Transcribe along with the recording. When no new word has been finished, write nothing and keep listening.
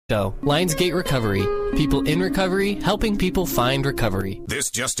Presto, Lionsgate Recovery. People in recovery, helping people find recovery. This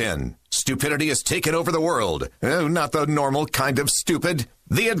just in. Stupidity has taken over the world. Not the normal kind of stupid.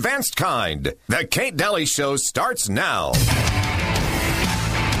 The advanced kind. The Kate Daly Show starts now.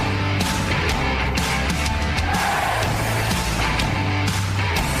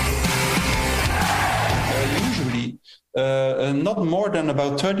 Usually, not more than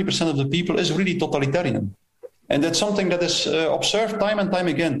about 30% of the people is really totalitarian. And that's something that is observed time and time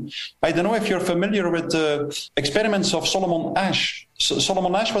again. I don't know if you're familiar with experiments of Solomon Asch.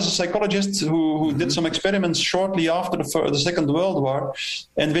 Solomon Asch was a psychologist who did some experiments shortly after the Second World War,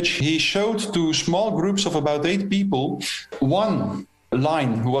 in which he showed to small groups of about 8 people one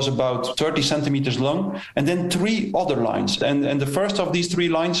line who was about 30 centimeters long, and then 3 other lines. And the first of these 3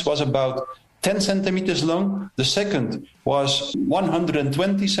 lines was about 10 centimeters long, the second was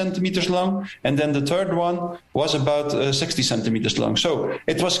 120 centimeters long, and then the third one was about 60 centimeters long. So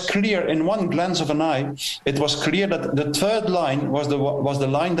it was clear in one glance of an eye, it was clear that the third line was the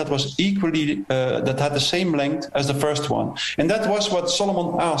line that was equally, that had the same length as the first one. And that was what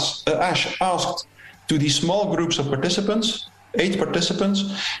Solomon Asch asked to these small groups of participants, 8 participants.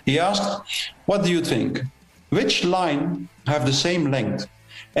 He asked, what do you think? Which line have the same length?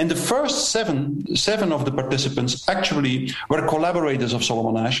 And the first seven of the participants actually were collaborators of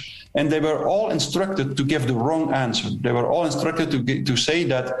Solomon Asch, and they were all instructed to give the wrong answer. They were all instructed to say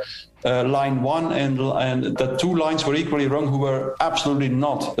that line 1 and that 2 lines were equally wrong, who were absolutely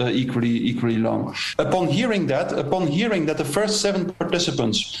not equally long. Upon hearing that the first 7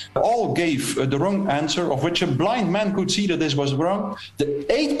 participants all gave the wrong answer, of which a blind man could see that this was wrong, the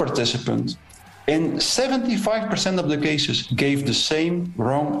 8th participant in 75% of the cases gave the same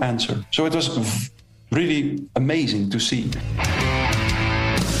wrong answer. So it was really amazing to see.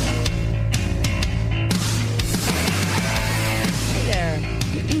 Hey there.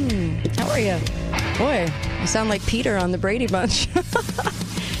 How are you? Boy, I sound like Peter on the Brady Bunch.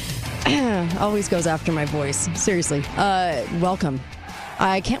 Always goes after my voice. Seriously. Welcome.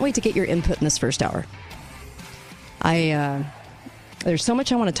 I can't wait to get your input in this first hour. There's so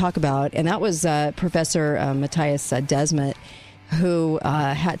much I want to talk about, and that was Professor Matthias Desmet, who,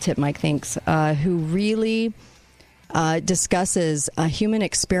 hat tip Mike, thanks, who really discusses a human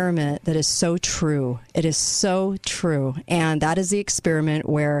experiment that is so true. It is so true, and that is the experiment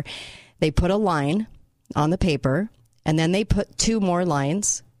where they put a line on the paper, and then they put 2 more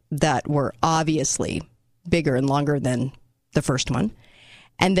lines that were obviously bigger and longer than the first one,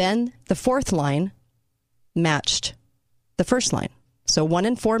 and then the 4th line matched the first line. So 1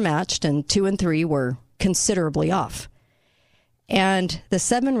 and 4 matched, and 2 and 3 were considerably off. And the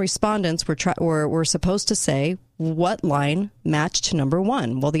 7 respondents were supposed to say what line matched number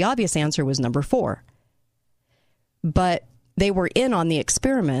 1. Well, the obvious answer was number 4. But they were in on the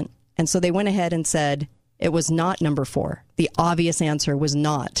experiment, and so they went ahead and said it was not number 4. The obvious answer was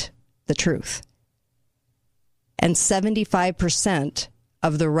not the truth. And 75%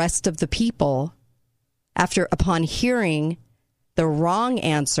 of the rest of the people, upon hearing the wrong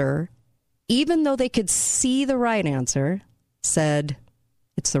answer, even though they could see the right answer, said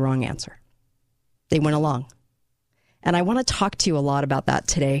it's the wrong answer. They went along. And I want to talk to you a lot about that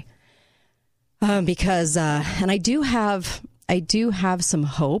today, because and I do have some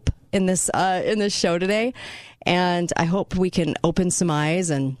hope in this show today, and I hope we can open some eyes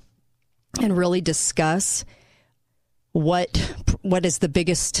and really discuss what is the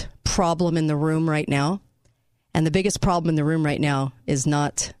biggest problem in the room right now. And the biggest problem in the room right now is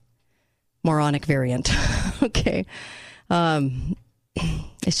not moronic variant. Okay.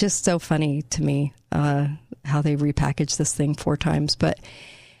 It's just so funny to me how they repackaged this thing 4 times, but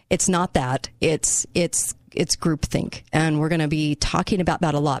it's not that. It's groupthink. And we're going to be talking about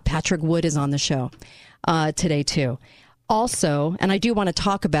that a lot. Patrick Wood is on the show today too. Also, and I do want to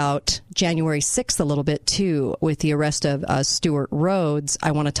talk about January 6th a little bit, too, with the arrest of Stuart Rhodes.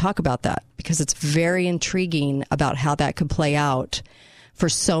 I want to talk about that because it's very intriguing about how that could play out for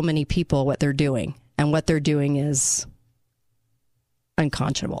so many people, what they're doing. And what they're doing is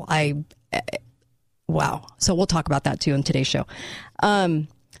unconscionable. Wow. So we'll talk about that, too, in today's show.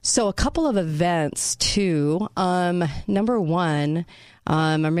 So a couple of events, too. Number 1...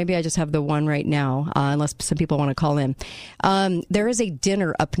 or maybe I just have the one right now, unless some people want to call in. There is a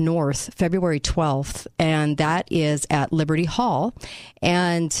dinner up north, February 12th, and that is at Liberty Hall.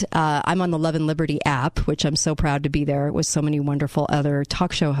 And I'm on the Love and Liberty app, which I'm so proud to be there with so many wonderful other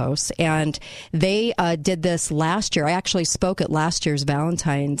talk show hosts. And they did this last year. I actually spoke at last year's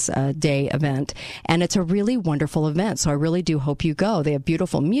Valentine's Day event, and it's a really wonderful event. So I really do hope you go. They have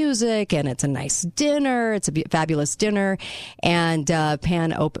beautiful music, and it's a nice dinner. It's a fabulous dinner. And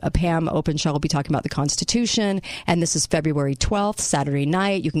Pam Openshaw will be talking about the Constitution. And this is February 12th, Saturday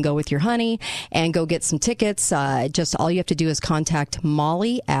night. You can go with your honey and go get some tickets. Just all you have to do is contact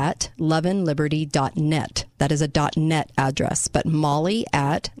Molly at loveandliberty.net. That is a .net address, but Molly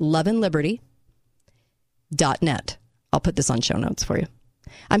at loveandliberty.net. I'll put this on show notes for you.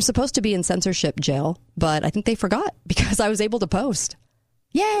 I'm supposed to be in censorship jail, but I think they forgot because I was able to post.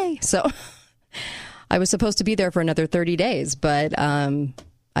 Yay! So I was supposed to be there for another 30 days, but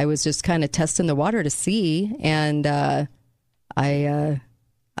I was just kind of testing the water to see, and I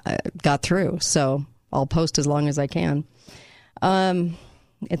got through. So I'll post as long as I can.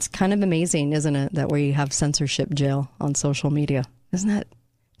 It's kind of amazing, isn't it, that we have censorship jail on social media? Isn't that?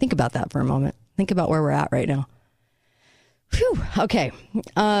 Think about that for a moment. Think about where we're at right now. Whew. Okay.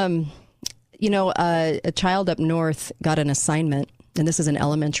 A child up north got an assignment, and this is an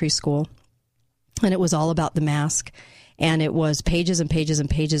elementary school, and it was all about the mask. And it was pages and pages and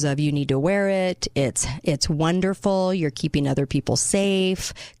pages of you need to wear it. It's wonderful. You're keeping other people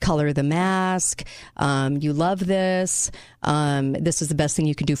safe. Color the mask. You love this. This is the best thing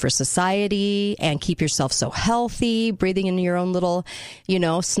you can do for society, and keep yourself so healthy, breathing in your own little,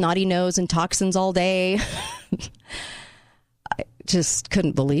 snotty nose and toxins all day. I just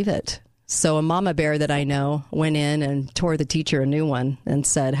couldn't believe it. So a mama bear that I know went in and tore the teacher a new one and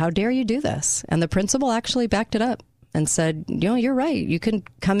said, "How dare you do this?" And the principal actually backed it up and said, "You're right. You can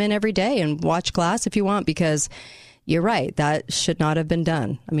come in every day and watch class if you want, because you're right. That should not have been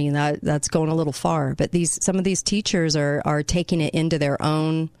done." I mean, that's going a little far. But some of these teachers are taking it into their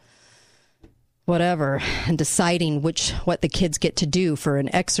own whatever and deciding what the kids get to do for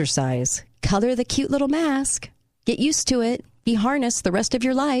an exercise. Color the cute little mask. Get used to it. Be harnessed the rest of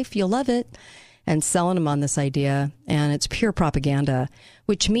your life. You'll love it. And selling them on this idea. And it's pure propaganda,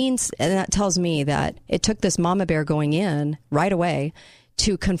 which means, and that tells me that it took this mama bear going in right away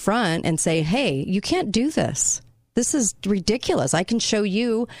to confront and say, hey, you can't do this. This is ridiculous. I can show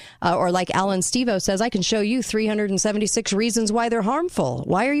you, or like Alan Stevo says, I can show you 376 reasons why they're harmful.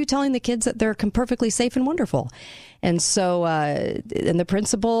 Why are you telling the kids that they're perfectly safe and wonderful? And so, and the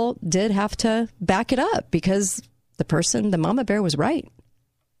principal did have to back it up because the mama bear was right.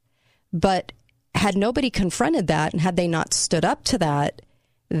 But had nobody confronted that, and had they not stood up to that,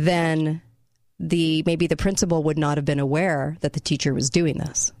 then maybe the principal would not have been aware that the teacher was doing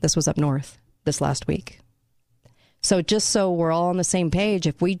this. This was up north this last week. So just so we're all on the same page,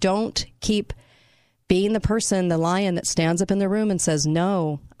 if we don't keep being the lion that stands up in the room and says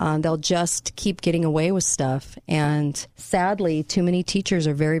no, they'll just keep getting away with stuff. And sadly, too many teachers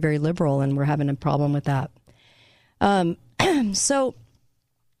are very, very liberal, and we're having a problem with that. So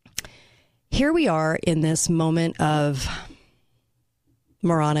here we are in this moment of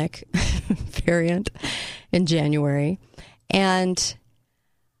moronic variant in January. And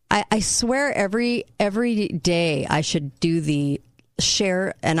I swear every day I should do the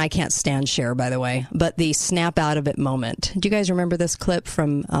share, and I can't stand share, by the way, but the snap out of it moment. Do you guys remember this clip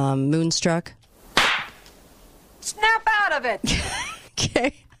from Moonstruck? Snap out of it!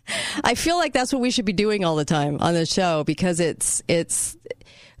 Okay. I feel like that's what we should be doing all the time on the show, because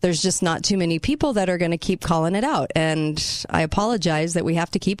there's just not too many people that are going to keep calling it out. And I apologize that we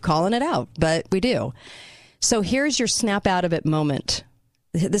have to keep calling it out, but we do. So here's your snap out of it moment.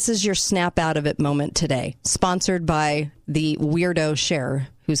 This is your snap out of it moment today, sponsored by the weirdo Cher,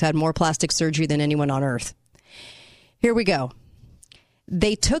 who's had more plastic surgery than anyone on earth. Here we go.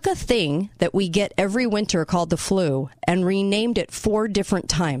 They took a thing that we get every winter called the flu and renamed it 4 different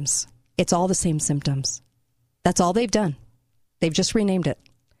times. It's all the same symptoms. That's all they've done. They've just renamed it.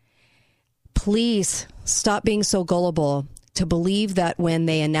 Please stop being so gullible to believe that when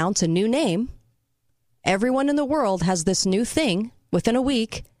they announce a new name, everyone in the world has this new thing within a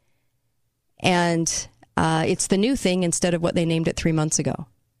week, and it's the new thing instead of what they named it 3 months ago.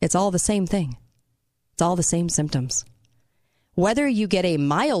 It's all the same thing. It's all the same symptoms. Whether you get a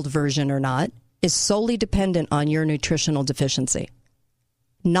mild version or not is solely dependent on your nutritional deficiency,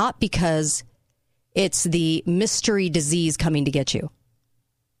 not because it's the mystery disease coming to get you.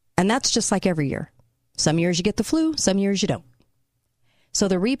 And that's just like every year. Some years you get the flu, some years you don't. So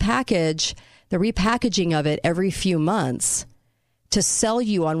the repackaging of it every few months to sell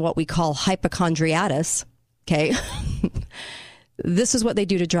you on what we call hypochondriasis, okay? This is what they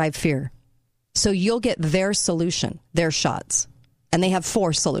do to drive fear. So you'll get their solution, their shots. And they have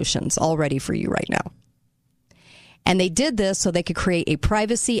 4 solutions all ready for you right now. And they did this so they could create a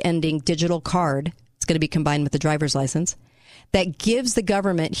privacy-ending digital card. It's going to be combined with the driver's license that gives the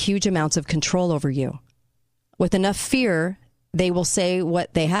government huge amounts of control over you. With enough fear, they will say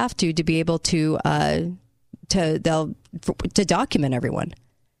what they have to be able to to document everyone.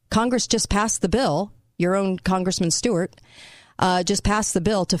 Congress just passed the bill. Your own Congressman Stewart just passed the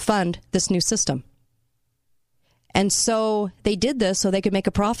bill to fund this new system. And so they did this so they could make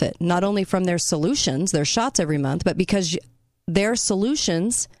a profit, not only from their solutions, their shots every month, but because their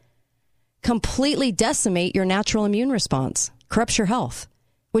solutions completely decimate your natural immune response, corrupts your health,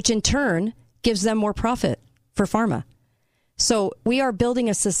 which in turn gives them more profit for pharma. So we are building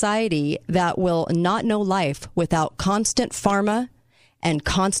a society that will not know life without constant pharma and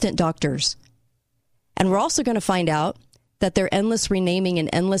constant doctors. And we're also going to find out that their endless renaming and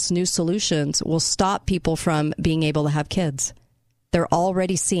endless new solutions will stop people from being able to have kids. They're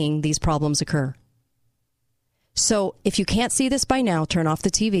already seeing these problems occur. So if you can't see this by now, turn off the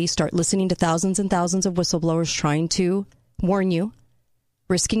TV, start listening to thousands and thousands of whistleblowers trying to warn you,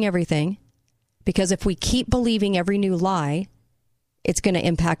 risking everything. Because if we keep believing every new lie, it's going to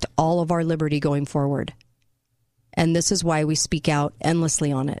impact all of our liberty going forward. And this is why we speak out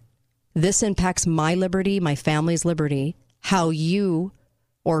endlessly on it. This impacts my liberty, my family's liberty, how you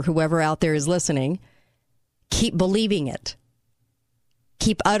or whoever out there is listening keep believing it,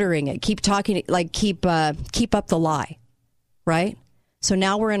 keep uttering it, keep talking, like keep up the lie, right? So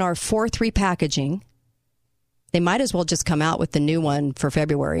now we're in our 4th repackaging. They might as well just come out with the new one for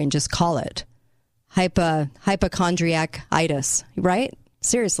February and just call it hypochondriacitis, right?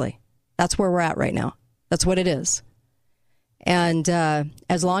 Seriously, that's where we're at right now. That's what it is. And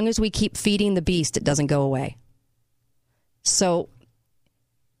as long as we keep feeding the beast, it doesn't go away. So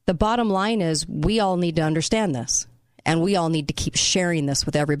the bottom line is we all need to understand this, and we all need to keep sharing this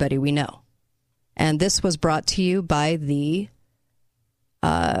with everybody we know. And this was brought to you by the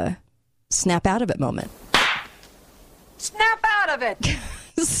snap out of it moment. Snap out of it!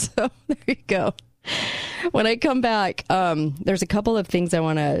 So there you go. When I come back, there's a couple of things I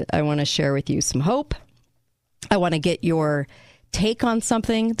want to share with you. Some hope. I want to get your take on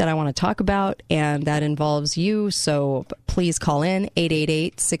something that I want to talk about, and that involves you. So please call in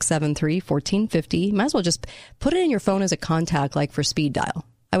 888-673-1450. Might as well just put it in your phone as a contact, like for speed dial.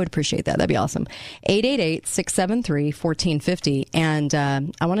 I would appreciate that. That'd be awesome. 888-673-1450. And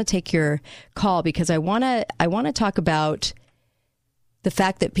I want to take your call because I want to talk about the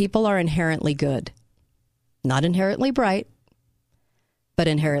fact that people are inherently good. Not inherently bright, but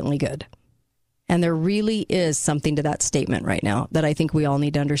inherently good. And there really is something to that statement right now that I think we all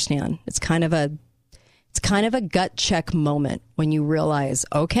need to understand. It's kind of a gut check moment when you realize,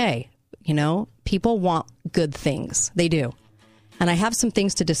 okay, people want good things. They do. And I have some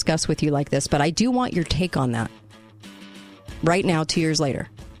things to discuss with you like this, but I do want your take on that. Right now, 2 years later.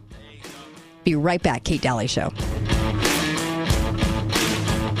 Be right back. Kate Daly Show.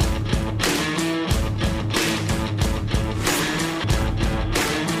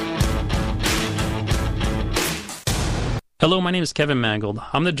 Hello, my name is Kevin Mangold.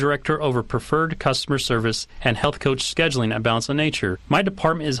 I'm the Director over Preferred Customer Service and Health Coach Scheduling at Balance of Nature. My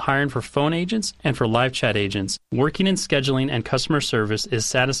department is hiring for phone agents and for live chat agents. Working in scheduling and customer service is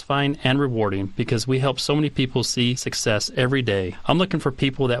satisfying and rewarding because we help so many people see success every day. I'm looking for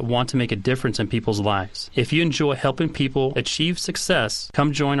people that want to make a difference in people's lives. If you enjoy helping people achieve success,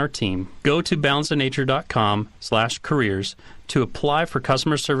 come join our team. Go to balanceofnature.com/careers to apply for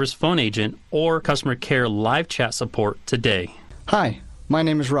customer service phone agent or customer care live chat support today. Hi, my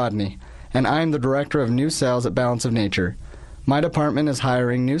name is Rodney, and I am the Director of New Sales at Balance of Nature. My department is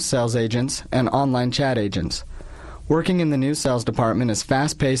hiring new sales agents and online chat agents. Working in the new sales department is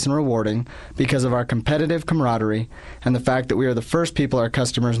fast-paced and rewarding because of our competitive camaraderie and the fact that we are the first people our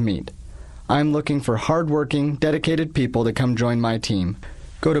customers meet. I'm looking for hard-working, dedicated people to come join my team.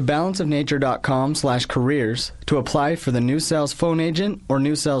 Go to balanceofnature.com/careers to apply for the new sales phone agent or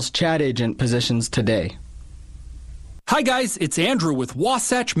new sales chat agent positions today. Hi guys, it's Andrew with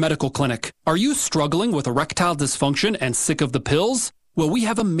Wasatch Medical Clinic. Are you struggling with erectile dysfunction and sick of the pills? Well, we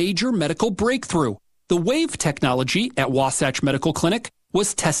have a major medical breakthrough. The WAVE technology at Wasatch Medical Clinic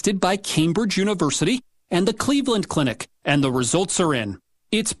was tested by Cambridge University and the Cleveland Clinic, and the results are in.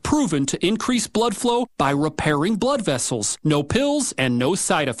 It's proven to increase blood flow by repairing blood vessels. No pills and no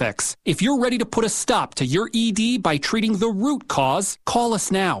side effects. If you're ready to put a stop to your ED by treating the root cause, call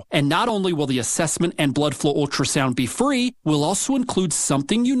us now. And not only will the assessment and blood flow ultrasound be free, we'll also include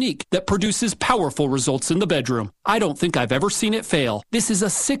something unique that produces powerful results in the bedroom. I don't think I've ever seen it fail. This is a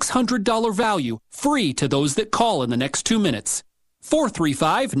 $600 value, free to those that call in the next 2 minutes.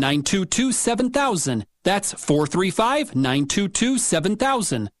 435-922-7000. That's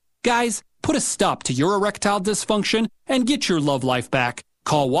 435-922-7000. Guys, put a stop to your erectile dysfunction and get your love life back.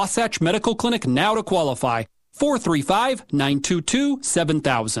 Call Wasatch Medical Clinic now to qualify.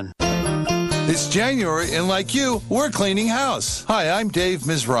 435-922-7000. It's January, and like you, we're cleaning house. Hi, I'm Dave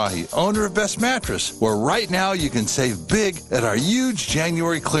Mizrahi, owner of Best Mattress, where right now you can save big at our huge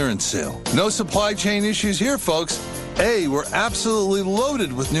January clearance sale. No supply chain issues here, folks. A, we're absolutely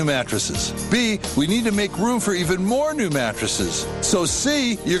loaded with new mattresses. B, we need to make room for even more new mattresses. So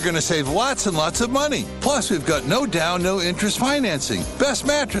C, you're going to save lots and lots of money. Plus, we've got no down, no interest financing. Best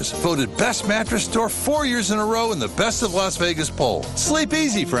Mattress, voted Best Mattress Store 4 years in a row in the Best of Las Vegas poll. Sleep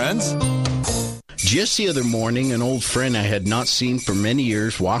easy, friends. Just the other morning, an old friend I had not seen for many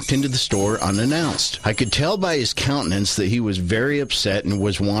years walked into the store unannounced. I could tell by his countenance that he was very upset and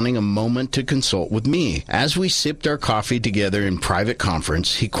was wanting a moment to consult with me. As we sipped our coffee together in private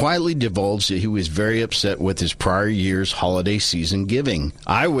conference, he quietly divulged that he was very upset with his prior year's holiday season giving.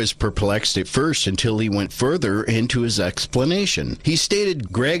 I was perplexed at first until he went further into his explanation. He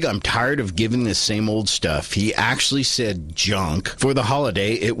stated, "Greg, I'm tired of giving the same old stuff." He actually said junk. For the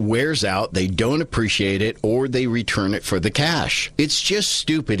holiday, it wears out, they don't appreciate it, or they return it for the cash. It's just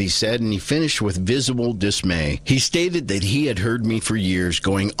stupid, he said, and he finished with visible dismay. He stated that he had heard me for years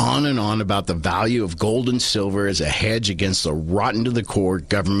going on and on about the value of gold and silver as a hedge against the rotten to the core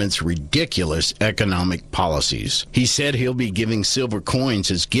government's ridiculous economic policies. He said he'll be giving silver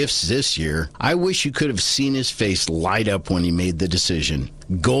coins as gifts this year. I wish you could have seen his face light up when he made the decision.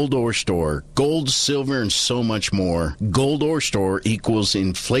 Gold Ore Store. Gold, silver, and so much more. Gold Ore Store equals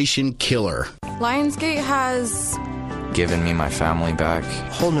inflation killer. Lionsgate has given me my family back.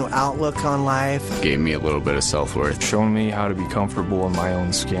 Whole new outlook on life. Gave me a little bit of self-worth. Shown me how to be comfortable in my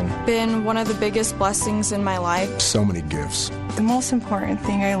own skin. Been one of the biggest blessings in my life. So many gifts. The most important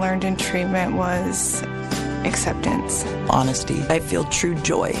thing I learned in treatment was acceptance. Honesty. I feel true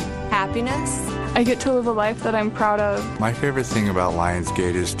joy. Happiness. I get to live a life that I'm proud of. My favorite thing about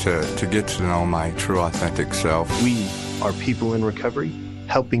Lionsgate is to get to know my true, authentic self. We are people in recovery,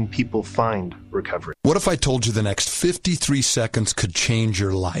 helping people find recovery. What if I told you the next 53 seconds could change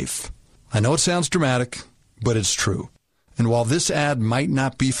your life? I know it sounds dramatic, but it's true. And while this ad might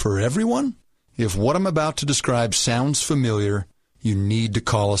not be for everyone, if what I'm about to describe sounds familiar, you need to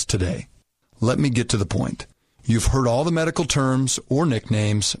call us today. Let me get to the point. You've heard all the medical terms or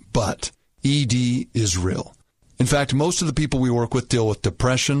nicknames, but ED is real. In fact, most of the people we work with deal with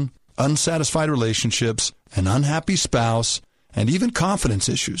depression, unsatisfied relationships, an unhappy spouse, and even confidence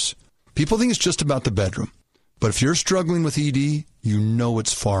issues. People think it's just about the bedroom. But if you're struggling with ED, you know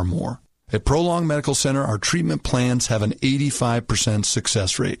it's far more. At Prolong Medical Center, our treatment plans have an 85%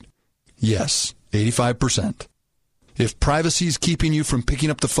 success rate. Yes, 85%. If privacy is keeping you from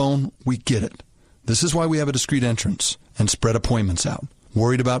picking up the phone, we get it. This is why we have a discreet entrance and spread appointments out.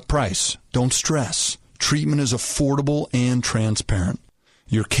 Worried about price? Don't stress. Treatment is affordable and transparent.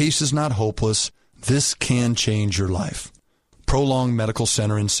 Your case is not hopeless. This can change your life. Prolong Medical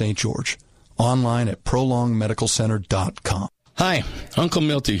Center in St. George. Online at prolongmedicalcenter.com. Hi, Uncle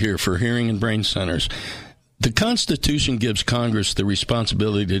Milty here for Hearing and Brain Centers. The Constitution gives Congress the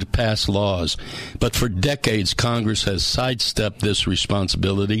responsibility to pass laws, but for decades Congress has sidestepped this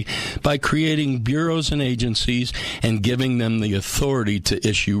responsibility by creating bureaus and agencies and giving them the authority to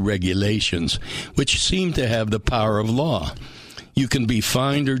issue regulations, which seem to have the power of law. You can be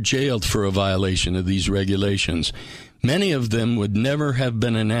fined or jailed for a violation of these regulations. Many of them would never have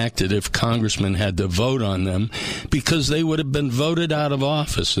been enacted if congressmen had to vote on them because they would have been voted out of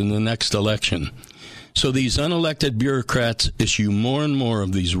office in the next election. So these unelected bureaucrats issue more and more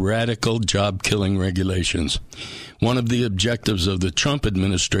of these radical job-killing regulations. One of the objectives of the Trump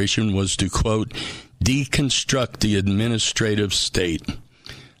administration was to, quote, deconstruct the administrative state.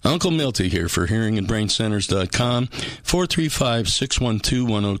 Uncle Milty here for hearingandbraincenters.com,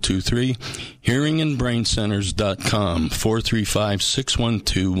 435-612-1023, hearingandbraincenters.com,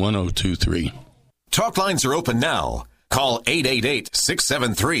 435-612-1023. Talk lines are open now. Call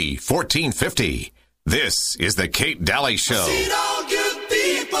 888-673-1450. This is the Kate Daly Show. I've seen all good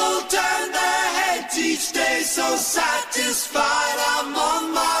people turn their heads each day, so satisfied I'm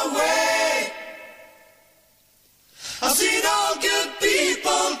on my way. I've seen all good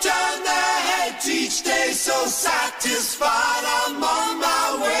people turn their heads each day, so satisfied I'm on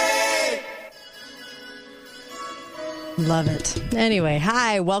my way. Love it. Anyway,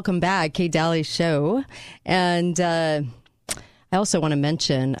 hi, welcome back, Kate Daly Show. And I also want to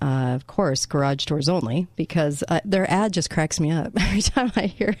mention, of course, Garage Doors Only, because their ad just cracks me up every time I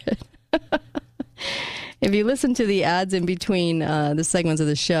hear it. If you listen to the ads in between the segments of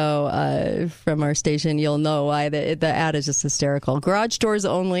the show from our station, you'll know why the ad is just hysterical. Garage Doors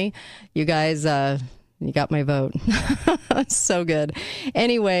Only. You guys, You got my vote. So good.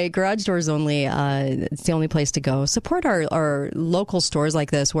 Anyway, Garage Doors Only, it's the only place to go. Support our local stores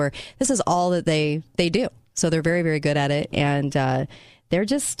like this, where this is all that they do. So they're very, very good at it. And they're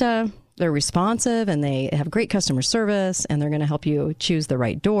just... they're responsive, and they have great customer service, and they're going to help you choose the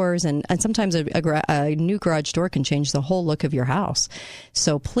right doors. And sometimes a new garage door can change the whole look of your house.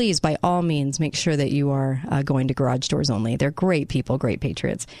 So please, by all means, make sure that you are going to Garage Doors Only. They're great people, great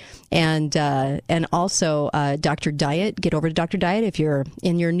patriots. And also Dr. Diet. Get over to Dr. Diet if you're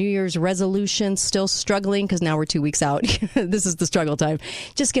in your New Year's resolution still struggling, because now we're 2 weeks out. This is the struggle time.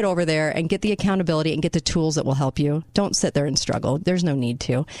 Just get over there and get the accountability and get the tools that will help you. Don't sit there and struggle. There's no need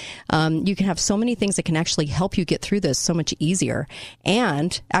to. You can have so many things that can actually help you get through this so much easier,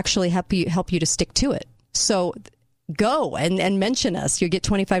 and actually help you to stick to it. So go and mention us. You get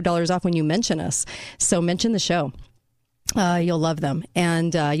 $25 off when you mention us. So mention the show. You'll love them,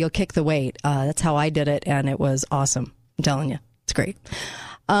 and you'll kick the weight. That's how I did it, and it was awesome. I'm telling you, it's great.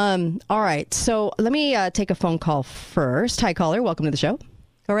 All right, so let me take a phone call first. Hi, caller. Welcome to the show.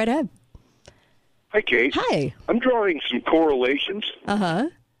 Go right ahead. Hi, Kate. Hi. I'm drawing some correlations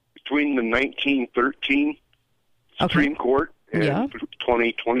between the 1913 Supreme Court and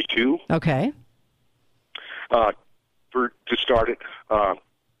 2022. Okay. To start it,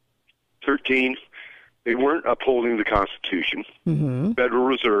 13, they weren't upholding the Constitution, Federal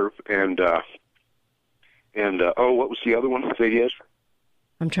Reserve, and what was the other one that they did?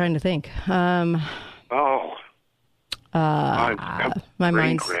 I'm trying to think. My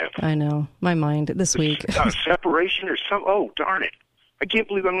mind's, cramp. I know. My mind this week. Separation or some. Oh, darn it. I can't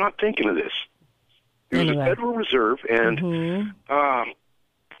believe I'm not thinking of this. There was a Federal Reserve, and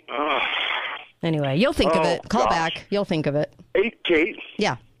anyway, you'll think of it. Call back. You'll think of it. Hey, Kate.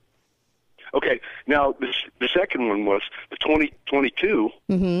 Yeah. Okay. Now, the second one was the 2022.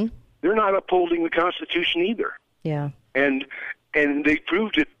 They're not upholding the Constitution either. Yeah. And they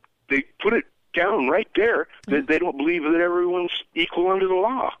proved it. They put it down right there that they don't believe that everyone's equal under the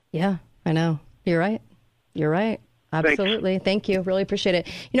law. Yeah, I know. You're right. You're right. Absolutely. Thank you. Really appreciate it.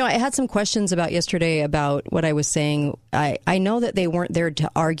 You know, I had some questions about yesterday about what I was saying. I know that they weren't there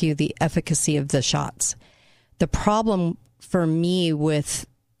to argue the efficacy of the shots. The problem for me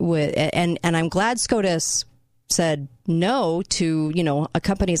and I'm glad SCOTUS said no to, a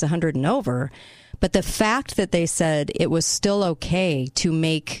company's 100 and over, but the fact that they said it was still okay to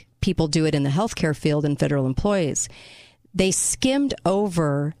make people do it in the healthcare field and federal employees, they skimmed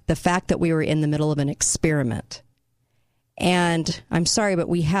over the fact that we were in the middle of an experiment. And I'm sorry, but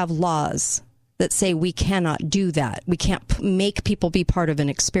we have laws that say we cannot do that. We can't make people be part of an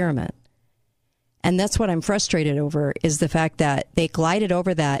experiment. And that's what I'm frustrated over, is the fact that they glided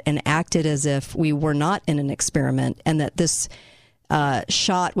over that and acted as if we were not in an experiment, and that this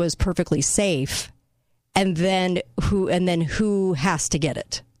shot was perfectly safe. And then who has to get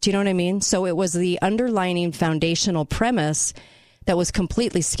it? Do you know what I mean? So it was the underlining foundational premise that was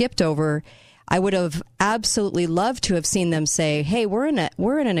completely skipped over. I would have absolutely loved to have seen them say, hey, we're in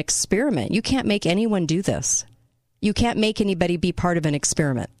an experiment. You can't make anyone do this. You can't make anybody be part of an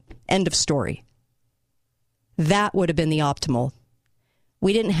experiment. End of story. That would have been the optimal.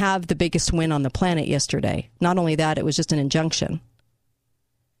 We didn't have the biggest win on the planet yesterday. Not only that, it was just an injunction.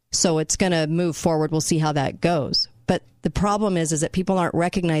 So it's going to move forward. We'll see how that goes. But the problem is that people aren't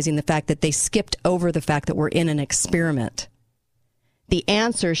recognizing the fact that they skipped over the fact that we're in an experiment. The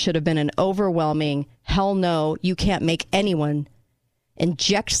answer should have been an overwhelming, hell no, you can't make anyone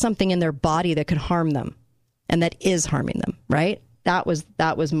inject something in their body that could harm them. And that is harming them, right? That was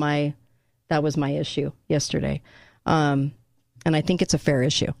my issue yesterday. And I think it's a fair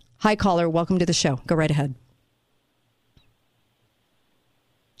issue. Hi, caller. Welcome to the show. Go right ahead.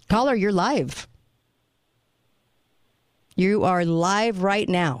 Caller, you're live. You are live right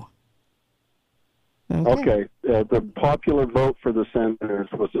now. Okay. The popular vote for the senators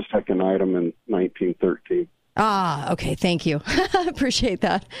was the second item in 1913. Okay. Thank you. Appreciate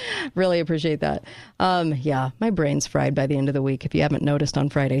that. Really appreciate that. Yeah, my brain's fried by the end of the week, if you haven't noticed on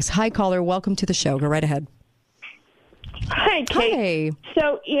Fridays. Hi, caller. Welcome to the show. Go right ahead. Hi, Kate. Hi.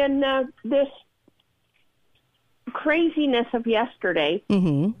 So in this craziness of yesterday,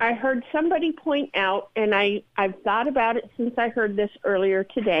 I heard somebody point out, and I've thought about it since I heard this earlier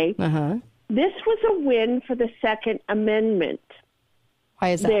today. This was a win for the Second Amendment.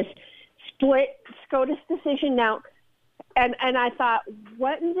 Why is that? This split SCOTUS decision now. And I thought,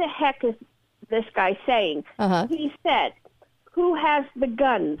 what in the heck is this guy saying? He said, who has the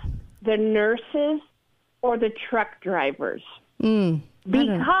guns, the nurses or the truck drivers? Because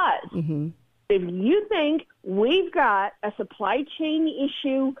if you think we've got a supply chain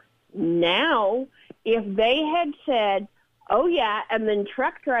issue now if they had said, oh, yeah, and then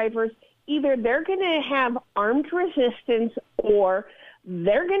truck drivers, either they're going to have armed resistance or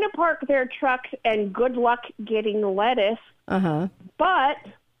they're going to park their trucks and good luck getting lettuce. But,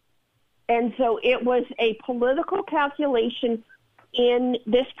 and so it was a political calculation in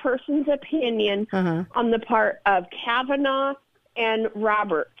this person's opinion on the part of Kavanaugh and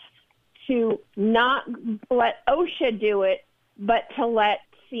Roberts to not let OSHA do it, but to let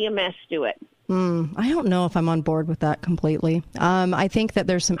CMS do it. I don't know if I'm on board with that completely. I think that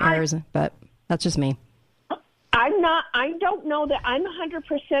there's some errors, but that's just me. I don't know that I'm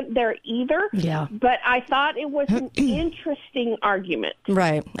 100% there either. Yeah. But I thought it was an interesting argument.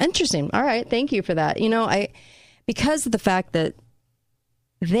 Right. Interesting. All right. Thank you for that. Because of the fact that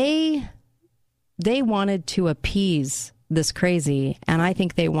they wanted to appease this crazy, and I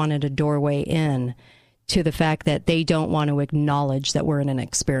think they wanted a doorway in to the fact that they don't want to acknowledge that we're in an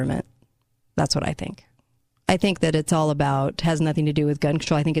experiment. That's what I think. I think that it's all about, has nothing to do with gun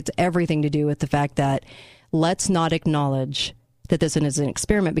control. I think it's everything to do with the fact that let's not acknowledge that this is an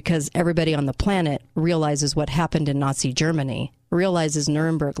experiment, because everybody on the planet realizes what happened in Nazi Germany, realizes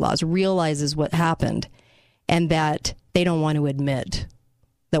Nuremberg laws, realizes what happened, and that they don't want to admit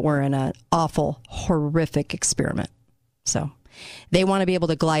that we're in an awful, horrific experiment. So they want to be able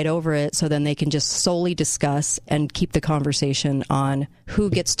to glide over it so then they can just solely discuss and keep the conversation on who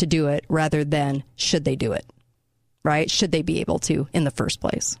gets to do it rather than should they do it, right? Should they be able to in the first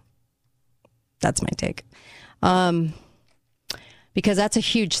place? That's my take. Because that's a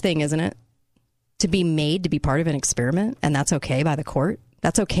huge thing, isn't it? To be made to be part of an experiment, and that's okay by the court.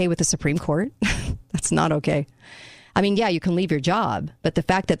 That's okay with the Supreme Court. That's not okay. I mean, yeah, you can leave your job, but the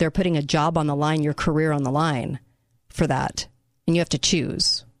fact that they're putting a job on the line, your career on the line for that, and you have to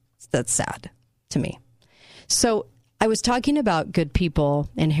choose, that's sad to me. So I was talking about good people,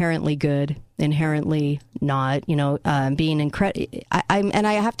 inherently good, inherently not, being incredible. And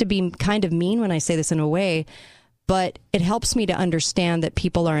I have to be kind of mean when I say this in a way, but it helps me to understand that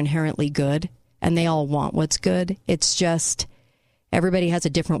people are inherently good and they all want what's good. It's just everybody has a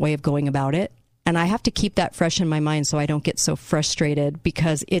different way of going about it. And I have to keep that fresh in my mind so I don't get so frustrated,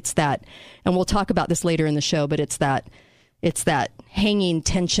 because it's that, and we'll talk about this later in the show, but it's that hanging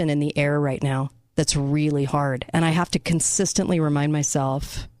tension in the air right now that's really hard. And I have to consistently remind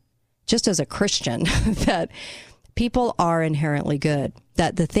myself, just as a Christian, that people are inherently good,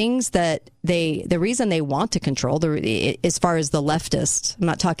 that the things that the reason they want to control, as far as the leftists, I'm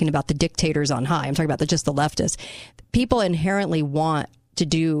not talking about the dictators on high, I'm talking about just the leftists, people inherently want to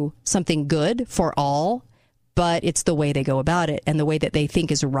do something good for all, but it's the way they go about it and the way that they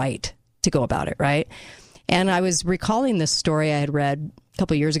think is right to go about it, right? And I was recalling this story I had read a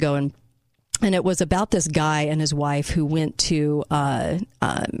couple of years ago, and it was about this guy and his wife who went to a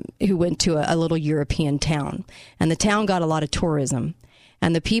little European town, and the town got a lot of tourism,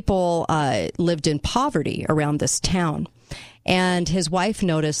 and the people lived in poverty around this town. And his wife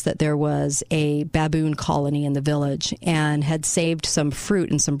noticed that there was a baboon colony in the village and had saved some fruit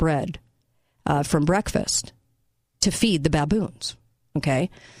and some bread from breakfast to feed the baboons.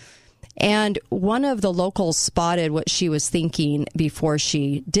 Okay. And one of the locals spotted what she was thinking before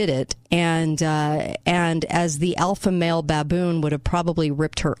she did it. And as the alpha male baboon would have probably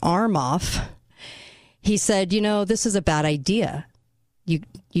ripped her arm off, he said, this is a bad idea.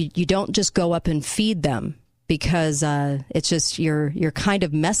 You don't just go up and feed them, because it's just you're kind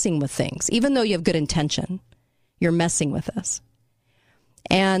of messing with things. Even though you have good intention, you're messing with us.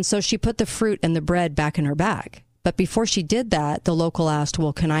 And so she put the fruit and the bread back in her bag. But before she did that, the local asked,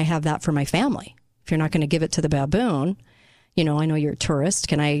 well, can I have that for my family? If you're not going to give it to the baboon, I know you're a tourist.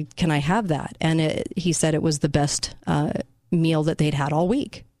 Can I have that? And he said it was the best meal that they'd had all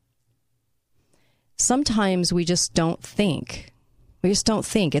week. Sometimes we just don't think.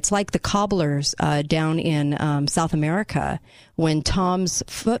 It's like the cobblers down in South America, when Tom's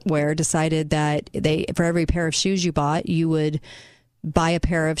Footwear decided that for every pair of shoes you bought, you would buy a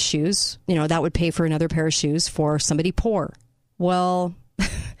pair of shoes. That would pay for another pair of shoes for somebody poor. Well,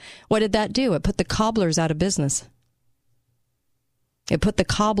 what did that do? It put the cobblers out of business.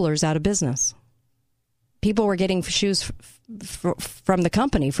 People were getting shoes from the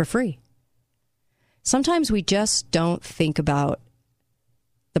company for free. Sometimes we just don't think about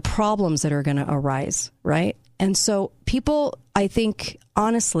the problems that are going to arise, right? And so people, I think,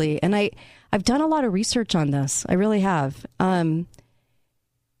 honestly, and I've done a lot of research on this. I really have.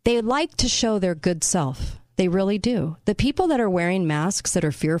 They like to show their good self. They really do. The people that are wearing masks, that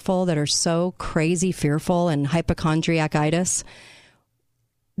are fearful, that are so crazy fearful and hypochondriacitis,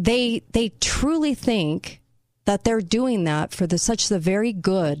 they truly think that they're doing that for the very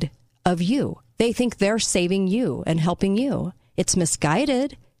good of you. They think they're saving you and helping you. It's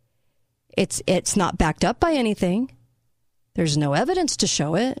misguided. It's not backed up by anything. There's no evidence to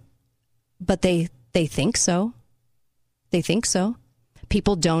show it, but they think so. They think so.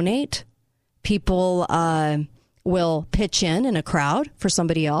 People donate. People will pitch in a crowd for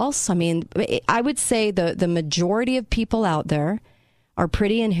somebody else. I mean, I would say the majority of people out there are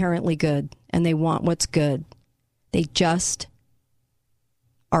pretty inherently good, and they want what's good. They just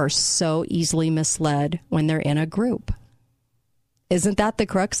are so easily misled when they're in a group. Isn't that the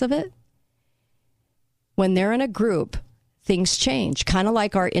crux of it? When they're in a group, things change, kind of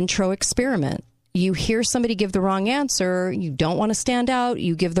like our intro experiment. You hear somebody give the wrong answer, you don't want to stand out,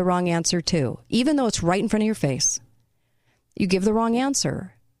 you give the wrong answer too, even though it's right in front of your face. You give the wrong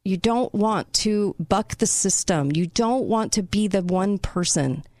answer. You don't want to buck the system. You don't want to be the one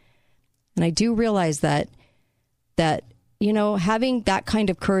person. And I do realize that having that kind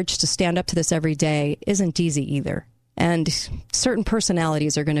of courage to stand up to this every day isn't easy either. And certain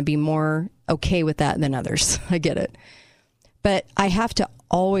personalities are going to be more okay with that than others. I get it. But I have to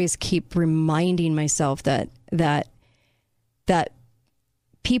always keep reminding myself that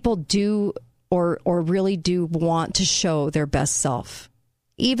people do or really do want to show their best self.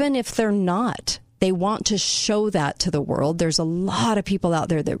 Even if they're not, they want to show that to the world. There's a lot of people out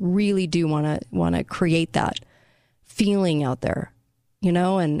there that really do want to create that feeling out there,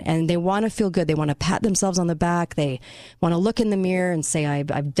 and they want to feel good. They want to pat themselves on the back. They want to look in the mirror and say,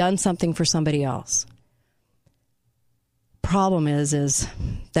 I've done something for somebody else. Problem is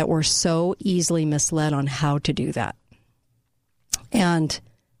that we're so easily misled on how to do that. And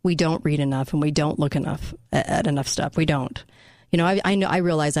we don't read enough and we don't look enough at enough stuff. We don't. I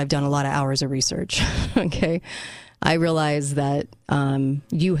realize I've done a lot of hours of research. Okay. I realize that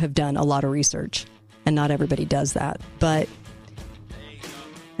you have done a lot of research and not everybody does that. But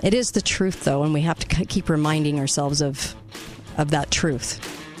it is the truth, though, and we have to keep reminding ourselves of that truth.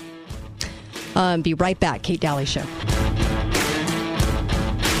 Be right back. Kate Daly Show.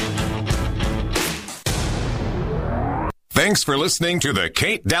 Thanks for listening to The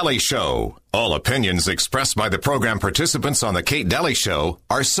Kate Daly Show. All opinions expressed by the program participants on The Kate Daly Show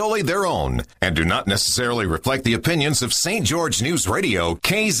are solely their own and do not necessarily reflect the opinions of St. George News Radio,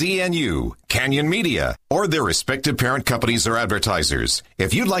 KZNU, Canyon Media, or their respective parent companies or advertisers.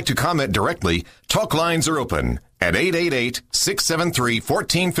 If you'd like to comment directly, talk lines are open at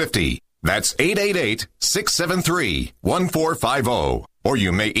 888-673-1450. That's 888-673-1450. Or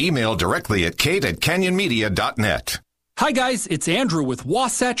you may email directly at kate@canyonmedia.net. Hi guys, it's Andrew with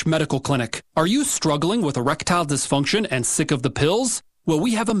Wasatch Medical Clinic. Are you struggling with erectile dysfunction and sick of the pills? Well,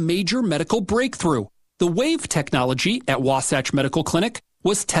 we have a major medical breakthrough. The WAVE technology at Wasatch Medical Clinic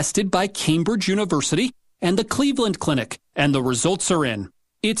was tested by Cambridge University and the Cleveland Clinic, and the results are in.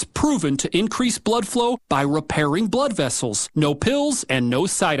 It's proven to increase blood flow by repairing blood vessels. No pills and no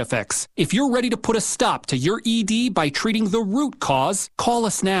side effects. If you're ready to put a stop to your ED by treating the root cause, call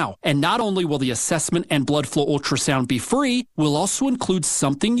us now. And not only will the assessment and blood flow ultrasound be free, we'll also include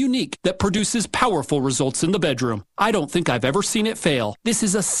something unique that produces powerful results in the bedroom. I don't think I've ever seen it fail. This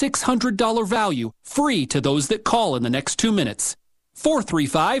is a $600 value, free to those that call in the next 2 minutes.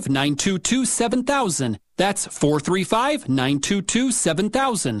 435-922-7000. That's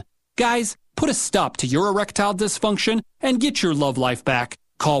 435-922-7000. Guys, put a stop to your erectile dysfunction and get your love life back.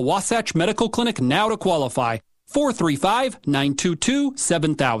 Call Wasatch Medical Clinic now to qualify.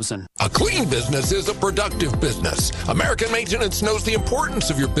 435-922-7000. A clean business is a productive business. American Maintenance knows the importance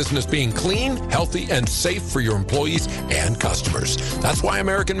of your business being clean, healthy, and safe for your employees and customers. That's why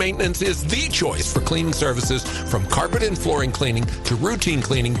American Maintenance is the choice for cleaning services, from carpet and flooring cleaning to routine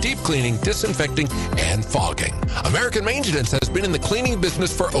cleaning, deep cleaning, disinfecting, and fogging. American Maintenance has been in the cleaning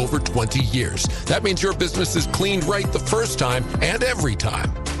business for over 20 years. That means your business is cleaned right the first time and every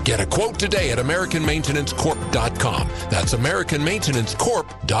time. Get a quote today at AmericanMaintenanceCorp.com. That's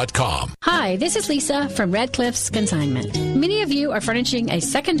AmericanMaintenanceCorp.com. Hi, this is Lisa from Red Cliffs Consignment. Many of you are furnishing a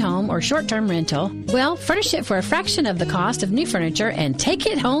second home or short-term rental. Well, furnish it for a fraction of the cost of new furniture and take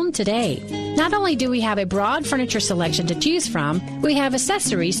it home today. Not only do we have a broad furniture selection to choose from, we have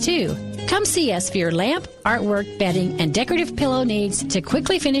accessories too. Come see us for your lamp, artwork, bedding, and decorative pillow needs to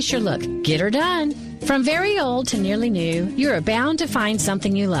quickly finish your look. Get her done. From very old to nearly new, you are bound to find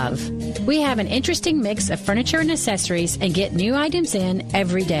something you love. We have an interesting mix of furniture and accessories and get new items in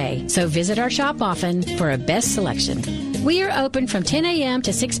every day. So visit our shop often for a best selection. We are open from 10 a.m.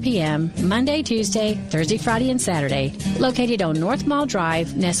 to 6 p.m., Monday, Tuesday, Thursday, Friday, and Saturday, located on North Mall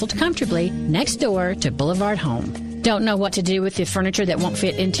Drive, nestled comfortably next door to Boulevard Home. Don't know what to do with the furniture that won't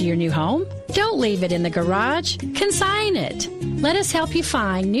fit into your new home? Don't leave it in the garage. Consign it. Let us help you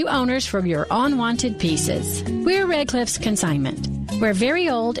find new owners for your unwanted pieces. We're Red Cliff's Consignment, where very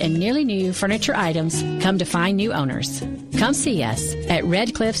old and nearly new furniture items come to find new owners. Come see us at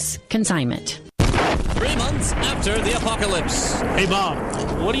Red Cliff's Consignment. 3 months after the apocalypse. Hey, Bob,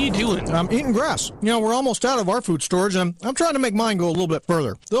 what are you doing? I'm eating grass. We're almost out of our food storage, and I'm trying to make mine go a little bit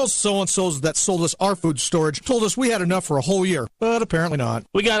further. Those so-and-sos that sold us our food storage told us we had enough for a whole year, but apparently not.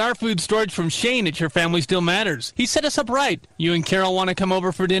 We got our food storage from Shane at Your Family Still Matters. He set us up right. You and Carol want to come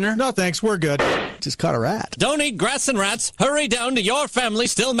over for dinner? No, thanks. We're good. Just caught a rat. Don't eat grass and rats. Hurry down to Your Family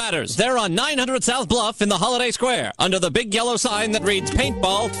Still Matters. They're on 900 South Bluff in the Holiday Square, under the big yellow sign that reads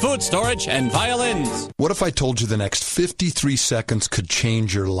paintball, food storage, and violins. What if I told you the next 53 seconds could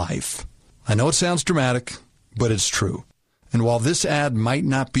change your life? I know it sounds dramatic, but it's true. And while this ad might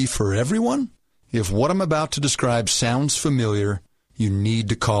not be for everyone, if what I'm about to describe sounds familiar, you need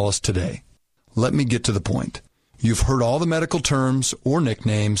to call us today. Let me get to the point. You've heard all the medical terms or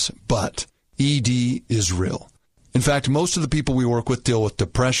nicknames, but ED is real. In fact, most of the people we work with deal with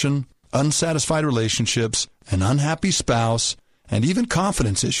depression, unsatisfied relationships, an unhappy spouse, and even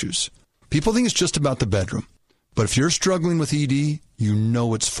confidence issues. People think it's just about the bedroom. But if you're struggling with ED, you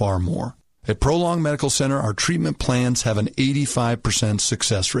know it's far more. At Prolong Medical Center, our treatment plans have an 85%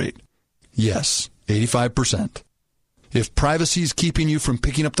 success rate. Yes, 85%. If privacy is keeping you from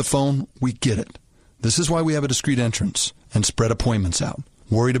picking up the phone, we get it. This is why we have a discreet entrance and spread appointments out.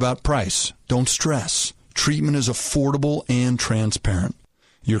 Worried about price? Don't stress. Treatment is affordable and transparent.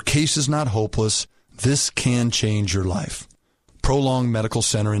 Your case is not hopeless. This can change your life. Prolong Medical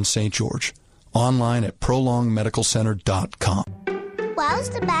Center in St. George. Online at prolongmedicalcenter.com. Why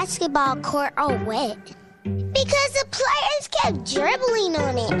was the basketball court all wet? Because the players kept dribbling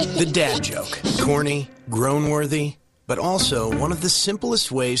on it. The dad joke. Corny, groan-worthy, but also one of the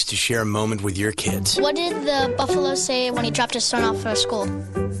simplest ways to share a moment with your kids. What did the buffalo say when he dropped his son off for school?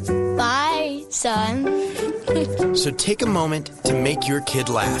 Bye, son. So take a moment to make your kid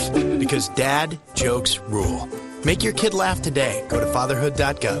laugh, because dad jokes rule. Make your kid laugh today. Go to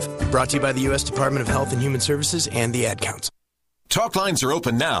fatherhood.gov. Brought to you by the U.S. Department of Health and Human Services and the Ad Council. Talk lines are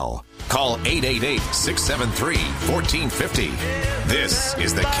open now. Call 888-673-1450. This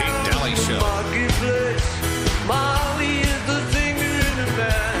is the Kate Daly Show. Molly is the singer in the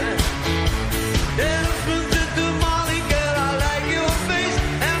band. Molly, girl, I like your face.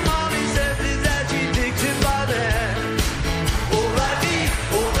 And Molly says that she takes it by the hand.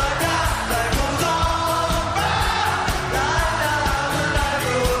 Life goes on. The life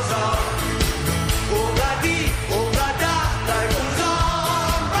goes on.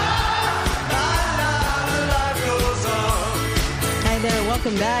 Life goes on. Hi there,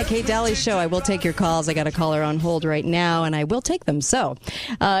 welcome back. Kate Daly Show. I will take your calls. I got a caller on hold right now, and I will take them. So,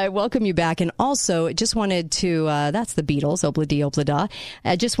 I welcome you back. And also, just wanted to, that's the Beatles, Obla-dee, Obla-da.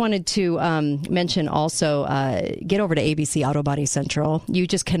 I just wanted to mention also, get over to ABC Auto Body Central. You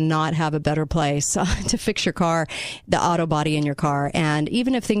just cannot have a better place to fix your car, the auto body in your car. And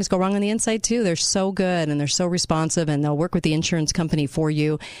even if things go wrong on the inside, too, they're so good and they're so responsive, and they'll work with the insurance company for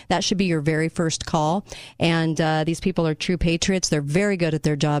you. That should be your very first call. And these people are true patriots. They're very good at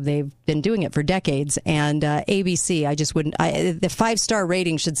their job. They've been doing it for decades. And ABC, I just wouldn't, the 5-star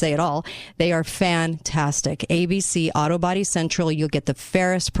rating should say it all. They are fantastic. ABC Auto Body Central, you'll get the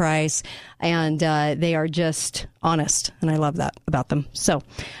fairest price, and they are just honest. And I love that about them. So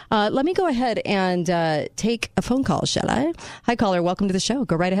let me go ahead and take a phone call, shall I? Hi, caller. Welcome to the show.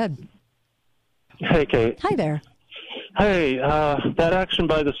 Go right ahead. Hey, Kate. Hi there. Hey, that action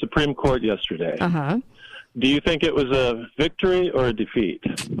by the Supreme Court yesterday. Uh-huh. Do you think it was a victory or a defeat?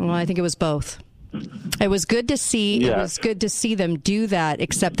 Well, I think it was both. It was good to see. Yeah. It was good to see them do that,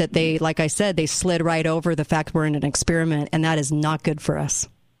 except that they, like I said, they slid right over the fact we're in an experiment, and that is not good for us.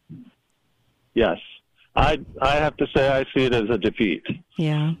 Yes. I have to say I see it as a defeat.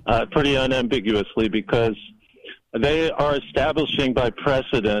 Yeah. Pretty unambiguously, because they are establishing by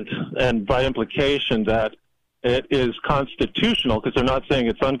precedent and by implication that it is constitutional, because they're not saying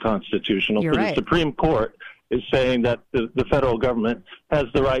it's unconstitutional. You're right. The Supreme Court is saying that the federal government has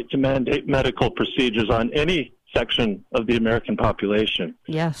the right to mandate medical procedures on any section of the American population.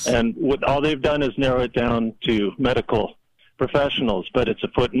 Yes. And what all they've done is narrow it down to medical professionals, but it's a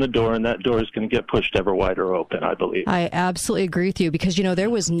foot in the door, and that door is going to get pushed ever wider open, I believe. I absolutely agree with you, because, there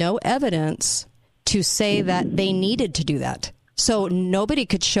was no evidence to say that they needed to do that. So nobody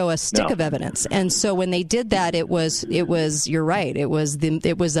could show a stick of evidence. And so when they did that, it was you're right. It was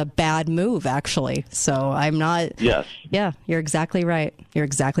a bad move, actually. So I'm not. Yes. Yeah, you're exactly right. You're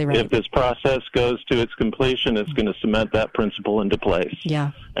exactly right. If this process goes to its completion, it's going to cement that principle into place.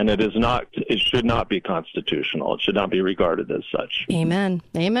 Yeah. And it should not be constitutional. It should not be regarded as such. Amen.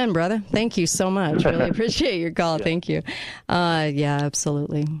 Amen, brother. Thank you so much. Really appreciate your call. Yeah. Thank you. Yeah,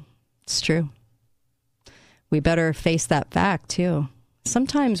 absolutely. It's true. We better face that fact, too.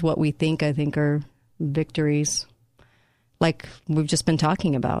 Sometimes what we think, are victories, like we've just been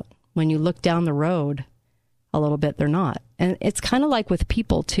talking about. When you look down the road a little bit, they're not. And it's kind of like with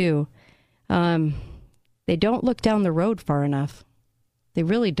people, too. They don't look down the road far enough. They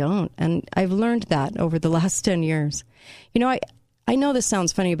really don't. And I've learned that over the last 10 years. You know, I know this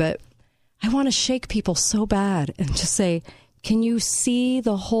sounds funny, but I want to shake people so bad and just say, can you see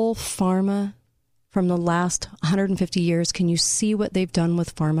the whole pharma from the last 150 years? Can you see what they've done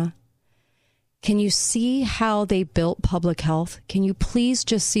with pharma? Can you see how they built public health? Can you please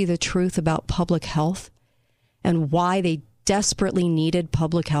just see the truth about public health and why they desperately needed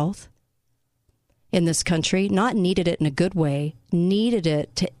public health in this country? Not needed it in a good way, needed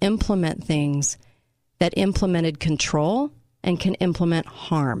it to implement things that implemented control and can implement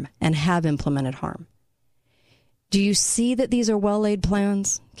harm and have implemented harm. Do you see that these are well-laid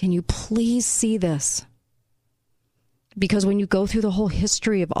plans? Can you please see this? Because when you go through the whole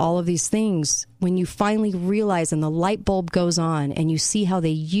history of all of these things, when you finally realize and the light bulb goes on and you see how they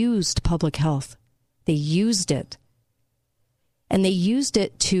used public health, they used it. And they used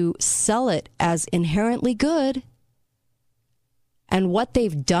it to sell it as inherently good. And what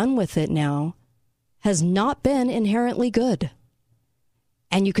they've done with it now has not been inherently good.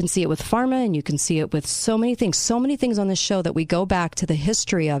 And you can see it with pharma, and you can see it with so many things on this show that we go back to the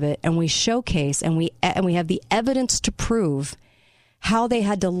history of it and we showcase and we have the evidence to prove how they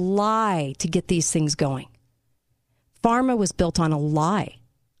had to lie to get these things going. Pharma was built on a lie.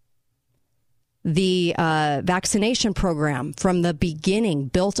 The vaccination program from the beginning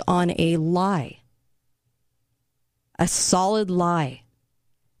built on a lie, a solid lie.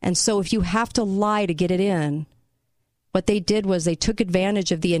 And so if you have to lie to get it in, what they did was they took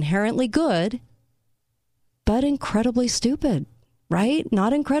advantage of the inherently good, but incredibly stupid, right?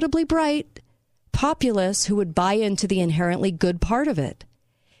 Not incredibly bright populace who would buy into the inherently good part of it.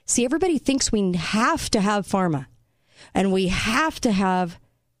 See, everybody thinks we have to have pharma, and we have to have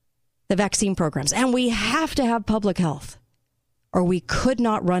the vaccine programs, and we have to have public health, or we could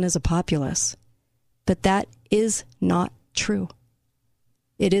not run as a populace. But that is not true.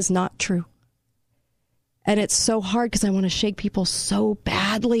 It is not true. And it's so hard because I want to shake people so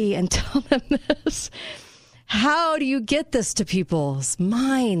badly and tell them this. How do you get this to people's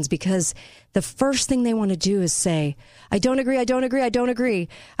minds? Because the first thing they want to do is say, I don't agree, I don't agree, I don't agree.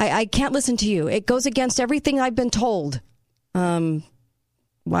 I can't listen to you. It goes against everything I've been told.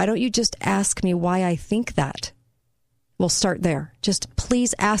 Why don't you just ask me why I think that? We'll start there. Just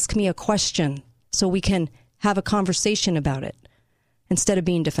please ask me a question so we can have a conversation about it instead of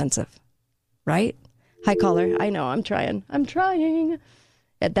being defensive. Right? Hi, caller. I know, I'm trying.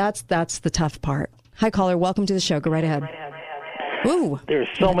 That's the tough part. Hi, caller. Welcome to the show. Go right ahead. Ooh. There are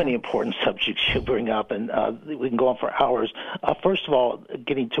so many important subjects you bring up, and we can go on for hours. First of all,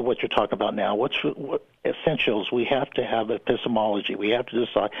 getting to what you're talking about now, what essentials, we have to have epistemology. We have to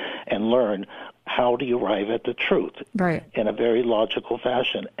decide and learn how do you arrive at the truth in a very logical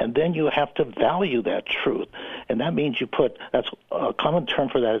fashion. And then you have to value that truth. And that means that's a common term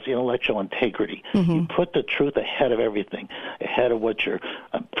for that is intellectual integrity. Mm-hmm. You put the truth ahead of everything, ahead of what your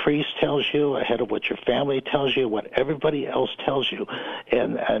priest tells you, ahead of what your family tells you, what everybody else tells you.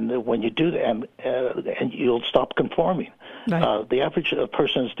 And when you do that, and you'll stop conforming. Right. The average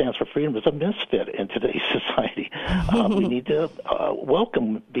person that stands for freedom is a misfit in today's society. We need to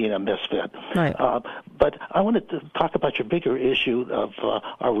welcome being a misfit. Right. But I wanted to talk about your bigger issue of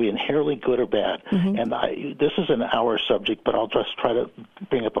are we inherently good or bad? Mm-hmm. And this is an hour subject, but I'll just try to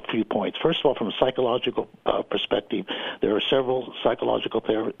bring up a few points. First of all, from a psychological perspective, there are several psychological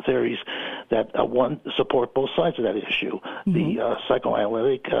theories that support both sides of that issue. Mm-hmm. The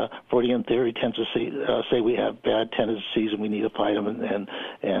psychoanalytic Freudian theory tends to say we have bad tendencies and we need to fight them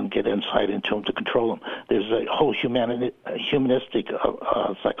and get insight into them to control them. There's a whole humanistic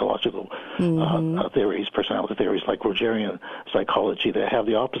psychological theories, personality theories like Rogerian psychology that have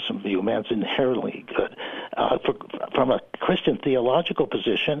the opposite view. Man's inherently good. From a Christian theological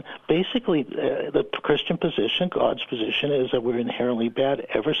position, basically the Christian position, God's position, is that we're inherently bad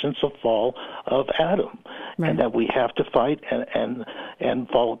ever since the fall of Adam. and that we have to fight and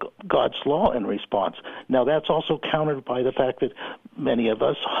follow God's law in response. Now, that's also countered by the fact that many of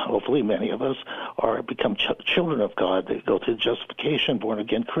us, hopefully many of us, are become children of God. They go through justification,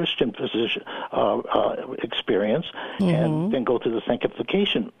 born-again Christian experience, and then go through the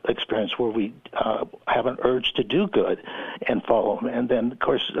sanctification experience where we have an urge to do good and follow Him. And then, of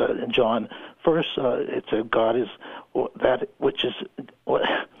course, John, first, it said God is that which is,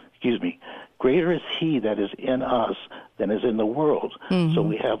 greater is He that is in us than is in the world. So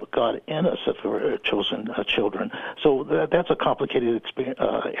we have God in us if we're chosen children. So that's a complicated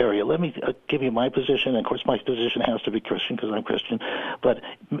area. Let me give you my position. And of course, my position has to be Christian because I'm Christian. But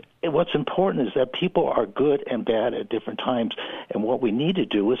what's important is that people are good and bad at different times. And what we need to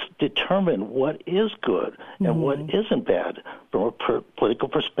do is determine what is good and what isn't bad. From a political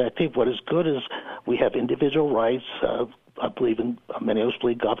perspective, what is good is we have individual rights. I believe many of us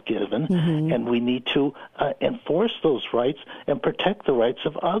believe God-given, and we need to enforce those rights and protect the rights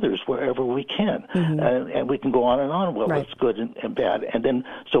of others wherever we can. And we can go on and on, what's good and bad. And then,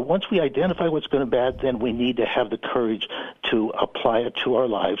 so once we identify what's good and bad, then we need to have the courage to apply it to our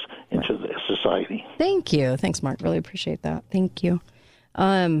lives, into the society. Thank you. Thanks, Mark. Really appreciate that. Thank you.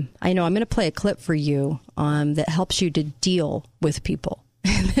 I know I'm going to play a clip for you that helps you to deal with people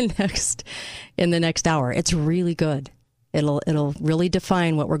in the next hour. It's really good. It'll really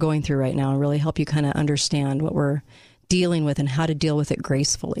define what we're going through right now and really help you kind of understand what we're dealing with and how to deal with it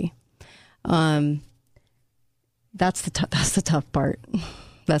gracefully. That's the tough part.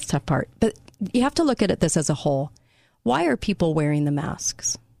 That's the tough part. But you have to look at this as a whole. Why are people wearing the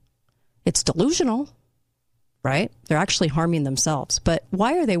masks? It's delusional, right? They're actually harming themselves. But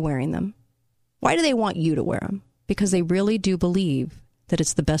why are they wearing them? Why do they want you to wear them? Because they really do believe that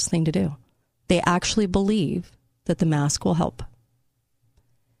it's the best thing to do. They actually believe that the mask will help.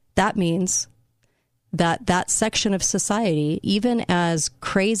 That means that that section of society, even as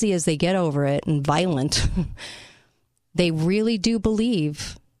crazy as they get over it and violent, they really do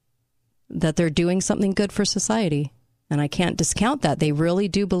believe that they're doing something good for society. And I can't discount that. They really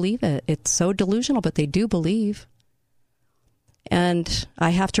do believe it. It's so delusional, but they do believe. And I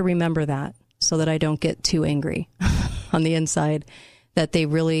have to remember that so that I don't get too angry on the inside that they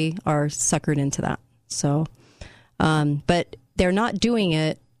really are suckered into that. So, but they're not doing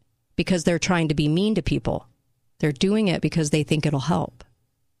it because they're trying to be mean to people. They're doing it because they think it'll help.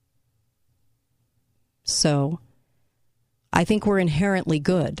 So I think we're inherently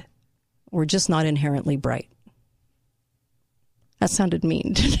good. We're just not inherently bright. That sounded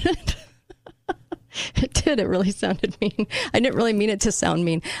mean, didn't it? It did. It really sounded mean. I didn't really mean it to sound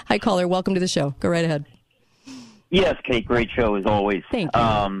mean. Hi, caller. Welcome to the show. Go right ahead. Yes, Kate. Great show as always. Thank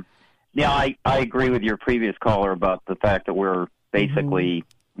you. Yeah, I agree with your previous caller about the fact that we're basically,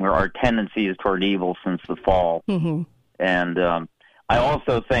 where our tendency is toward evil since the fall. And I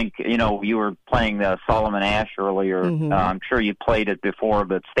also think, you were playing the Solomon Ash earlier. I'm sure you played it before,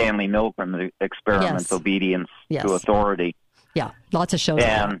 but Stanley Milgram, the experiment, Obedience to Authority. Yeah, lots of shows.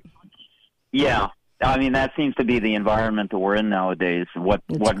 And yeah, I mean, that seems to be the environment that we're in nowadays. What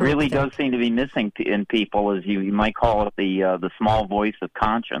really does seem to be missing in people is you might call it the small voice of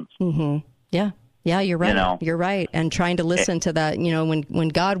conscience. Yeah, you're right. You're right. And trying to listen to that, when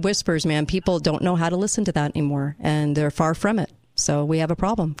God whispers, man, people don't know how to listen to that anymore, and they're far from it. So we have a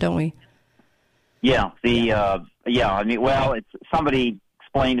problem, don't we? Yeah. I mean, well, it's somebody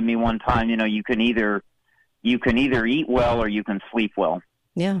explained to me one time. You can either eat well or you can sleep well.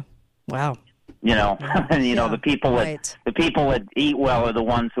 Yeah. Wow. The people that eat well are the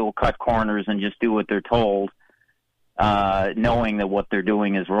ones who will cut corners and just do what they're told, knowing that what they're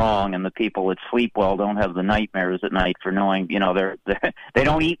doing is wrong. And the people that sleep well don't have the nightmares at night for knowing, they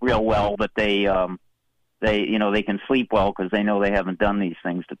don't eat real well, but they can sleep well because they know they haven't done these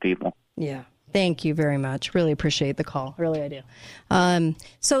things to people. Yeah. Thank you very much. Really appreciate the call. Really, I do.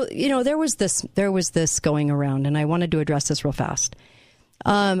 So, there was this going around, and I wanted to address this real fast.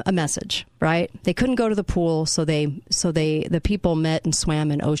 A message, right? They couldn't go to the pool, so the people met and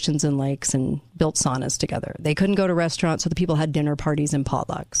swam in oceans and lakes and built saunas together. They couldn't go to restaurants, so the people had dinner parties and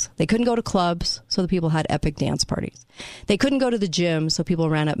potlucks. They couldn't go to clubs, so the people had epic dance parties. They couldn't go to the gym, so people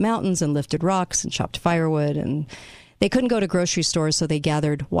ran up mountains and lifted rocks and chopped firewood. And they couldn't go to grocery stores, so they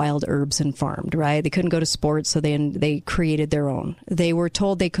gathered wild herbs and farmed, right? They couldn't go to sports, so they created their own. They were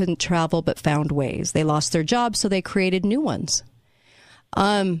told they couldn't travel, but found ways. They lost their jobs, so they created new ones.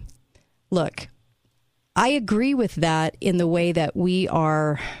 Look, I agree with that in the way that we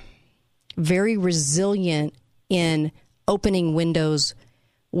are very resilient in opening windows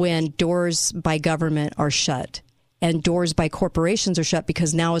when doors by government are shut and doors by corporations are shut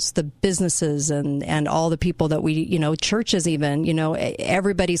because now it's the businesses and all the people that we, churches even,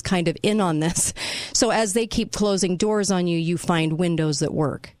 everybody's kind of in on this. So as they keep closing doors on you, you find windows that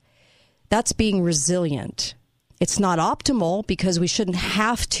work. That's being resilient. It's not optimal because we shouldn't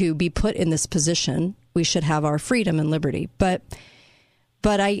have to be put in this position. We should have our freedom and liberty. But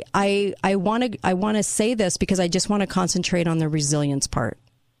I want to say this because I just want to concentrate on the resilience part.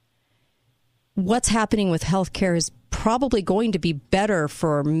 What's happening with healthcare is probably going to be better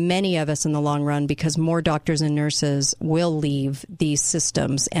for many of us in the long run because more doctors and nurses will leave these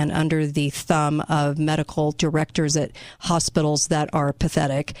systems and under the thumb of medical directors at hospitals that are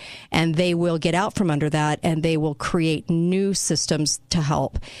pathetic, and they will get out from under that and they will create new systems to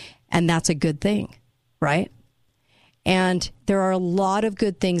help. And that's a good thing, right? And there are a lot of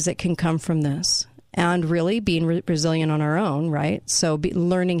good things that can come from this. And really being resilient on our own, right? So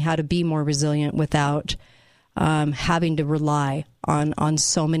learning how to be more resilient without having to rely on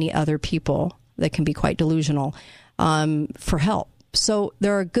so many other people that can be quite delusional for help. So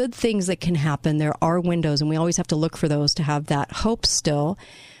there are good things that can happen. There are windows, and we always have to look for those to have that hope still.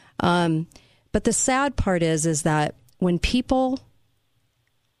 But the sad part is that when people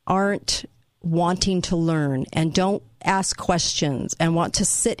aren't wanting to learn and don't ask questions and want to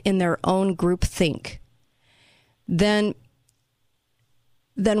sit in their own group think, then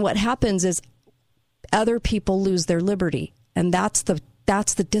what happens is other people lose their liberty. And that's the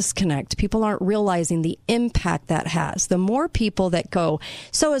disconnect. People aren't realizing the impact that has. The more people that go,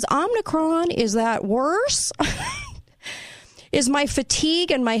 so is Omicron, is that worse? Is my fatigue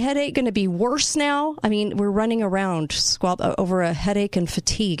and my headache going to be worse now? I mean, we're running around over a headache and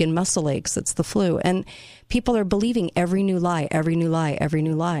fatigue and muscle aches. It's the flu. And people are believing every new lie, every new lie, every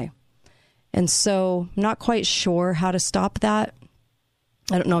new lie. And so I'm not quite sure how to stop that.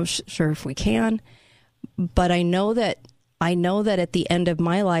 I don't know sure if we can. But I know that at the end of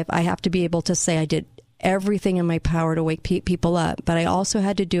my life, I have to be able to say I did everything in my power to wake people up. But I also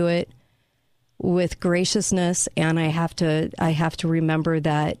had to do it with graciousness, and I have to remember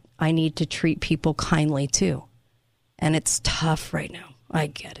that I need to treat people kindly too. And it's tough right now. I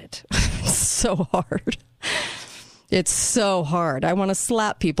get it. It's so hard. It's so hard. I want to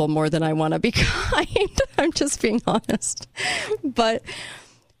slap people more than I want to be kind. I'm just being honest.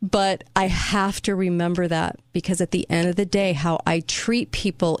 But I have to remember that, because at the end of the day, how I treat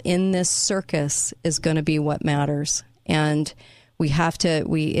people in this circus is going to be what matters. And we have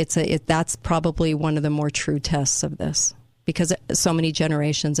to, that's probably one of the more true tests of this, because so many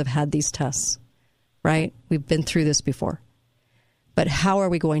generations have had these tests, right? We've been through this before. But how are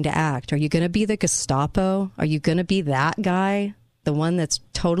we going to act? Are you going to be the Gestapo? Are you going to be that guy, the one that's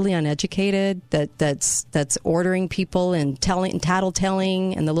totally uneducated, that's ordering people and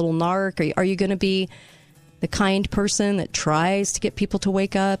tattletelling and the little narc? Are you going to be the kind person that tries to get people to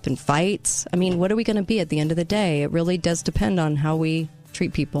wake up and fights? I mean, what are we going to be at the end of the day? It really does depend on how we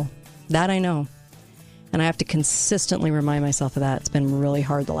treat people. That I know. And I have to consistently remind myself of that. It's been really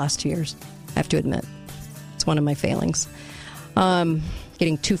hard the last 2 years, I have to admit. It's one of my failings.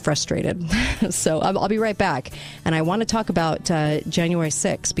 Getting too frustrated. So I'll be right back. And I want to talk about January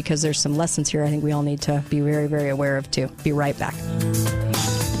 6th, because there's some lessons here I think we all need to be very, very aware of too. Be right back.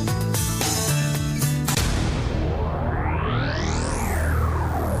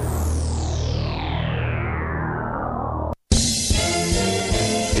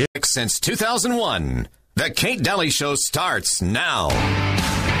 Since 2001, The Kate Daly Show starts now.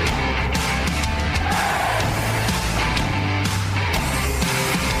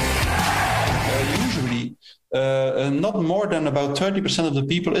 Usually, not more than about 30% of the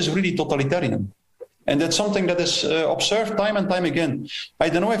people is really totalitarian. And that's something that is observed time and time again. I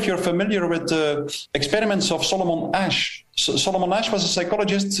don't know if you're familiar with the experiments of Solomon Asch. Solomon Asch was a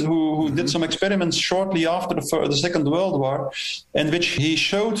psychologist who did some experiments shortly after the Second World War, in which he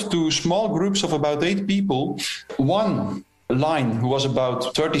showed to small groups of about 8 people one line who was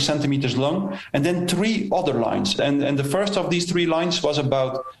about 30 centimeters long, and then 3 other lines. And the first of these 3 lines was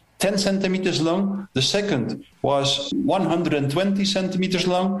about 10 centimeters long, the second was 120 centimeters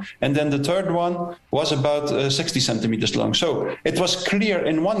long, and then the third one was about 60 centimeters long. So it was clear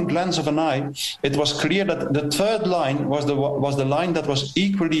in one glance of an eye, it was clear that the third line was the line that was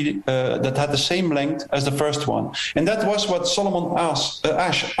equally, that had the same length as the first one. And that was what Solomon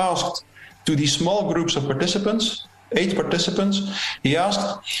Asch asked to these small groups of participants, 8 participants. He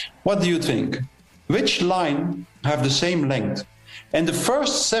asked, what do you think? Which line have the same length? And the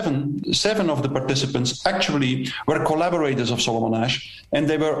first seven of the participants actually were collaborators of Solomon Asch, and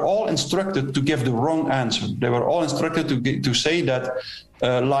they were all instructed to give the wrong answer. They were all instructed to say that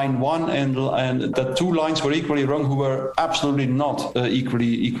line one and that two lines were equally wrong, who were absolutely not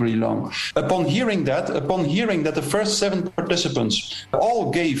equally long. Upon hearing that the first 7 participants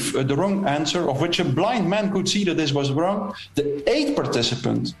all gave the wrong answer, of which a blind man could see that this was wrong, the 8th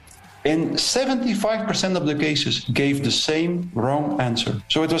participant in 75% of the cases gave the same wrong answer.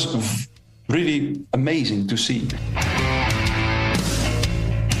 So it was really amazing to see.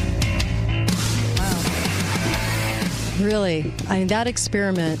 Really, I mean, that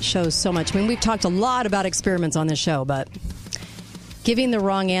experiment shows so much. I mean, we've talked a lot about experiments on this show, but giving the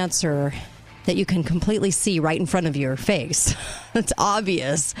wrong answer that you can completely see right in front of your face, it's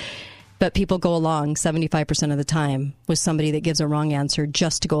obvious, but people go along 75% of the time with somebody that gives a wrong answer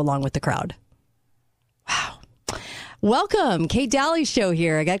just to go along with the crowd. Wow. Welcome, Kate Daly Show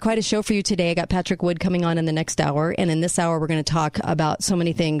here. I got quite a show for you today. I got Patrick Wood coming on in the next hour. And in this hour, we're going to talk about so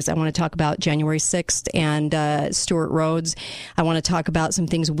many things. I want to talk about January 6th and Stewart Rhodes. I want to talk about some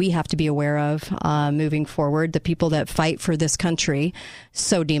things we have to be aware of moving forward. The people that fight for this country,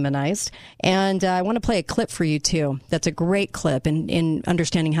 so demonized. And I want to play a clip for you, too. That's a great clip in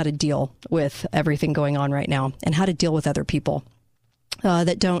understanding how to deal with everything going on right now and how to deal with other people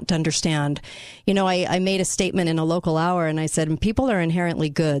that don't understand. You know, I made a statement in a local hour and I said, people are inherently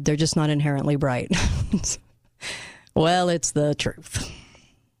good. They're just not inherently bright. Well, it's the truth.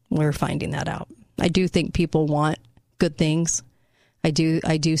 We're finding that out. I do think people want good things. I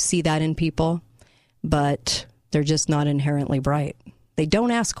do see that in people, but they're just not inherently bright. They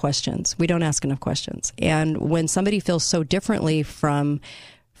don't ask questions. We don't ask enough questions. And when somebody feels so differently from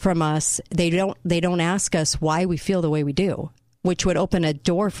us, they don't ask us why we feel the way we do, which would open a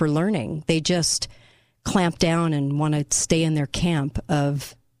door for learning. They just clamp down and want to stay in their camp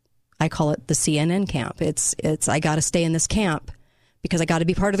of, I call it the CNN camp. It's I got to stay in this camp because I got to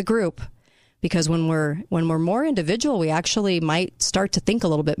be part of the group. Because when we're more individual, we actually might start to think a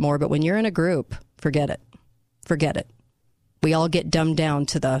little bit more. But when you're in a group, forget it. Forget it. We all get dumbed down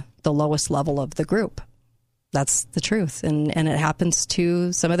to the lowest level of the group. That's the truth. And it happens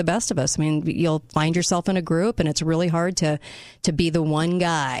to some of the best of us. I mean, you'll find yourself in a group and it's really hard to be the one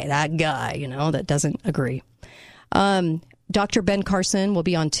guy, that doesn't agree. Dr. Ben Carson will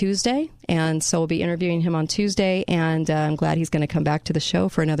be on Tuesday, and so we'll be interviewing him on Tuesday, and I'm glad he's going to come back to the show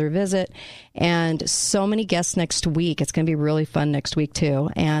for another visit. And so many guests next week. It's going to be really fun next week, too.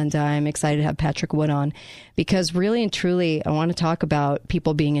 And I'm excited to have Patrick Wood on because really and truly, I want to talk about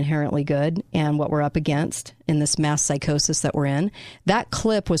people being inherently good and what we're up against in this mass psychosis that we're in. That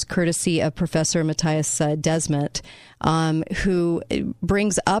clip was courtesy of Professor Matthias Desmet, who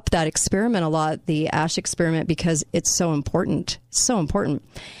brings up that experiment a lot, the Asch experiment, because it's so important. So important.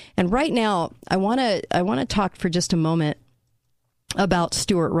 And right now, I want to talk for just a moment about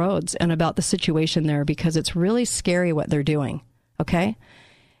Stewart Rhodes and about the situation there, because it's really scary what they're doing. Okay?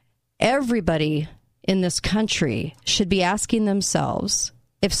 Everybody in this country should be asking themselves,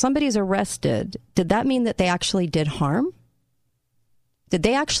 if somebody's arrested, did that mean that they actually did harm? Did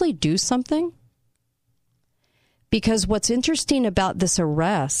they actually do something? Because what's interesting about this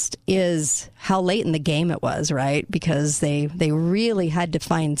arrest is how late in the game it was, right? Because they really had to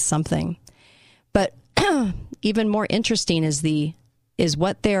find something. But even more interesting is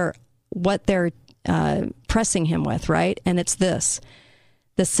what they're pressing him with, right? And it's this: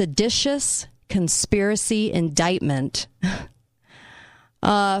 the seditious conspiracy indictment.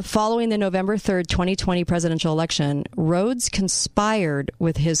 Following the November 3rd, 2020 presidential election, Rhodes conspired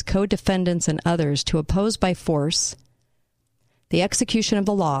with his co-defendants and others to oppose by force the execution of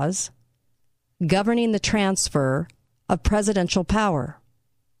the laws governing the transfer of presidential power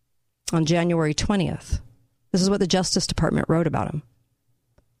on January 20th. This is what the Justice Department wrote about him.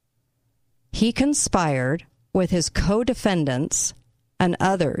 He conspired with his co-defendants and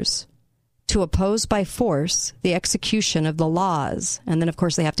others to oppose by force the execution of the laws. And then, of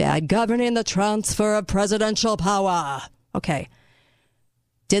course, they have to add governing the transfer of presidential power. Okay.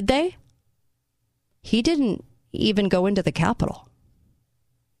 Did they? He didn't even go into the Capitol.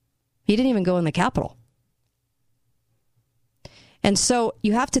 He didn't even go in the Capitol. And so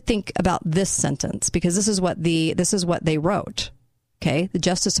you have to think about this sentence, because this is what they wrote. Okay, the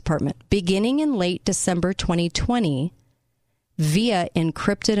Justice Department. Beginning in late December 2020, via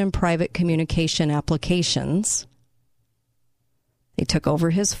encrypted and private communication applications, they took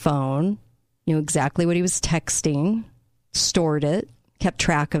over his phone, knew exactly what he was texting, stored it, kept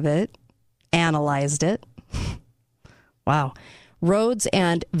track of it, analyzed it. Wow. Rhodes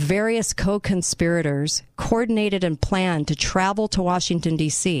and various co-conspirators coordinated and planned to travel to Washington,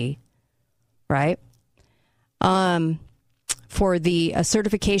 D.C., right, for the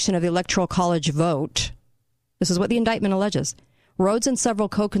certification of the Electoral College vote. This is what the indictment alleges. Rhodes and several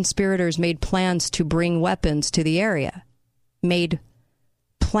co-conspirators made plans to bring weapons to the area. Made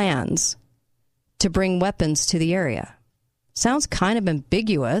plans to bring weapons to the area. Sounds kind of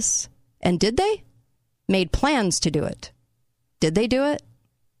ambiguous. And did they? Made plans to do it. Did they do it?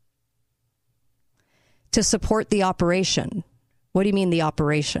 To support the operation. What do you mean the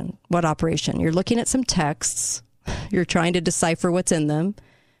operation? What operation? You're looking at some texts. You're trying to decipher what's in them.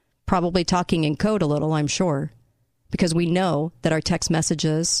 Probably talking in code a little, I'm sure. Because we know that our text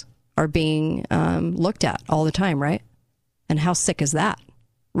messages are being looked at all the time, right? And how sick is that?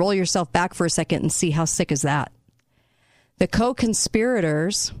 Roll yourself back for a second and see how sick is that. The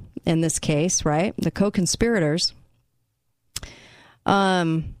co-conspirators, in this case, right? The co-conspirators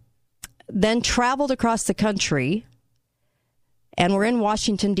then traveled across the country and were in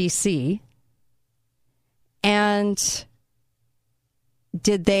Washington, D.C. And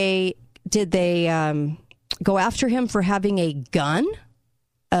did they go after him for having a gun,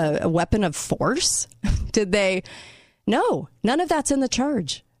 a weapon of force? Did they? No, none of that's in the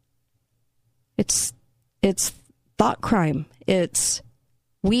charge. It's thought crime. It's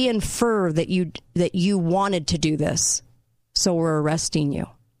we infer that you wanted to do this, so we're arresting you.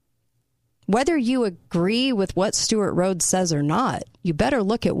 Whether you agree with what Stewart Rhodes says or not, you better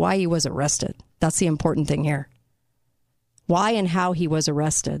look at why he was arrested. That's the important thing here. Why and how he was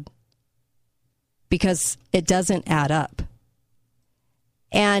arrested. Because it doesn't add up.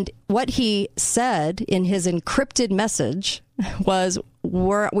 And what he said in his encrypted message was,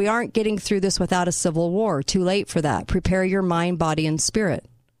 we aren't getting through this without a civil war. Too late for that. Prepare your mind, body, and spirit.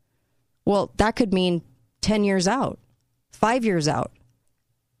 Well, that could mean 10 years out, 5 years out.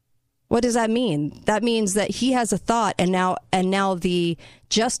 What does that mean? That means that he has a thought, and now the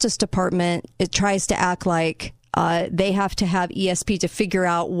Justice Department, it tries to act like they have to have ESP to figure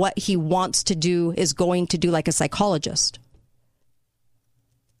out what he wants to do, is going to do, like a psychologist.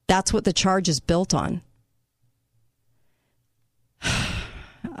 That's what the charge is built on.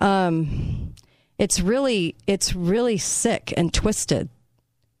 It's really sick and twisted.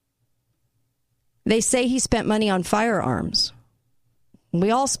 They say he spent money on firearms. We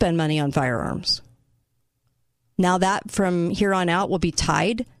all spend money on firearms. Now that from here on out will be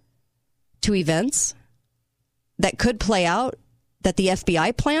tied to events that could play out that the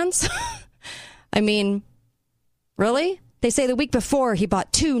FBI plans. I mean, really? They say the week before he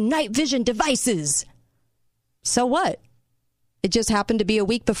bought 2 night vision devices. So what? It just happened to be a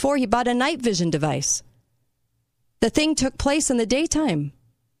week before he bought a night vision device. The thing took place in the daytime.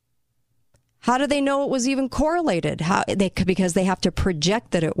 How do they know it was even correlated? Because they have to project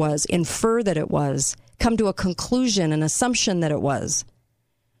that it was, infer that it was, come to a conclusion, an assumption that it was.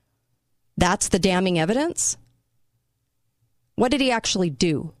 That's the damning evidence? What did he actually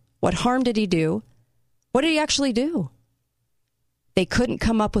do? What harm did he do? What did he actually do? They couldn't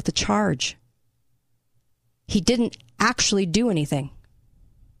come up with a charge. He didn't actually do anything.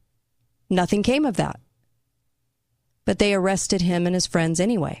 Nothing came of that. But they arrested him and his friends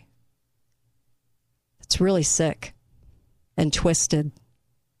anyway. It's really sick and twisted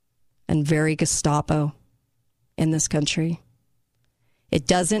and very Gestapo in this country. It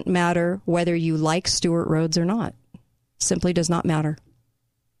doesn't matter whether you like Stewart Rhodes or not. Simply does not matter.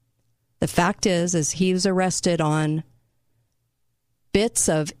 The fact is he was arrested on bits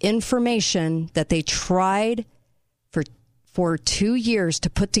of information that they tried for 2 years to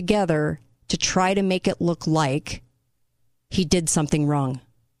put together to try to make it look like he did something wrong.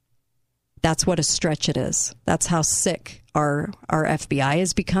 That's what a stretch it is. That's how sick our FBI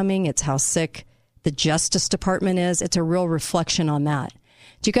is becoming. It's how sick the Justice Department is. It's a real reflection on that.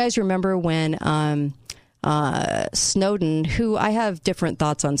 Do you guys remember when Snowden, who I have different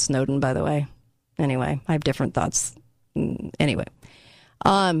thoughts on Snowden, by the way. Anyway, I have different thoughts. Anyway,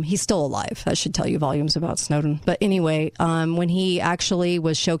 he's still alive. That should tell you volumes about Snowden. But anyway, when he actually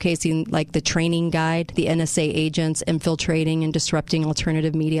was showcasing like the training guide, the NSA agents infiltrating and disrupting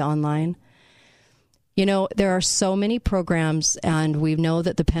alternative media online. You know, there are so many programs, and we know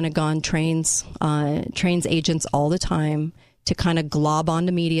that the Pentagon trains agents all the time to kind of glob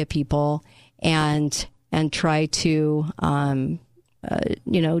onto media people and try to,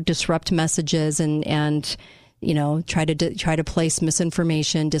 disrupt messages and try to place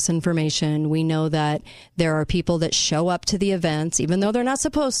misinformation, disinformation. We know that there are people that show up to the events, even though they're not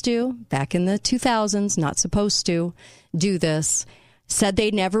supposed to. Back in the 2000s, not supposed to do this. said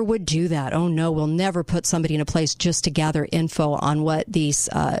they never would do that. Oh, no, we'll never put somebody in a place just to gather info on what these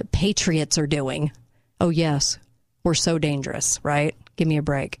patriots are doing. Oh, yes, we're so dangerous, right? Give me a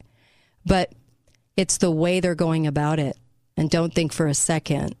break. But it's the way they're going about it. And don't think for a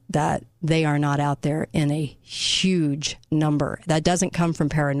second that they are not out there in a huge number. That doesn't come from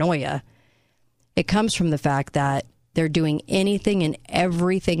paranoia. It comes from the fact that they're doing anything and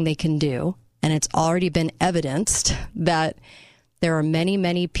everything they can do. And it's already been evidenced that there are many,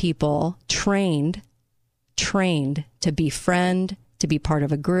 many people trained to befriend, to be part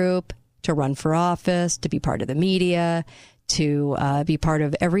of a group, to run for office, to be part of the media, to be part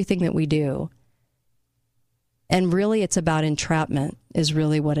of everything that we do. And really, it's about entrapment is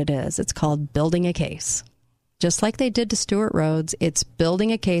really what it is. It's called building a case. Just like they did to Stuart Rhodes, it's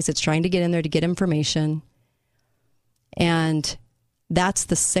building a case. It's trying to get in there to get information. And that's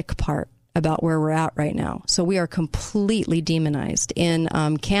the sick part about where we're at right now. So we are completely demonized. In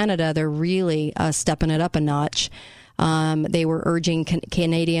Canada, they're really stepping it up a notch. They were urging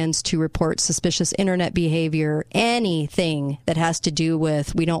Canadians to report suspicious internet behavior, anything that has to do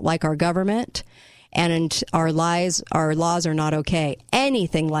with we don't like our government and our laws are not okay.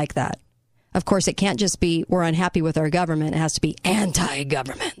 Anything like that. Of course, it can't just be we're unhappy with our government. It has to be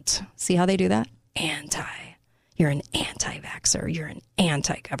anti-government. See how they do that? Anti. You're an anti-vaxxer. You're an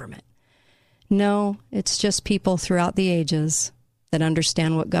anti-government. No, it's just people throughout the ages that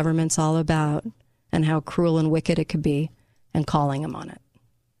understand what government's all about and how cruel and wicked it could be and calling them on it.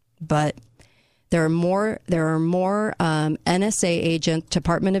 But there are more NSA agents,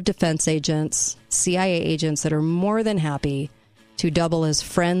 Department of Defense agents, CIA agents that are more than happy to double as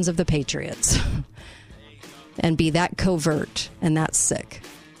friends of the Patriots and be that covert and that sick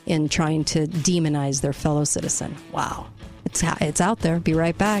in trying to demonize their fellow citizen. Wow. It's out there. Be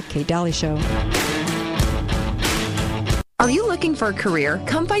right back. Kate Daly Show. Are you looking for a career?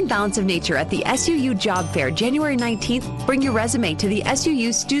 Come find Balance of Nature at the SUU Job Fair, January 19th. Bring your resume to the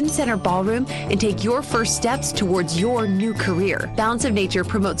SUU Student Center Ballroom and take your first steps towards your new career. Balance of Nature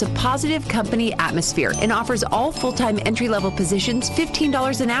promotes a positive company atmosphere and offers all full-time entry-level positions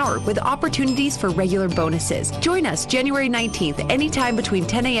 $15 an hour with opportunities for regular bonuses. Join us January 19th, anytime between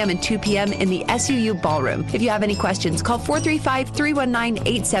 10 a.m. and 2 p.m. in the SUU Ballroom. If you have any questions, call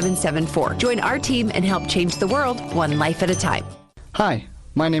 435-319-8774. Join our team and help change the world one life at a time. Hi,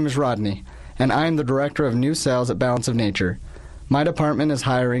 my name is Rodney, and I am the Director of New Sales at Balance of Nature. My department is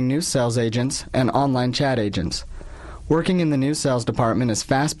hiring new sales agents and online chat agents. Working in the new sales department is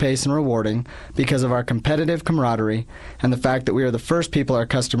fast-paced and rewarding because of our competitive camaraderie and the fact that we are the first people our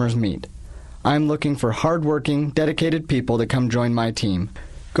customers meet. I'm looking for hard-working, dedicated people to come join my team.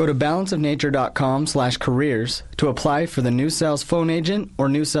 Go to balanceofnature.com/careers to apply for the new sales phone agent or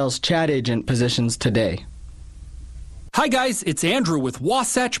new sales chat agent positions today. Hi guys, it's Andrew with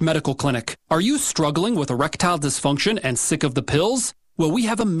Wasatch Medical Clinic. Are you struggling with erectile dysfunction and sick of the pills? Well, we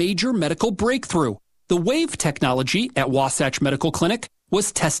have a major medical breakthrough. The WAVE technology at Wasatch Medical Clinic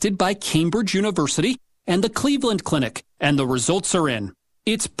was tested by Cambridge University and the Cleveland Clinic, and the results are in.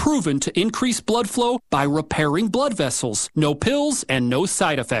 It's proven to increase blood flow by repairing blood vessels. No pills and no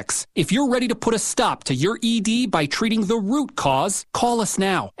side effects. If you're ready to put a stop to your ED by treating the root cause, call us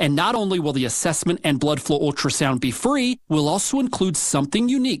now. And not only will the assessment and blood flow ultrasound be free, we'll also include something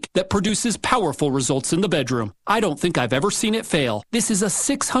unique that produces powerful results in the bedroom. I don't think I've ever seen it fail. This is a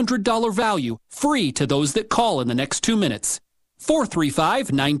 $600 value, free to those that call in the next 2 minutes.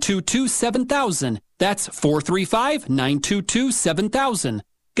 435-922-7000. That's 435-922-7000.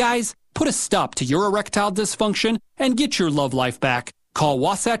 Guys, put a stop to your erectile dysfunction and get your love life back. Call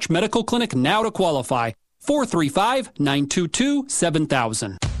Wasatch Medical Clinic now to qualify.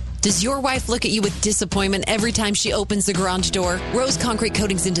 435-922-7000. Does your wife look at you with disappointment every time she opens the garage door? Rose Concrete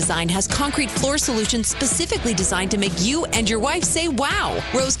Coatings and Design has concrete floor solutions specifically designed to make you and your wife say, wow.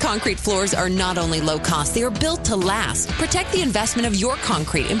 Rose Concrete floors are not only low cost, they are built to last. Protect the investment of your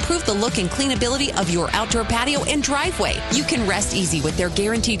concrete, improve the look and cleanability of your outdoor patio and driveway. You can rest easy with their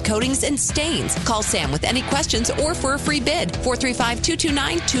guaranteed coatings and stains. Call Sam with any questions or for a free bid.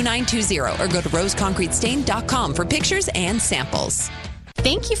 435-229-2920 or go to roseconcretestain.com for pictures and samples.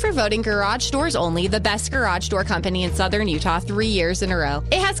 Thank you for voting Garage Doors Only the best garage door company in Southern Utah 3 years in a row.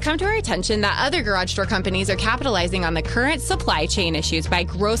 It has come to our attention that other garage door companies are capitalizing on the current supply chain issues by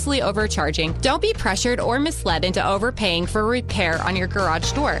grossly overcharging. Don't be pressured or misled into overpaying for repair on your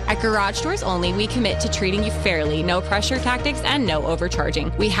garage door. At Garage Doors Only, we commit to treating you fairly, no pressure tactics, and no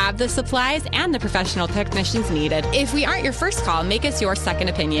overcharging. We have the supplies and the professional technicians needed. If we aren't your first call, make us your second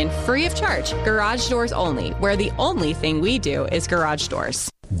opinion, free of charge. Garage Doors Only, where the only thing we do is garage doors.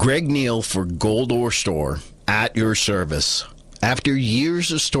 Greg Neal for Gold Ore Store, at your service. After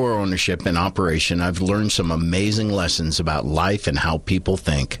years of store ownership and operation, I've learned some amazing lessons about life and how people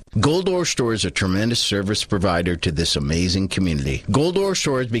think. Gold Ore Store is a tremendous service provider to this amazing community. Gold Ore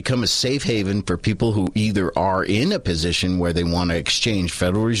Store has become a safe haven for people who either are in a position where they want to exchange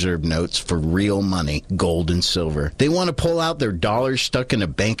Federal Reserve notes for real money, gold and silver. They want to pull out their dollars stuck in a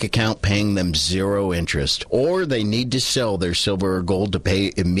bank account paying them zero interest, or they need to sell their silver or gold to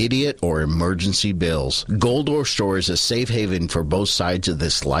pay immediate or emergency bills. Gold Ore Store is a safe haven for both sides of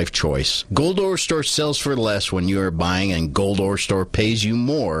this life choice. Gold Ore Store sells for less when you are buying, and Gold Ore Store pays you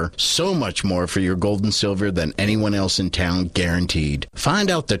more, so much more for your gold and silver than anyone else in town, guaranteed. Find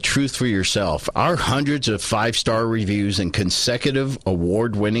out the truth for yourself. Our hundreds of 5-star reviews and consecutive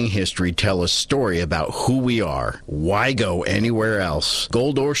award-winning history tell a story about who we are. Why go anywhere else?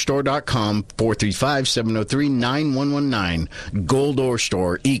 GoldOreStore.com, 435-703-9119. Gold Ore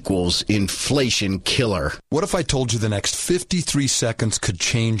Store equals inflation killer. What if I told you the next 53 seconds could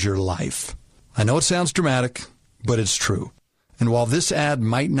change your life? I know it sounds dramatic, but it's true. And while this ad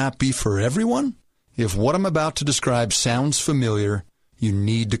might not be for everyone, if what I'm about to describe sounds familiar, you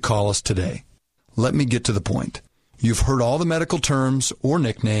need to call us today. Let me get to the point. You've heard all the medical terms or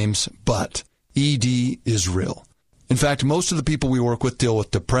nicknames, but ED is real. In fact, most of the people we work with deal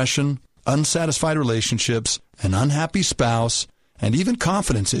with depression, unsatisfied relationships, an unhappy spouse, and even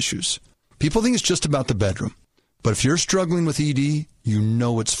confidence issues. People think it's just about the bedroom. But if you're struggling with ED, you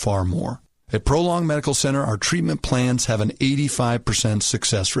know it's far more. At Prolong Medical Center, our treatment plans have an 85%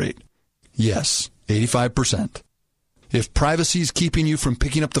 success rate. Yes, 85%. If privacy is keeping you from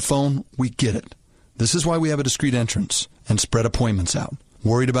picking up the phone, we get it. This is why we have a discreet entrance and spread appointments out.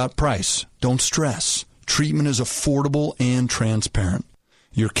 Worried about price? Don't stress. Treatment is affordable and transparent.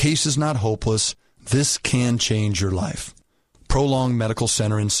 Your case is not hopeless. This can change your life. Prolong Medical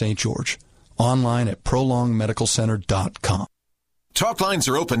Center in St. George. Online at prolongmedicalcenter.com. Talk lines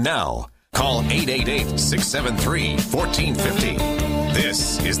are open now. Call 888-673-1450.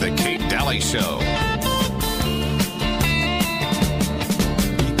 This is the Kate Daly Show.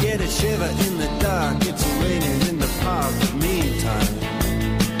 You get a shiver in the dark, it's raining in the park, but meantime,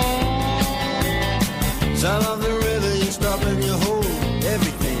 sound of the river, you stop and you hold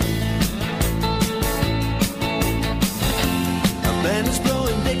everything. A band is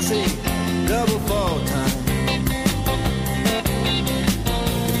blowing Dixie, double fall time.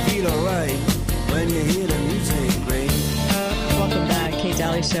 You feel alright when you hear the music ring. Welcome back, Kate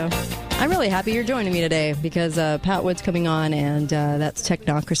Daly Show. I'm really happy you're joining me today because Pat Wood's coming on, and that's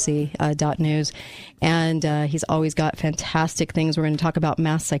technocracy.news. And he's always got fantastic things. We're going to talk about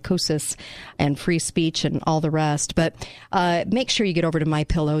mass psychosis and free speech and all the rest. But make sure you get over to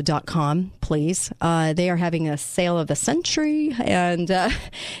mypillow.com, please. They are having a sale of the century, and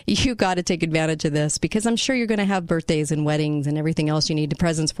you got to take advantage of this because I'm sure you're going to have birthdays and weddings and everything else you need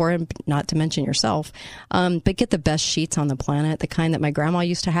presents for, and not to mention yourself. But get the best sheets on the planet, the kind that my grandma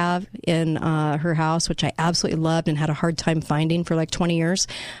used to have in her house, which I absolutely loved and had a hard time finding for like 20 years.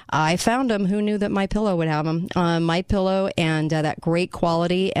 I found them. Who knew that MyPillow would have them? MyPillow, and that great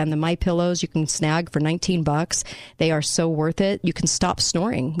quality, and the MyPillows you can snag for $19. They are so worth it. You can stop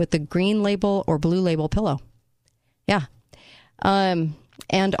snoring with the green label or blue label pillow. Yeah.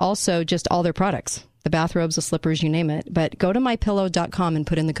 And also just all their products. The bathrobes, the slippers, you name it. But go to mypillow.com and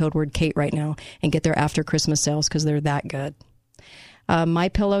put in the code word Kate right now and get their after Christmas sales because they're that good.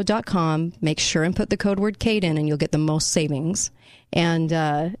 MyPillow.com. Make sure and put the code word Kate in, and you'll get the most savings. And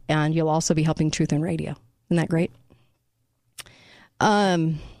you'll also be helping Truth in Radio. Isn't that great?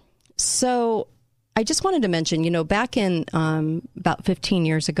 So I just wanted to mention, back in about 15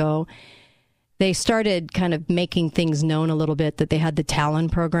 years ago, they started kind of making things known a little bit that they had the Talon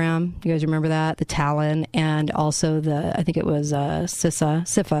program. You guys remember that? The Talon, and also I think it was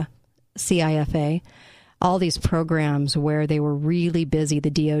CIFA, CIFA. All these programs where they were really busy,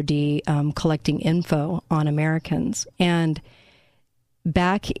 the DOD, collecting info on Americans. And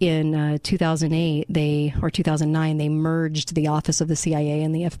back in 2008, or 2009, they merged the Office of the CIA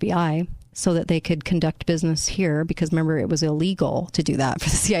and the FBI so that they could conduct business here, because remember, it was illegal to do that for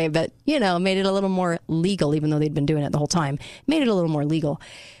the CIA, but, made it a little more legal, even though they'd been doing it the whole time, made it a little more legal.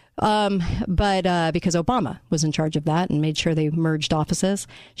 But because Obama was in charge of that and made sure they merged offices,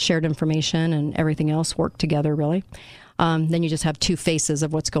 shared information, and everything else worked together, really. Then you just have two faces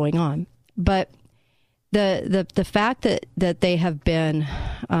of what's going on. But the fact that they have been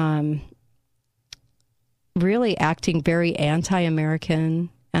really acting very anti-American,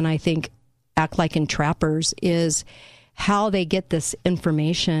 and I think act like entrappers, is how they get this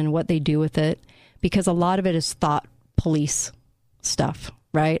information, what they do with it, because a lot of it is thought police stuff.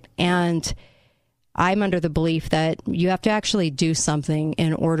 Right. And I'm under the belief that you have to actually do something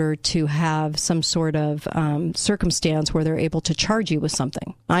in order to have some sort of circumstance where they're able to charge you with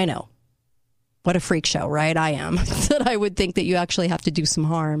something. I know. What a freak show, right? I am. That I would think that you actually have to do some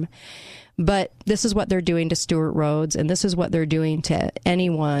harm. But this is what they're doing to Stewart Rhodes, and this is what they're doing to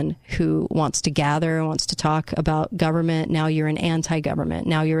anyone who wants to gather, wants to talk about government. Now you're an anti-government.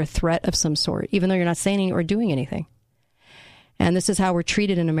 Now you're a threat of some sort, even though you're not saying or doing anything. And this is how we're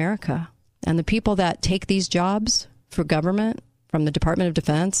treated in America. And the people that take these jobs for government, from the Department of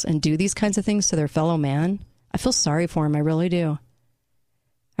Defense, and do these kinds of things to their fellow man, I feel sorry for them. I really do.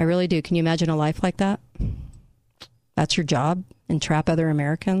 I really do. Can you imagine a life like that? That's your job? Entrap other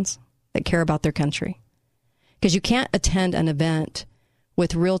Americans that care about their country? Because you can't attend an event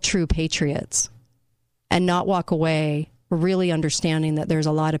with real, true patriots and not walk away really understanding that there's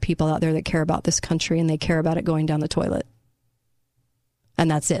a lot of people out there that care about this country and they care about it going down the toilet. And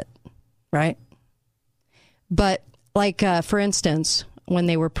that's it, right? But like, for instance, when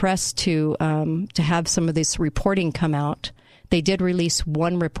they were pressed to have some of this reporting come out, they did release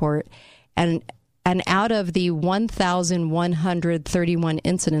one report, and out of the 1,131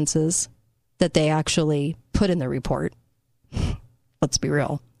 incidences that they actually put in the report, let's be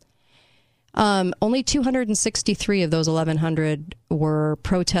real, only 263 of those 1,100 were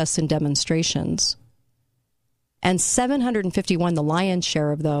protests and demonstrations. And 751, the lion's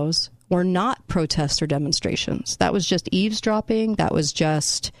share of those, were not protests or demonstrations. That was just eavesdropping. That was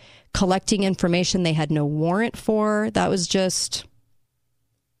just collecting information they had no warrant for. That was just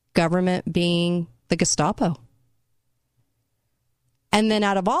government being the Gestapo. And then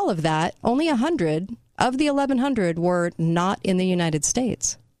out of all of that, only 100 of the 1,100 were not in the United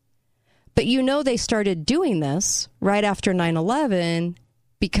States. But you know they started doing this right after 9/11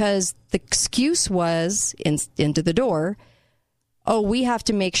 because the excuse was, into the door, oh, we have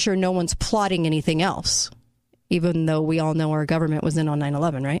to make sure no one's plotting anything else, even though we all know our government was in on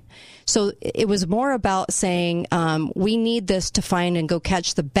 9/11, right? So it was more about saying, we need this to find and go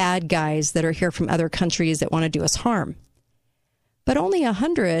catch the bad guys that are here from other countries that want to do us harm. But only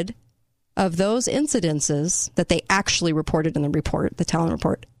 100 of those incidences that they actually reported in the report, the Talon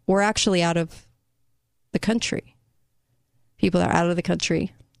report, were actually out of the country. People that are out of the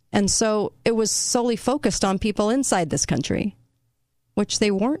country. And so it was solely focused on people inside this country, which they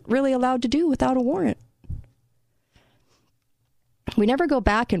weren't really allowed to do without a warrant. We never go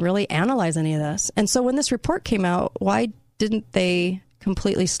back and really analyze any of this. And so when this report came out, why didn't they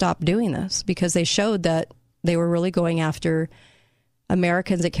completely stop doing this? Because they showed that they were really going after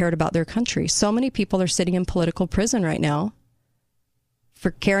Americans that cared about their country. So many people are sitting in political prison right now for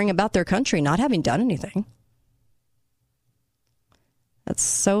caring about their country, not having done anything. That's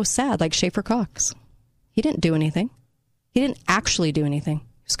so sad. Like Schaefer Cox. He didn't do anything. He didn't actually do anything.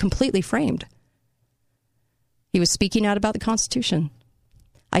 He was completely framed. He was speaking out about the Constitution.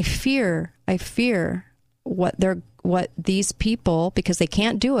 I fear what these people, because they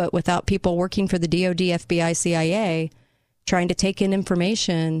can't do it without people working for the DOD, FBI, CIA, trying to take in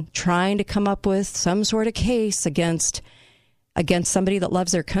information, trying to come up with some sort of case against somebody that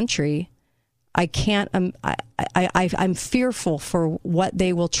loves their country. I can't. I'm fearful for what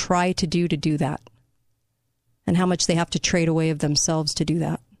they will try to do that, and how much they have to trade away of themselves to do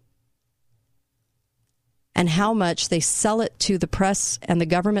that, and how much they sell it to the press and the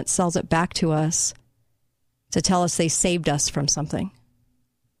government sells it back to us to tell us they saved us from something.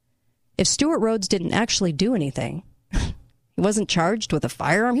 If Stewart Rhodes didn't actually do anything, he wasn't charged with a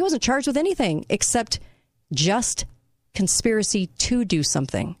firearm. He wasn't charged with anything except just conspiracy to do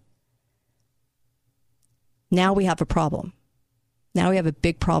something. Now we have a problem. Now we have a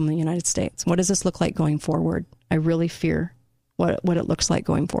big problem in the United States. What does this look like going forward? I really fear what it looks like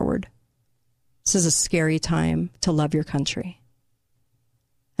going forward. This is a scary time to love your country.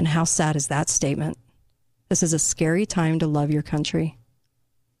 And how sad is that statement? This is a scary time to love your country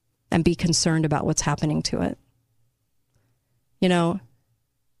and be concerned about what's happening to it. You know,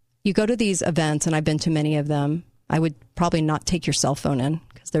 you go to these events, and I've been to many of them. I would probably not take your cell phone in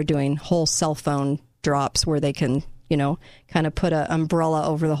because they're doing whole cell phone drops where they can, you know, kind of put an umbrella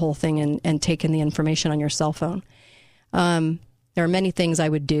over the whole thing and take in the information on your cell phone. There are many things I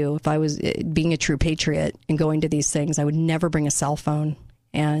would do if I was being a true patriot and going to these things. I would never bring a cell phone.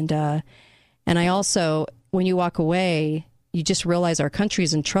 And I also, when you walk away, you just realize our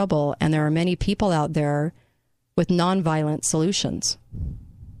country's in trouble, and there are many people out there with nonviolent solutions.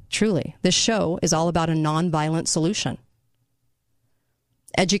 Truly, this show is all about a nonviolent solution.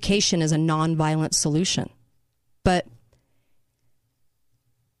 Education is a nonviolent solution, but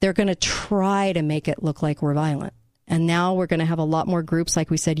they're going to try to make it look like we're violent. And now we're going to have a lot more groups, like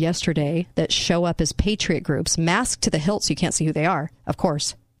we said yesterday, that show up as patriot groups, masked to the hilt so you can't see who they are, of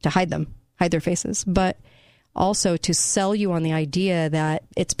course, to hide them, hide their faces, but also to sell you on the idea that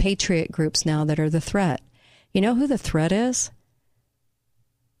it's patriot groups now that are the threat. You know who the threat is?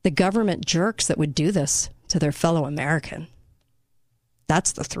 The government jerks that would do this to their fellow American.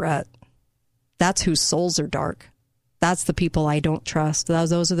 That's the threat. That's whose souls are dark. That's the people I don't trust.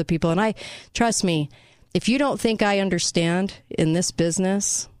 Those are the people. And trust me, if you don't think I understand in this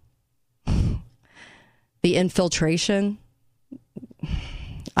business, the infiltration,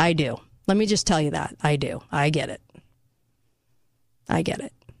 I do. Let me just tell you that. I do. I get it. I get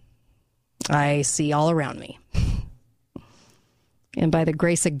it. I see all around me. And by the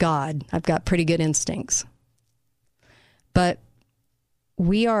grace of God, I've got pretty good instincts. But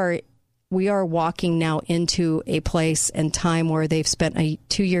we are walking now into a place and time where they've spent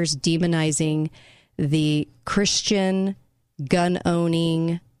 2 years demonizing the Christian,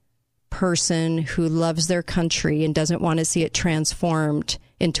 gun-owning person who loves their country and doesn't want to see it transformed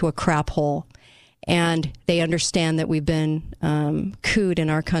into a crap hole. And they understand that we've been couped in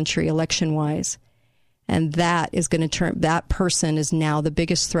our country election-wise. And that is going to turn, that person is now the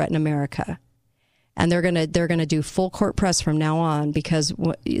biggest threat in America. And they're going to do full court press from now on, because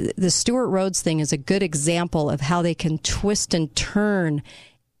the Stewart Rhodes thing is a good example of how they can twist and turn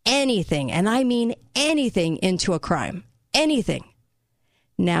anything, and I mean anything, into a crime. Anything.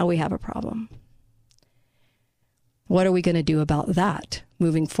 Now we have a problem. What are we going to do about that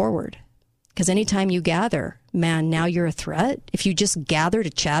moving forward? Because anytime you gather, man, now you're a threat. If you just gather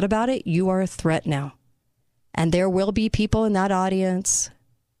to chat about it, you are a threat now. And there will be people in that audience,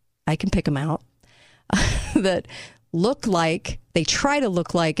 I can pick them out, that they try to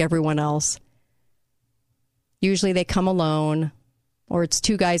look like everyone else. Usually they come alone, or it's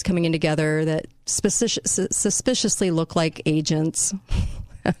two guys coming in together that suspiciously look like agents,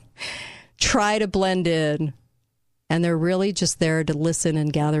 try to blend in, and they're really just there to listen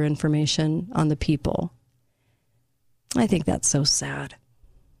and gather information on the people. I think that's so sad.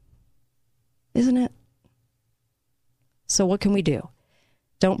 Isn't it? So what can we do?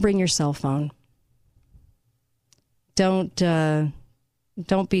 Don't bring your cell phone. Don't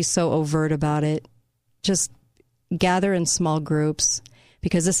be so overt about it. Just gather in small groups,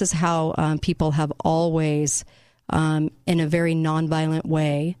 because this is how people have always, in a very nonviolent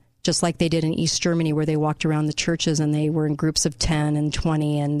way, just like they did in East Germany, where they walked around the churches and they were in groups of 10 and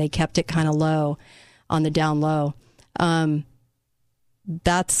 20, and they kept it kind of low, on the down low.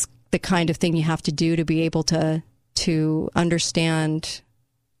 That's the kind of thing you have to do to be able to understand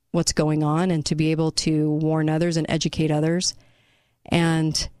what's going on and to be able to warn others and educate others.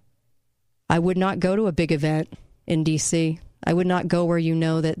 And I would not go to a big event in D.C. I would not go where you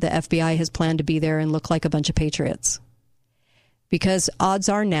know that the FBI has planned to be there and look like a bunch of patriots. Because odds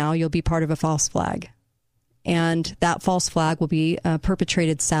are now you'll be part of a false flag. And that false flag will be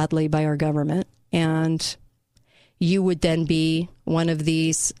perpetrated, sadly, by our government. And you would then be one of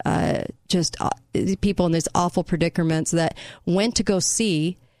these people in these awful predicaments that went to go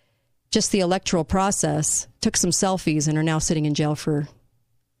see just the electoral process, took some selfies, and are now sitting in jail for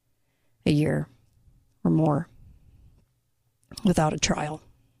a year or more without a trial.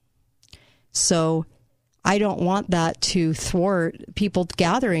 So I don't want that to thwart people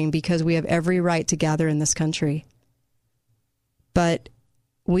gathering, because we have every right to gather in this country. But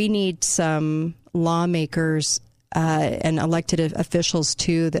we need some lawmakers and elected officials,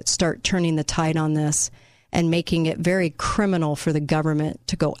 too, that start turning the tide on this and making it very criminal for the government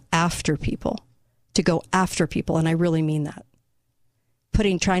to go after people. And I really mean that.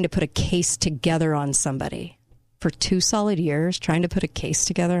 Trying to put a case together on somebody for 2 solid years, trying to put a case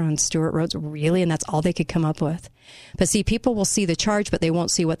together on Stewart Rhodes, really? And that's all they could come up with. But see, people will see the charge, but they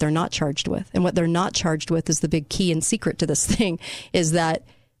won't see what they're not charged with. And what they're not charged with is the big key and secret to this thing, is that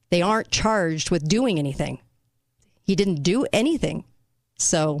they aren't charged with doing anything. He didn't do anything.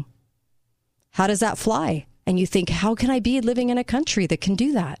 So how does that fly? And you think, how can I be living in a country that can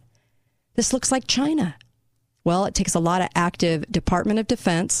do that? This looks like China. Well, it takes a lot of active Department of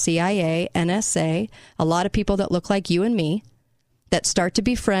Defense, CIA, NSA, a lot of people that look like you and me, that start to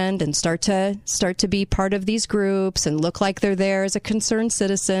befriend and start to be part of these groups and look like they're there as a concerned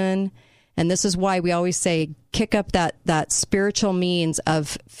citizen. And this is why we always say, kick up that spiritual means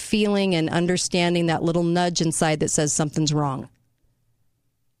of feeling and understanding that little nudge inside that says something's wrong.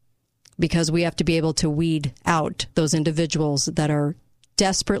 Because we have to be able to weed out those individuals that are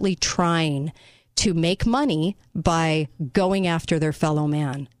desperately trying to make money by going after their fellow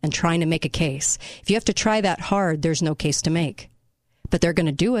man and trying to make a case. If you have to try that hard, there's no case to make. But they're going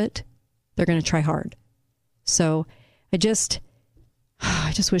to do it. They're going to try hard. So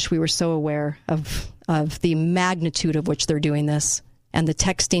I just wish we were so aware of the magnitude of which they're doing this and the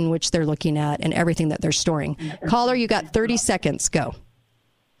texting which they're looking at and everything that they're storing. Caller, you got 30 seconds. Go.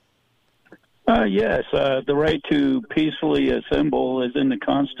 Yes, the right to peacefully assemble is in the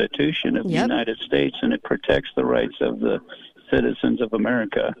Constitution of the United States, and it protects the rights of the citizens of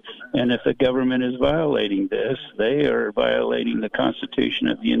America. And if the government is violating this, they are violating the Constitution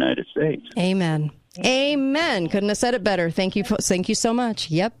of the United States. Amen. Amen. Couldn't have said it better. Thank you so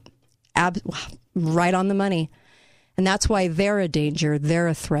much. Yep. Right on the money. And that's why they're a danger. They're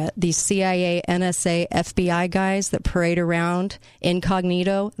a threat. These CIA, NSA, FBI guys that parade around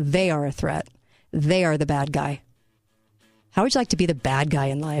incognito, they are a threat. They are the bad guy. How would you like to be the bad guy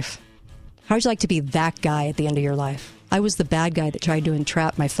in life? How would you like to be that guy at the end of your life? I was the bad guy that tried to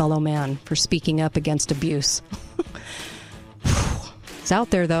entrap my fellow man for speaking up against abuse. It's out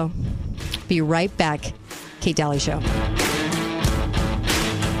there, though. Be right back. Kate Daly Show.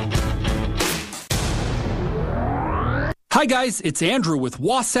 Hi guys, it's Andrew with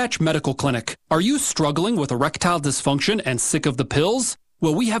Wasatch Medical Clinic. Are you struggling with erectile dysfunction and sick of the pills?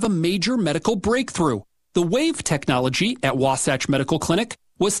 Well, we have a major medical breakthrough. The WAVE technology at Wasatch Medical Clinic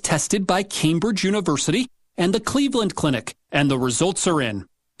was tested by Cambridge University and the Cleveland Clinic, and the results are in.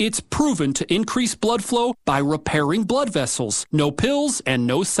 It's proven to increase blood flow by repairing blood vessels. No pills and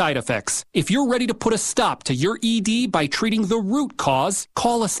no side effects. If you're ready to put a stop to your ED by treating the root cause,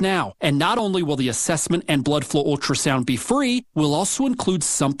 call us now. And not only will the assessment and blood flow ultrasound be free, we'll also include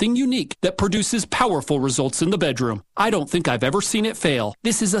something unique that produces powerful results in the bedroom. I don't think I've ever seen it fail.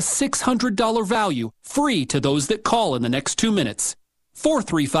 This is a $600 value, free to those that call in the next 2 minutes.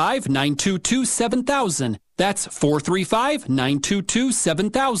 435-922-7000. That's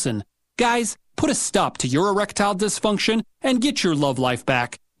 435-922-7000. Guys, put a stop to your erectile dysfunction and get your love life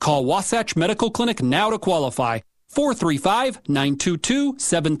back. Call Wasatch Medical Clinic now to qualify.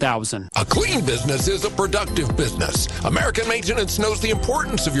 435-922-7000. A clean business is a productive business. American Maintenance knows the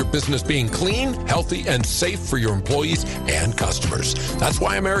importance of your business being clean, healthy, and safe for your employees and customers. That's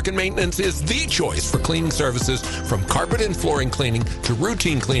why American Maintenance is the choice for cleaning services, from carpet and flooring cleaning to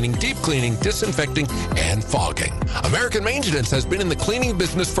routine cleaning, deep cleaning, disinfecting, and fogging. American Maintenance has been in the cleaning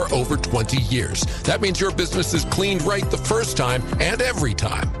business for over 20 years. That means your business is cleaned right the first time and every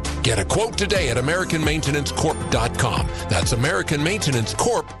time. Get a quote today at AmericanMaintenanceCorp.com. That's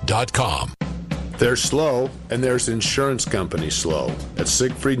AmericanMaintenanceCorp.com. There's slow, and there's insurance companies slow. At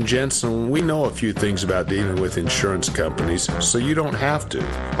Siegfried & Jensen, we know a few things about dealing with insurance companies, so you don't have to.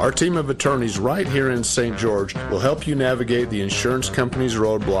 Our team of attorneys right here in St. George will help you navigate the insurance company's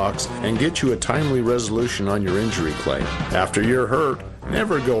roadblocks and get you a timely resolution on your injury claim. After you're hurt,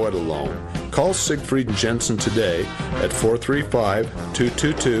 never go it alone. Call Siegfried & Jensen today at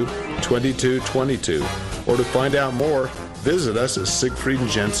 435-222-2222. Or to find out more, visit us at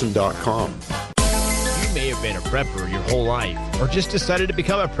SiegfriedandJensen.com. You may have been a prepper your whole life, or just decided to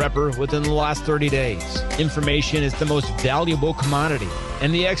become a prepper within the last 30 days. Information is the most valuable commodity,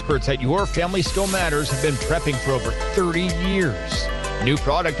 and the experts at Your Family Still Matters have been prepping for over 30 years. New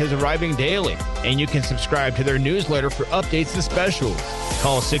product is arriving daily, and you can subscribe to their newsletter for updates and specials.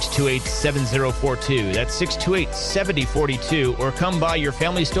 Call 628-7042. That's 628-7042, or come by Your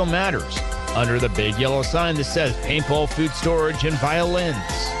Family Still Matters under the big yellow sign that says paintball, food storage, and violins.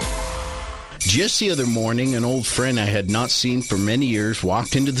 Just the other morning, an old friend I had not seen for many years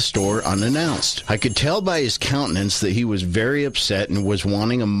walked into the store unannounced. I could tell by his countenance that he was very upset and was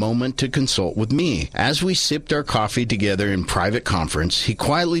wanting a moment to consult with me. As we sipped our coffee together in private conference, he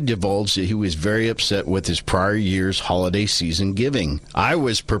quietly divulged that he was very upset with his prior year's holiday season giving. I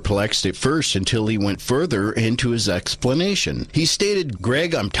was perplexed at first until he went further into his explanation. He stated,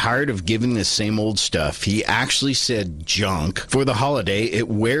 "Greg, I'm tired of giving the same old stuff." He actually said junk. For the holiday, it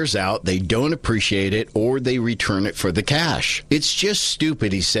wears out, they don't appreciate it, or they return it for the cash. It's just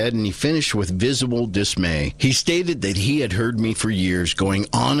stupid, he said, and he finished with visible dismay. He stated that he had heard me for years going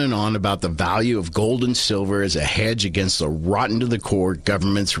on and on about the value of gold and silver as a hedge against the rotten-to-the-core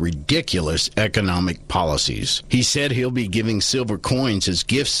government's ridiculous economic policies. He said he'll be giving silver coins as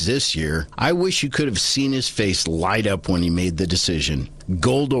gifts this year. I wish you could have seen his face light up when he made the decision.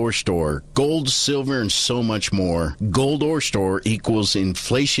 Gold Ore Store. Gold, silver, and so much more. Gold Ore Store equals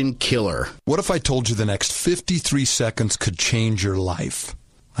inflation killer. What if I told you the next 53 seconds could change your life?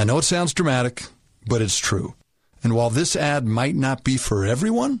 I know it sounds dramatic, but it's true. And while this ad might not be for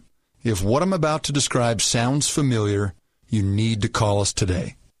everyone, if what I'm about to describe sounds familiar, you need to call us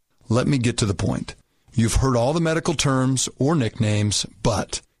today. Let me get to the point. You've heard all the medical terms or nicknames,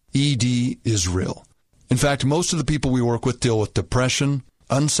 but ED is real. In fact, most of the people we work with deal with depression,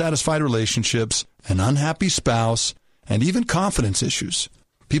 unsatisfied relationships, an unhappy spouse, and even confidence issues.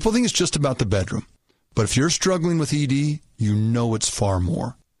 People think it's just about the bedroom, but if you're struggling with ED, you know it's far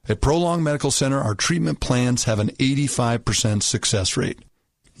more. At Prolong Medical Center, our treatment plans have an 85% success rate.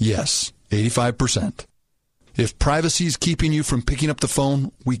 Yes, 85%. If privacy is keeping you from picking up the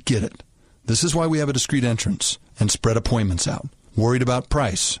phone, we get it. This is why we have a discreet entrance and spread appointments out. Worried about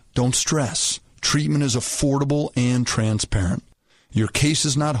price? Don't stress. Treatment is affordable and transparent. Your case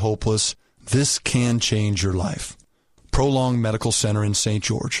is not hopeless. This can change your life. Prolong Medical Center in St.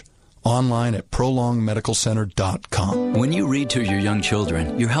 George. Online at prolongmedicalcenter.com. When you read to your young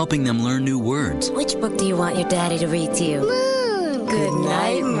children, you're helping them learn new words. Which book do you want your daddy to read to you? Moon. Good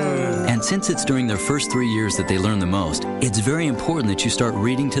night, Moon. And since it's during their first 3 years that they learn the most, it's very important that you start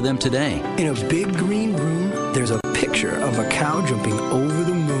reading to them today. In a big green room, there's a picture of a cow jumping over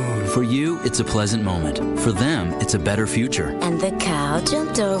the moon. For you, it's a pleasant moment. For them, it's a better future. And the cow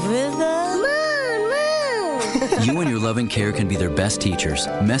jumped over the You and your loving care can be their best teachers.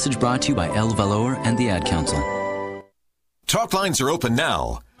 Message brought to you by El Valor and the Ad Council. Talk lines are open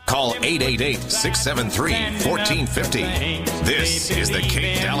now. Call 888-673-1450. This is the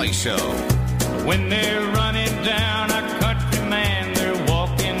Kate Daly Show. When they're running down a country man, they're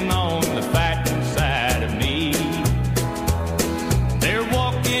walking on the fighting side of me. They're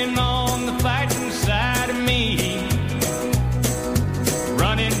walking on the fighting side of me.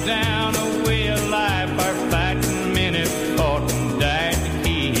 Running down a way of life, our fighting men have fought and died to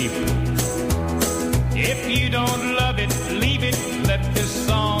keep. If you don't love it, leave it. Let this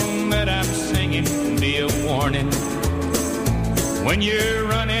song that I'm singing be a warning. When you're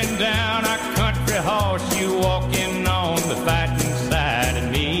running down a country horse, you walking on the fighting side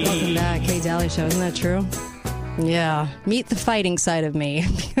of me. Welcome back, Kate Daly Show. Isn't that true? Yeah. Meet the fighting side of me.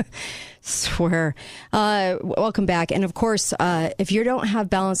 Swear. Welcome back. And of course, if you don't have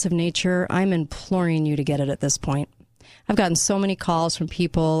Balance of Nature, I'm imploring you to get it at this point. I've gotten so many calls from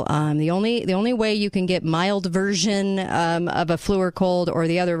people. The only way you can get mild version of a flu or cold, or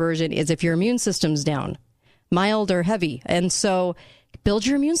the other version, is if your immune system's down, mild or heavy. And so build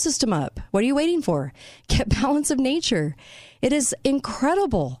your immune system up. What are you waiting for? Get Balance of Nature. It is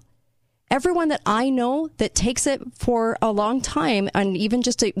incredible. Everyone that I know that takes it for a long time, and even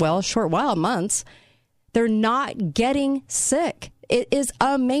just a short while, months, they're not getting sick. It is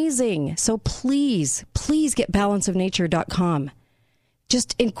amazing. So please get balanceofnature.com.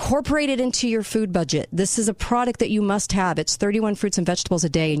 Just incorporate it into your food budget. This is a product that you must have. It's 31 fruits and vegetables a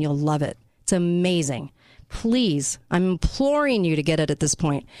day, and you'll love it. It's amazing. Please, I'm imploring you to get it at this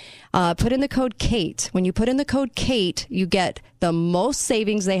point. Put in the code KATE. When you put in the code KATE, you get the most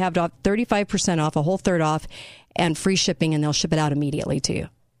savings they have, 35% off, a whole third off, and free shipping, and they'll ship it out immediately to you.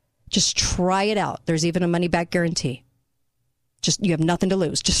 Just try it out. There's even a money-back guarantee. You have nothing to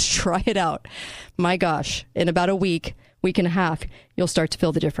lose. Just try it out. My gosh, in about a week and a half, you'll start to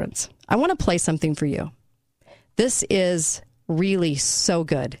feel the difference. I want to play something for you. This is really so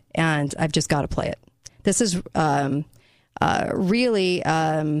good, and I've just got to play it. This is really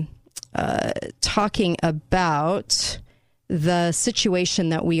talking about the situation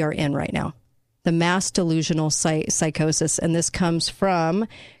that we are in right now, the mass delusional psychosis. And this comes from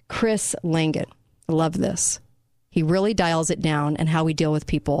Chris Langan. I love this. He really dials it down, and how we deal with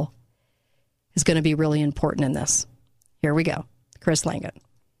people is going to be really important in this. Here we go. Chris Langan.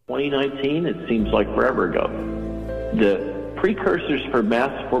 2019, it seems like forever ago. The precursors for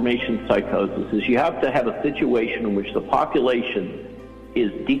mass formation psychosis is you have to have a situation in which the population is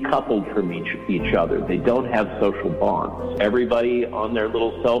decoupled from each other. They don't have social bonds. Everybody on their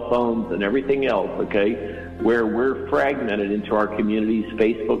little cell phones and everything else, okay, where we're fragmented into our communities,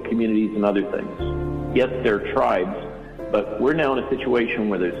 Facebook communities, and other things. Yes, they're tribes, but we're now in a situation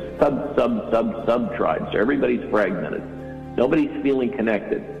where there's sub-tribes. Everybody's fragmented. Nobody's feeling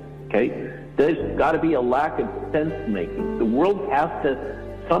connected, okay? There's got to be a lack of sense-making. The world has to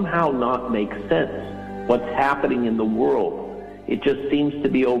somehow not make sense. What's happening in the world, it just seems to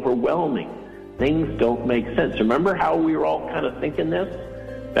be overwhelming. Things don't make sense. Remember how we were all kind of thinking this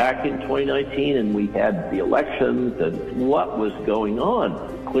back in 2019, and we had the elections and what was going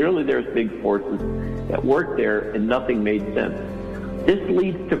on? Clearly there's big forces at work there, and nothing made sense. This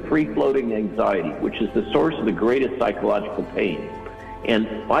leads to free-floating anxiety, which is the source of the greatest psychological pain.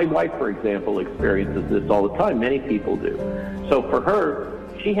 And my wife, for example, experiences this all the time. Many people do. So for her,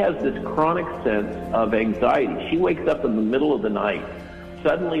 she has this chronic sense of anxiety. She wakes up in the middle of the night,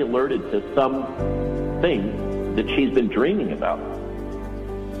 suddenly alerted to something that she's been dreaming about.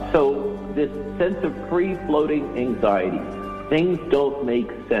 So this sense of free-floating anxiety, things don't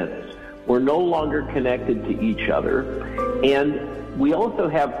make sense. We're no longer connected to each other. And we also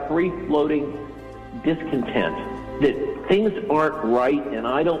have free-floating discontent. that things aren't right and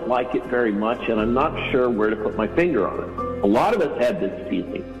I don't like it very much and I'm not sure where to put my finger on it. A lot of us had this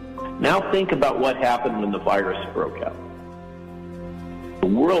feeling. Now think about what happened when the virus broke out. The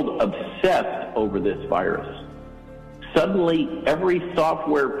world obsessed over this virus. Suddenly, every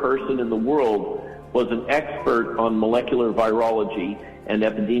software person in the world was an expert on molecular virology and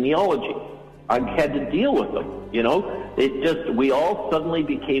epidemiology. I had to deal with them, you know. We all suddenly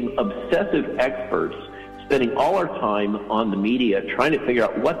became obsessive experts, spending all our time on the media trying to figure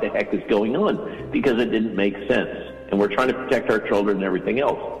out what the heck is going on because it didn't make sense. And we're trying to protect our children and everything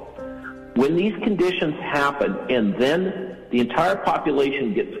else. When these conditions happen and then the entire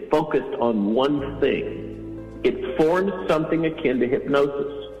population gets focused on one thing, it forms something akin to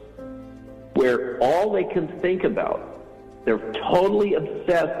hypnosis, where all they can think about, they're totally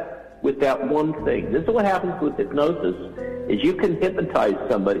obsessed with that one thing. This is what happens with hypnosis, is you can hypnotize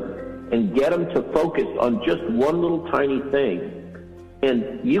somebody and get them to focus on just one little tiny thing.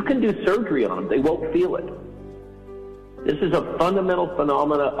 And you can do surgery on them. They won't feel it. This is a fundamental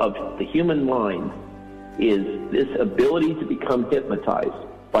phenomena of the human mind, is this ability to become hypnotized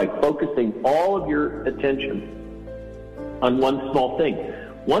by focusing all of your attention on one small thing.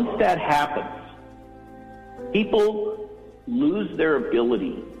 Once that happens, people lose their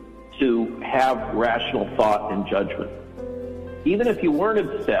ability to have rational thought and judgment. Even if you weren't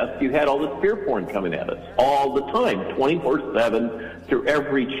obsessed, you had all this fear porn coming at us all the time, 24/7, through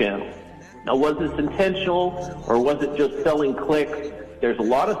every channel. Now, was this intentional or was it just selling clicks? There's a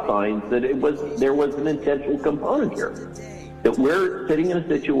lot of signs that there was an intentional component here, that we're sitting in a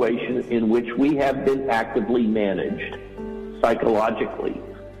situation in which we have been actively managed psychologically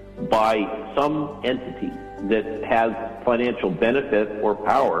by some entity that has financial benefit or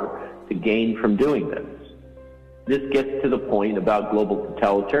power to gain from doing this. This gets to the point about global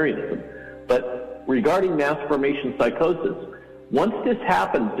totalitarianism. But regarding mass formation psychosis, once this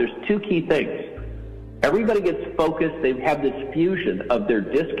happens, there's two key things. Everybody gets focused. They have this fusion of their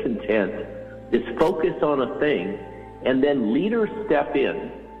discontent, this focus on a thing, and then leaders step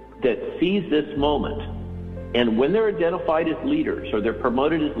in that seize this moment. And when they're identified as leaders or they're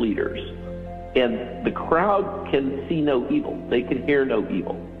promoted as leaders, and the crowd can see no evil, they can hear no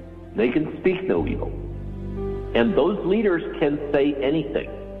evil, they can speak no evil. And those leaders can say anything.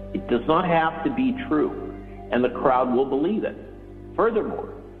 It does not have to be true, and the crowd will believe it. Furthermore,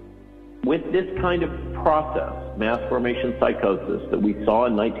 with this kind of process, mass formation psychosis that we saw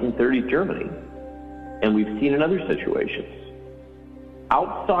in 1930s Germany, and we've seen in other situations,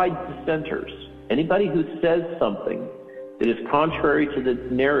 outside dissenters, anybody who says something that is contrary to the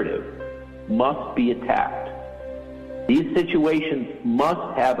narrative must be attacked. These situations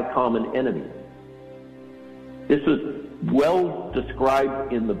must have a common enemy. This was well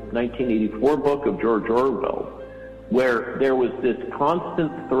described in the 1984 book of George Orwell, where there was this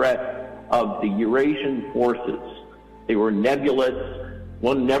constant threat of the Eurasian forces. They were nebulous.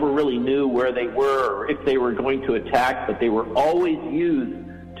 One never really knew where they were or if they were going to attack, but they were always used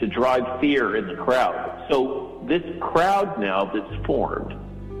to drive fear in the crowd. So this crowd now that's formed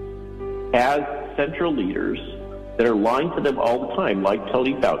has central leaders that are lying to them all the time, like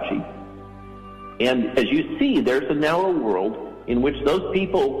Tony Fauci. And as you see, there's a narrow world in which those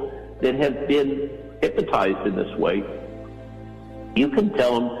people that have been hypnotized in this way, you can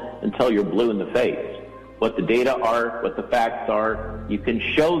tell them until you're blue in the face what the data are, what the facts are. You can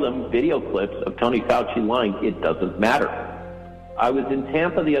show them video clips of Tony Fauci lying. It doesn't matter. I was in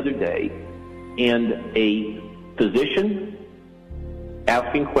Tampa the other day, and a physician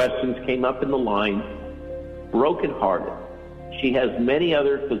asking questions came up in the line, brokenhearted. She has many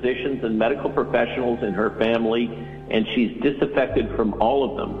other physicians and medical professionals in her family, and she's disaffected from all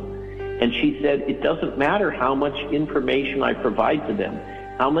of them. And she said, it doesn't matter how much information I provide to them,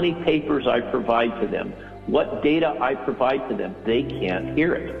 how many papers I provide to them, what data I provide to them, they can't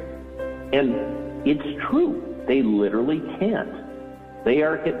hear it. And it's true. They literally can't. They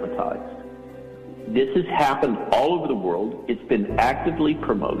are hypnotized. This has happened all over the world. It's been actively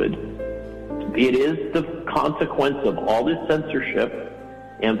promoted. It is the consequence of all this censorship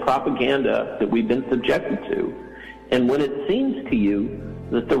and propaganda that we've been subjected to. And when it seems to you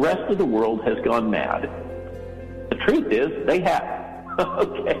that the rest of the world has gone mad, the truth is they have.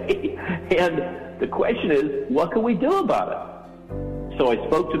 Okay? And the question is, what can we do about it? So I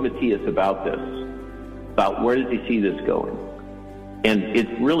spoke to Matthias about this, about where does he see this going? And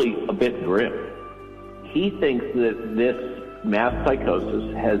it's really a bit grim. He thinks that this mass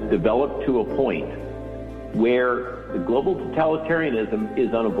psychosis has developed to a point where the global totalitarianism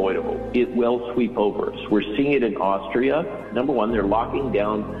is unavoidable. It will sweep over us. We're seeing it in Austria. Number one, they're locking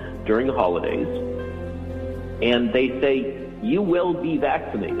down during the holidays. and they say, you will be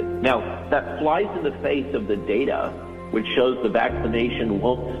vaccinated. Now, that flies in the face of the data, which shows the vaccination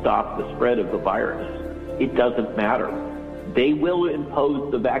won't stop the spread of the virus. It doesn't matter. They will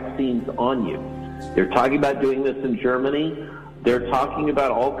impose the vaccines on you. They're talking about doing this in Germany. They're talking about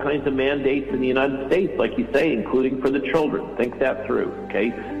all kinds of mandates in the United States, like you say, including for the children. Think that through,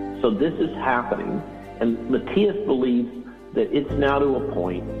 okay? So this is happening, and Matthias believes that it's now to a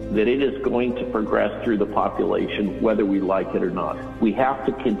point that it is going to progress through the population, whether we like it or not. We have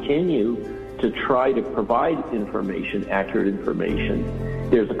to continue to try to provide information, accurate information.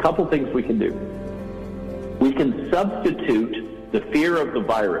 There's a couple things we can do. We can substitute the fear of the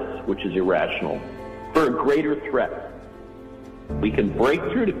virus, which is irrational, for a greater threat. We can break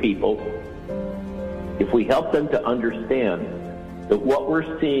through to people if we help them to understand that what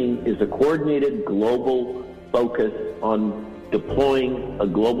we're seeing is a coordinated global focus on deploying a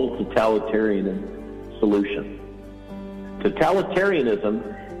global totalitarian solution.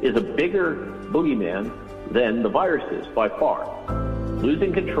 Totalitarianism is a bigger boogeyman than the virus is by far.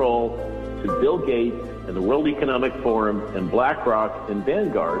 Losing control to Bill Gates and the World Economic Forum and BlackRock and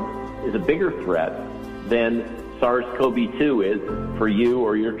Vanguard is a bigger threat than SARS-CoV-2 is for you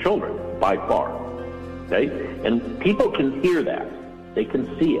or your children by far. Okay? And people can hear that. They can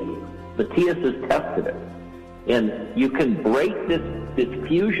see it. Matthias has tested it. And you can break this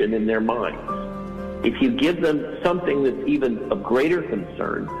fusion in their minds if you give them something that's even of greater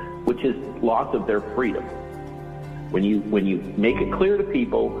concern, which is loss of their freedom. When you make it clear to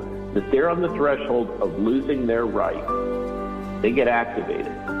people that they're on the threshold of losing their rights, they get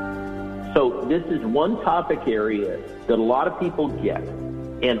activated. So this is one topic area that a lot of people get.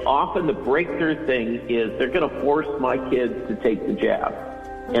 And often the breakthrough thing is they're going to force my kids to take the jab.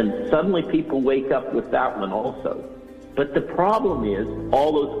 And suddenly people wake up with that one also. But the problem is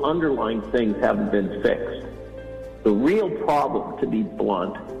all those underlying things haven't been fixed. The real problem, to be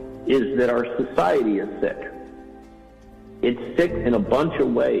blunt, is that our society is sick. It's sick in a bunch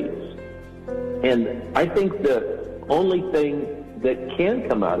of ways. And I think the only thing that can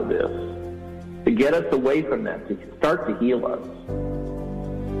come out of this to get us away from that, to start to heal us,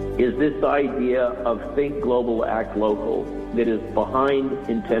 is this idea of think global, act local that is behind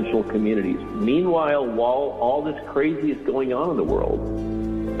intentional communities. Meanwhile, while all this crazy is going on in the world,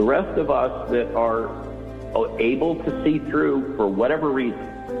 the rest of us that are able to see through for whatever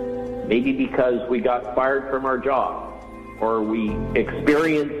reason, maybe because we got fired from our job, or we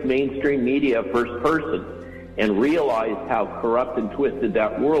experienced mainstream media first person and realized how corrupt and twisted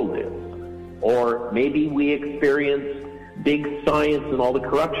that world is, or maybe we experienced big science and all the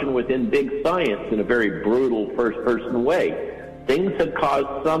corruption within big science in a very brutal first-person way. Things have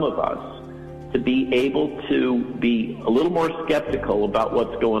caused some of us to be able to be a little more skeptical about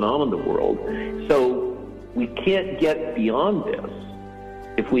what's going on in the world. So we can't get beyond this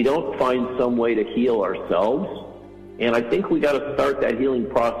if we don't find some way to heal ourselves. And I think we got to start that healing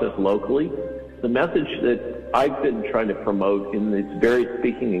process locally. The message that I've been trying to promote in these various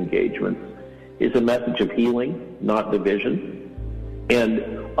speaking engagements is a message of healing, not division, and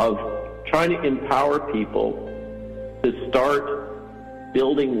of trying to empower people to start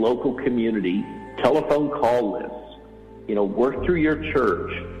building local community, telephone call lists, work through your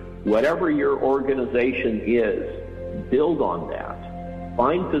church, whatever your organization is, build on that.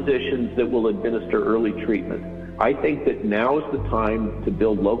 Find physicians that will administer early treatment. I think that now is the time to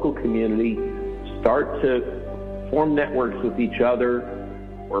build local community, start to form networks with each other,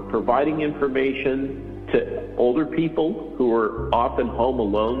 or providing information to older people who are often home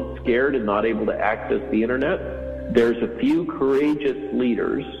alone, scared and not able to access the internet. There's a few courageous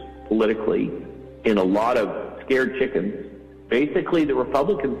leaders politically in a lot of scared chickens. Basically, the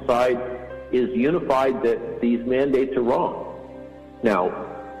Republican side is unified that these mandates are wrong. Now,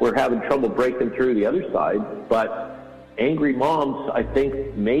 we're having trouble breaking through the other side, but angry moms, I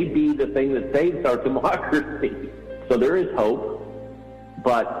think, may be the thing that saves our democracy. So there is hope.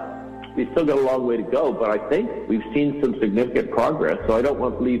 But we still got a long way to go. But I think we've seen some significant progress, so I don't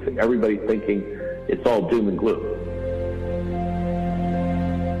want to leave everybody thinking it's all doom and gloom.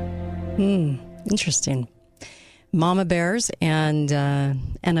 Interesting. Mama bears and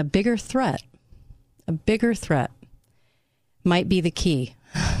a bigger threat. A bigger threat might be the key.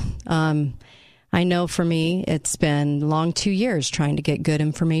 I know for me, it's been long 2 years trying to get good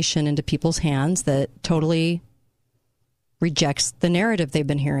information into people's hands that totally rejects the narrative they've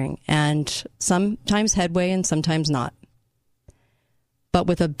been hearing, and sometimes headway and sometimes not. But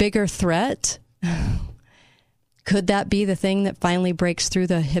with a bigger threat, could that be the thing that finally breaks through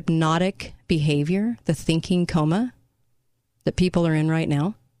the hypnotic behavior, the thinking coma that people are in right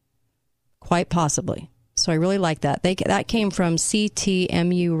now? Quite possibly. So I really like that. That came from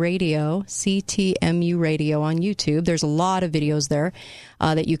CTMU Radio on YouTube. There's a lot of videos there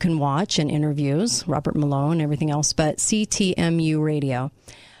that you can watch and interviews, Robert Malone, everything else, but CTMU Radio.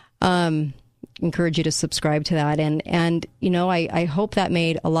 Encourage you to subscribe to that. And you know, I hope that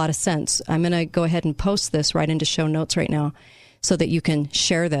made a lot of sense. I'm going to go ahead and post this right into show notes right now so that you can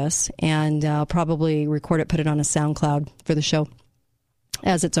share this, and I'll probably record it, put it on a SoundCloud for the show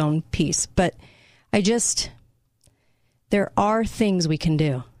as its own piece. But there are things we can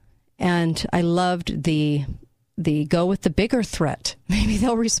do. And I loved the go with the bigger threat. Maybe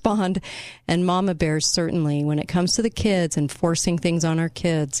they'll respond. And mama bears, certainly, when it comes to the kids and forcing things on our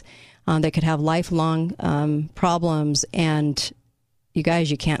kids, they could have lifelong problems. And you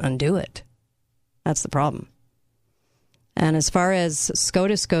guys, you can't undo it. That's the problem. And as far as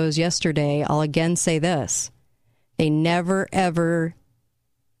SCOTUS goes yesterday, I'll again say this. They never, ever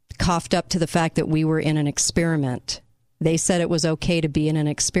coughed up to the fact that we were in an experiment. They said it was okay to be in an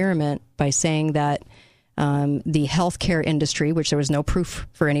experiment by saying that the healthcare industry, which there was no proof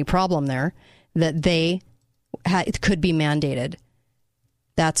for any problem there, that they could be mandated.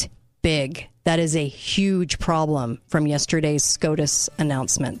 That's big. That is a huge problem from yesterday's SCOTUS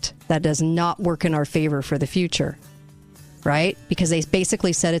announcement. That does not work in our favor for the future, right? Because they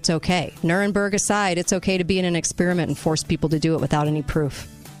basically said it's okay. Nuremberg aside, it's okay to be in an experiment and force people to do it without any proof,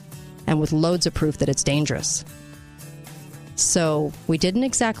 and with loads of proof that it's dangerous. So we didn't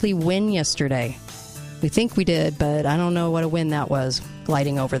exactly win yesterday. We think we did, but I don't know what a win that was,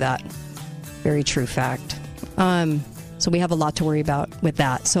 gliding over that. Very true fact. So we have a lot to worry about with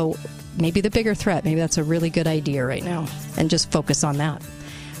that. So maybe the bigger threat, maybe that's a really good idea right now, and just focus on that.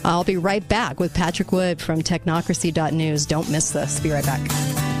 I'll be right back with Patrick Wood from Technocracy.news. Don't miss this. Be right back.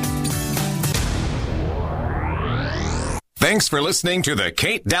 Thanks for listening to the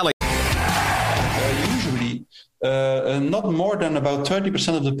Kate Daly. Usually, not more than about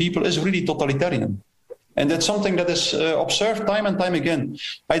 30% of the people is really totalitarian. And that's something that is observed time and time again.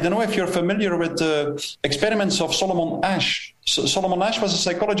 I don't know if you're familiar with experiments of Solomon Asch. Solomon Asch was a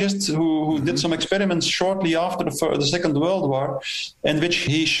psychologist who did some experiments shortly after the Second World War, in which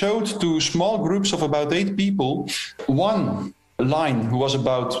he showed to small groups of about 8 people one line who was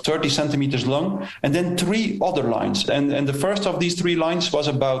about 30 centimeters long, and then 3 other lines. And the first of these 3 lines was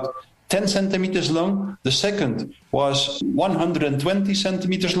about 10 centimeters long, the second was 120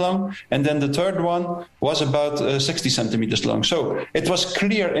 centimeters long, and then the third one was about 60 centimeters long. So it was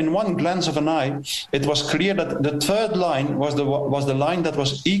clear in one glance of an eye, it was clear that the third line was the line that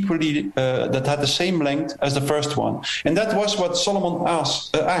was equally, that had the same length as the first one. And that was what Solomon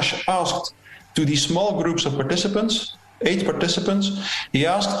Asch asked to these small groups of participants, 8 participants. He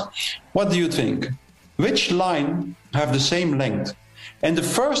asked, what do you think? Which line have the same length? And the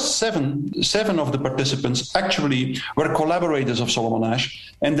first seven of the participants actually were collaborators of Solomon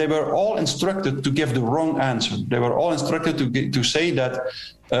Asch, and they were all instructed to give the wrong answer. They were all instructed to say that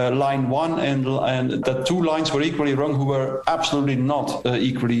line 1 and that 2 lines were equally wrong, who were absolutely not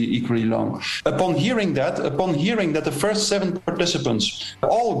equally long. Upon hearing that the first 7 participants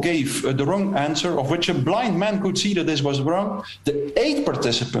all gave the wrong answer, of which a blind man could see that this was wrong, the 8th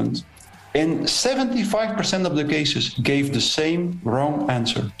participant, in 75% of the cases, gave the same wrong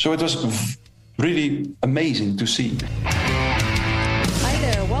answer. So it was really amazing to see. Hi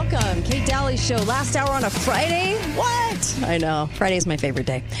there, welcome. Kate Daly Show, last hour on a Friday? What? I know, Friday is my favorite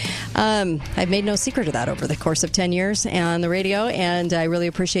day. I've made no secret of that over the course of 10 years on the radio, and I really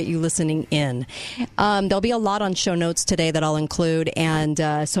appreciate you listening in. There'll be a lot on show notes today that I'll include,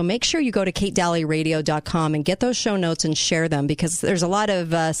 and so make sure you go to katedalyradio.com and get those show notes and share them, because there's a lot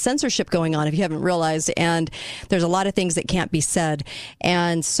of censorship going on, if you haven't realized, and there's a lot of things that can't be said.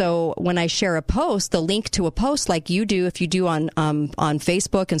 And so when I share a post, the link to a post like you do, if you do on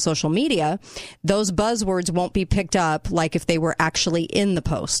Facebook and social media, those buzzwords won't be picked up like if they were actually in the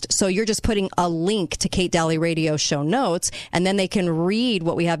post. So you're just putting a link to Kate Daly Radio show notes, and then they can read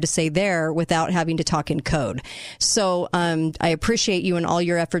what we have to say there without having to talk in code. So I appreciate you and all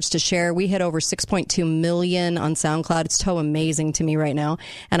your efforts to share. We hit over 6.2 million on SoundCloud. It's so amazing to me right now.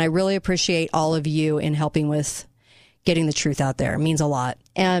 And I really appreciate all of you in helping with getting the truth out there. It means a lot.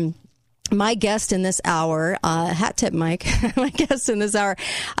 And my guest in this hour, hat tip, Mike, my guest in this hour,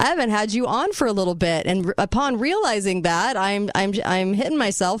 I haven't had you on for a little bit. And upon realizing that, I'm hitting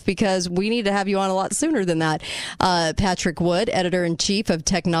myself, because we need to have you on a lot sooner than that. Patrick Wood, editor-in-chief of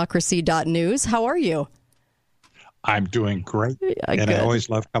Technocracy.news. How are you? I'm doing great, and I always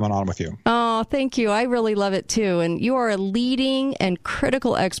love coming on with you. Oh, thank you. I really love it, too. And you are a leading and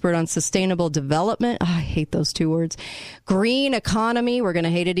critical expert on sustainable development. Oh, I hate those two words. Green economy. We're going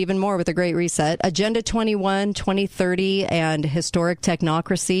to hate it even more with the Great Reset. Agenda 21, 2030, and historic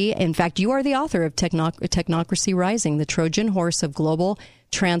technocracy. In fact, you are the author of Technocracy Rising, the Trojan Horse of Global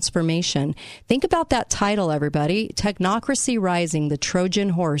Transformation. Think about that title, everybody. Technocracy Rising, the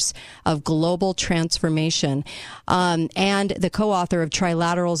Trojan Horse of Global Transformation. And the co-author of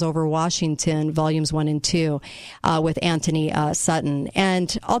Trilaterals Over Washington, Volumes 1 and 2, with Anthony Sutton.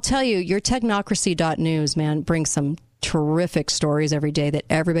 And I'll tell you, your technocracy.news, man, brings some terrific stories every day that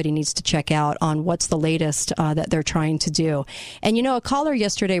everybody needs to check out on what's the latest that they're trying to do. And, you know, a caller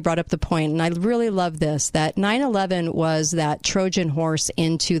yesterday brought up the point, and I really love this, that 9/11 was that Trojan horse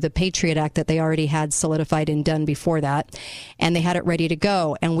into the Patriot Act that they already had solidified and done before that. And they had it ready to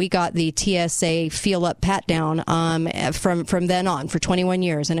go. And we got the TSA feel-up pat-down from then on for 21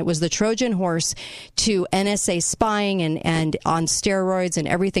 years. And it was the Trojan horse to NSA spying and on steroids and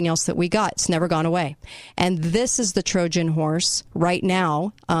everything else that we got. It's never gone away. And this is the Trojan horse right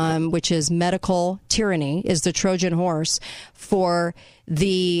now, which is medical tyranny, is the Trojan horse for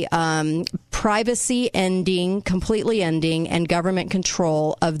the privacy ending, completely ending, and government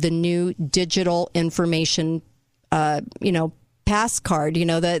control of the new digital information, pass card,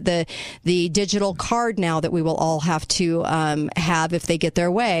 the digital card now that we will all have to have if they get their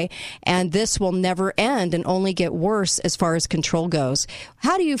way. And this will never end and only get worse as far as control goes.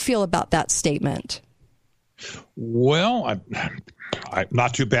 How do you feel about that statement? Well, I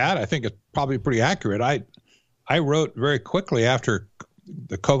not too bad. I think it's probably pretty accurate. I wrote very quickly after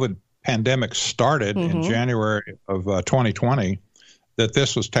the COVID pandemic started in January of 2020 that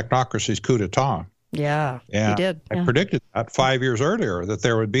this was technocracy's coup d'etat. Yeah, and you did. I predicted that 5 years earlier, that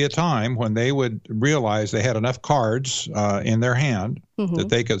there would be a time when they would realize they had enough cards in their hand that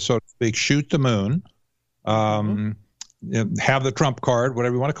they could, so to speak, shoot the moon, have the Trump card,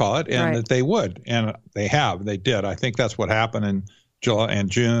 whatever you want to call it, and that they would. And they did. I think that's what happened in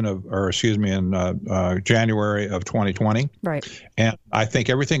January of 2020. Right. And I think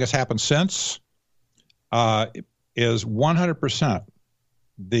everything that's happened since is 100%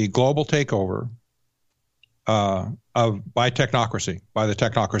 the global takeover by technocracy, by the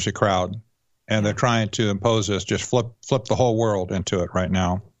technocracy crowd. And they're trying to impose this, just flip the whole world into it right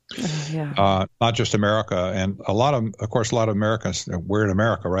now. Not just America. And a lot of Americans, we're in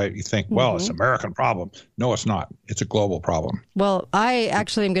America, right? You think, well, it's an American problem. No, it's not. It's a global problem. Well, I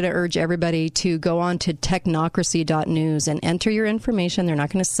actually am going to urge everybody to go on to technocracy.news and enter your information. They're not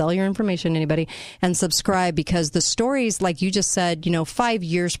going to sell your information to anybody, and subscribe, because the stories, like you just said, 5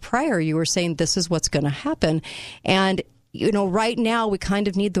 years prior, you were saying this is what's going to happen. And right now we kind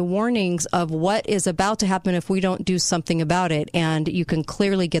of need the warnings of what is about to happen if we don't do something about it. And you can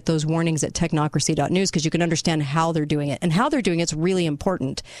clearly get those warnings at technocracy.news, because you can understand how they're doing it. And how they're doing it's really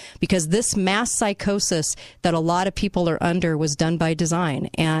important, because this mass psychosis that a lot of people are under was done by design,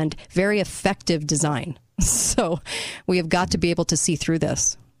 and very effective design. So we have got to be able to see through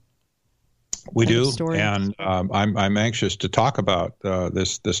this. We do, and I'm anxious to talk about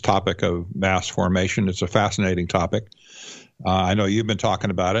this topic of mass formation. It's a fascinating topic. I know you've been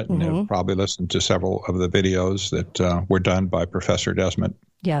talking about it, and have probably listened to several of the videos that were done by Professor Desmet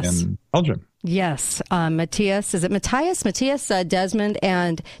in Belgium. Yes, Matthias, is it Matthias? Matthias Desmet,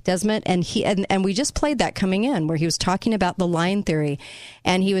 and we just played that coming in, where he was talking about the line theory,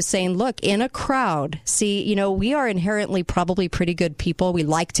 and he was saying, look, in a crowd, see, we are inherently probably pretty good people. We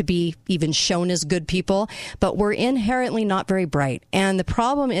like to be even shown as good people, but we're inherently not very bright. And the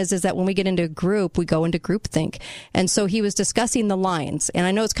problem is that when we get into a group, we go into groupthink. And so he was discussing the lines, and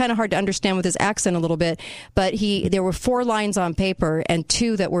I know it's kind of hard to understand with his accent a little bit, but there were 4 lines on paper and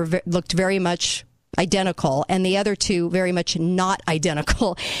 2 that looked very much identical, and the other 2 very much not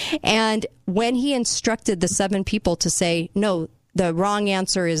identical. And when he instructed the 7 people to say, no, the wrong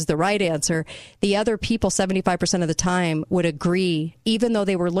answer is the right answer, the other people 75% of the time would agree, even though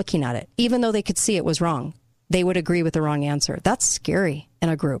they were looking at it, even though they could see it was wrong, they would agree with the wrong answer. That's scary in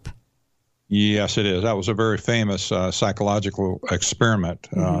a group. Yes, it is. That was a very famous psychological experiment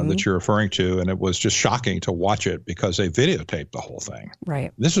that you're referring to, and it was just shocking to watch it because they videotaped the whole thing.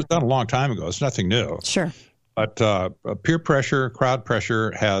 Right. This was done a long time ago. It's nothing new. Sure. But peer pressure, crowd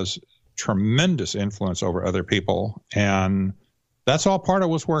pressure has tremendous influence over other people, and that's all part of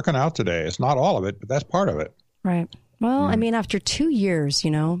what's working out today. It's not all of it, but that's part of it. Right. Well, I mean, after 2 years,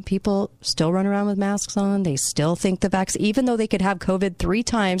 people still run around with masks on. They still think the vaccine, even though they could have COVID 3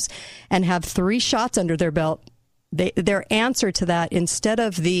 times and have 3 shots under their belt, their answer to that, instead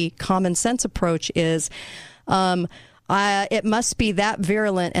of the common sense approach, is, It must be that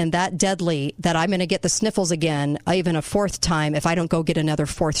virulent and that deadly that I'm going to get the sniffles again, even a fourth time, if I don't go get another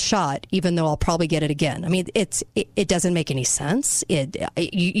fourth shot, even though I'll probably get it again. I mean, it doesn't make any sense.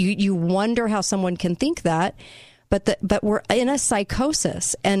 You wonder how someone can think that, but we're in a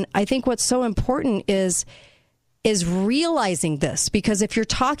psychosis. And I think what's so important is realizing this, because if you're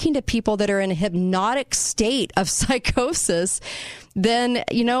talking to people that are in a hypnotic state of psychosis, then,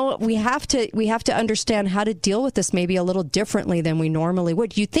 we have to understand how to deal with this maybe a little differently than we normally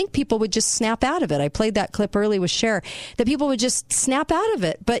would. You'd think people would just snap out of it. I played that clip early with Cher, that people would just snap out of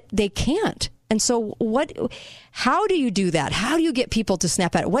it, but they can't. And so how do you do that? How do you get people to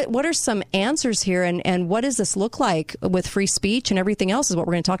snap out? What are some answers here? And what does this look like with free speech and everything else is what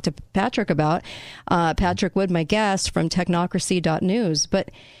we're going to talk to Patrick about. Patrick Wood, my guest from technocracy.news.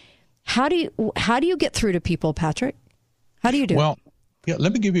 But how do you get through to people, Patrick? How do you do it? Well, yeah,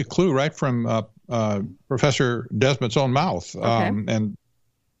 let me give you a clue right from Professor Desmond's own mouth. Okay. And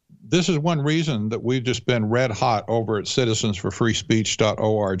this is one reason that we've just been red hot over at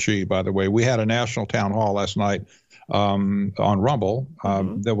citizensforfreespeech.org, by the way. We had a national town hall last night on Rumble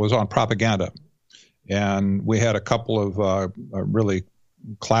that was on propaganda. And we had a couple of really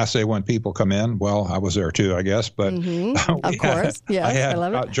Class A1 people come in. Well, I was there too, I guess. But of course. Yes, I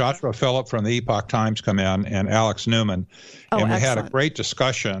love it. Joshua Phillip from the Epoch Times come in and Alex Newman. And we had a excellent. great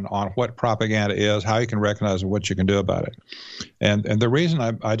discussion on what propaganda is, how you can recognize it, what you can do about it. And the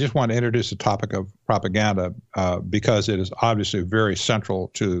reason I just want to introduce the topic of propaganda because it is obviously very central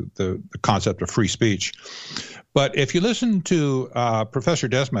to the concept of free speech. But if you listen to Professor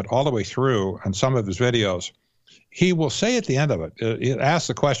Desmond all the way through on some of his videos, he will say at the end of it, he asks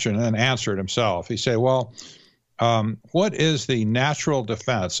the question and then answer it himself. He say, well, what is the natural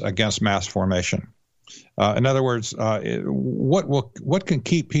defense against mass formation? In other words, what can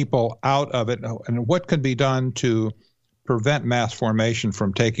keep people out of it, and what can be done to prevent mass formation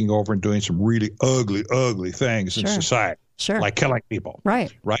from taking over and doing some really ugly things in society, like killing people?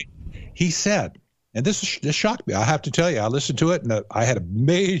 Right. He said, and this shocked me. I have to tell you, I listened to it, and I had a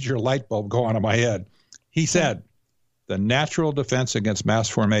major light bulb go on in my head. He said, the natural defense against mass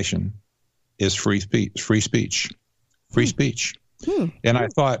formation is free speech. Free speech. And I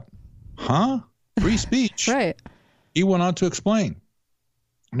thought, free speech? Right. He went on to explain.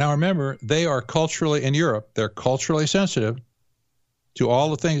 Now, remember, they are culturally, in Europe, they're culturally sensitive to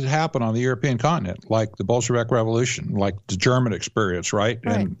all the things that happen on the European continent, like the Bolshevik Revolution, like the German experience, right?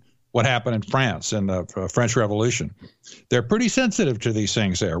 And what happened in France and the French Revolution. They're pretty sensitive to these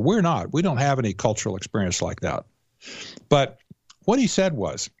things there. We're not. We don't have any cultural experience like that. But what he said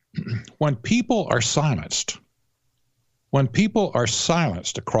was, when people are silenced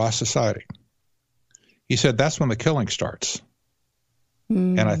across society, he said that's when the killing starts.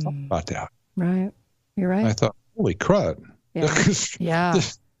 And I thought about that. Right. You're right. And I thought, holy crud. Yeah.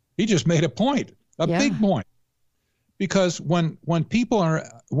 He just made a point, a big point. Because when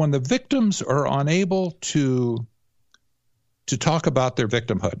the victims are unable to talk about their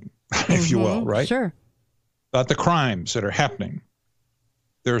victimhood, if you will, right? Sure. About the crimes that are happening,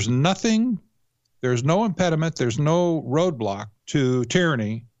 there's no impediment, there's no roadblock to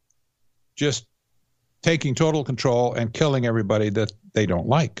tyranny just taking total control and killing everybody that they don't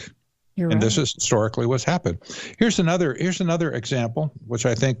like. And this is historically what's happened. Here's another example, which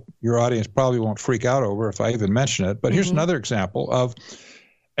I think your audience probably won't freak out over if I even mention it, but here's another example of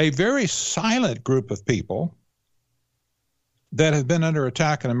a very silent group of people that have been under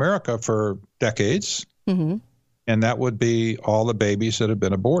attack in America for decades, and that would be all the babies that have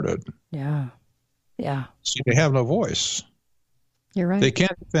been aborted. Yeah. So they have no voice. You're right. They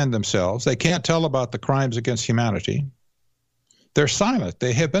can't defend themselves. They can't tell about the crimes against humanity. They're silent.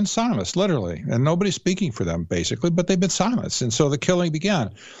 They have been silenced, literally, and nobody's speaking for them, basically, but they've been silenced, and so the killing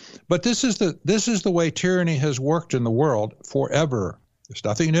began. But this is the way tyranny has worked in the world forever. There's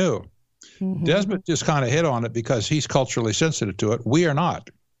nothing new. Desmond just kind of hit on it because he's culturally sensitive to it. We are not.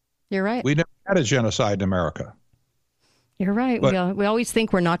 You're right. We never had a genocide in America. You're right. But we always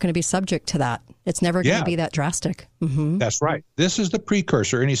think we're not going to be subject to that. It's never going to be that drastic. That's right. This is the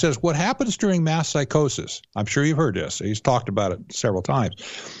precursor. And he says, what happens during mass psychosis? I'm sure you've heard this. He's talked about it several times.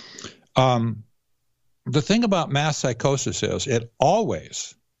 The thing about mass psychosis is it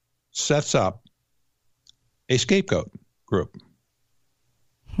always sets up a scapegoat group.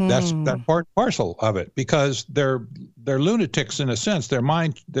 That's part and parcel of it, because they're lunatics in a sense. Their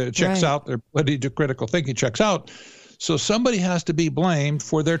mind checks out, their ability to critical thinking checks out. So somebody has to be blamed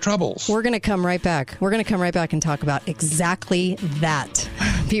for their troubles. We're going to come right back. We're going to come right back and talk about exactly that.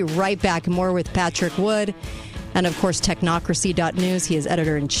 Be right back. More with Patrick Wood. And, of course, technocracy.news. He is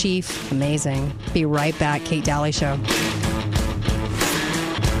editor-in-chief. Amazing. Be right back. Kate Daly Show.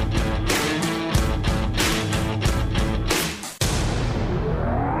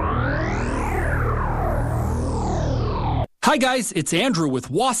 Hi guys, it's Andrew with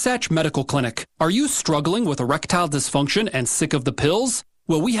Wasatch Medical Clinic. Are you struggling with erectile dysfunction and sick of the pills?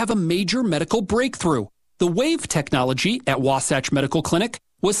 Well, we have a major medical breakthrough. The WAVE technology at Wasatch Medical Clinic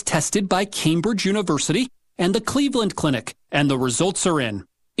was tested by Cambridge University and the Cleveland Clinic, and the results are in.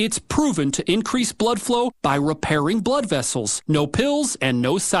 It's proven to increase blood flow by repairing blood vessels. No pills and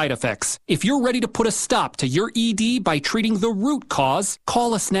no side effects. If you're ready to put a stop to your ED by treating the root cause,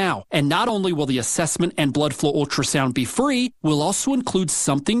 call us now. And not only will the assessment and blood flow ultrasound be free, we'll also include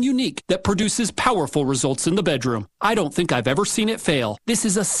something unique that produces powerful results in the bedroom. I don't think I've ever seen it fail. This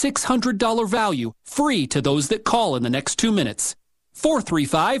is a $600 value, free to those that call in the next 2 minutes.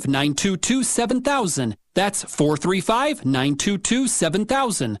 435-922-7000. That's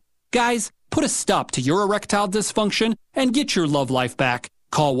 435-922-7000. Guys, put a stop to your erectile dysfunction and get your love life back.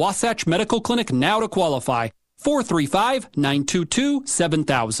 Call Wasatch Medical Clinic now to qualify.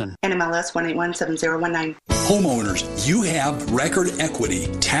 435-922-7000. NMLS 1817019. Homeowners, you have record equity.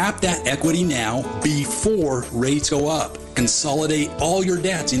 Tap that equity now before rates go up. Consolidate all your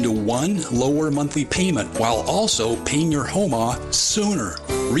debts into one lower monthly payment while also paying your home off sooner.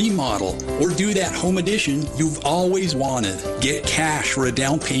 Remodel or do that home addition you've always wanted. Get cash for a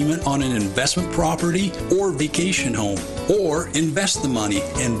down payment on an investment property or vacation home. Or invest the money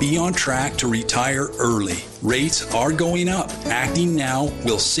and be on track to retire early. Rates are going up. Acting now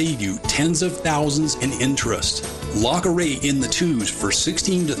will save you tens of thousands in interest. Lock a rate in the 2s for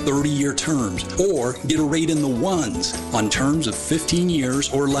 16 to 30-year terms, or get a rate in the 1s on terms of 15 years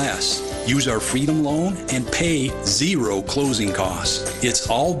or less. Use our Freedom Loan and pay zero closing costs. It's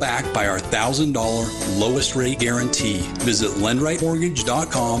all backed by our $1,000 lowest rate guarantee. Visit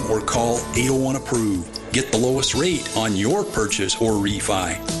lendrightmortgage.com or call 801-APPROVE. Get the lowest rate on your purchase or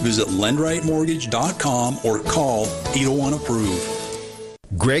refi. Visit lendrightmortgage.com or call 801-APPROVE.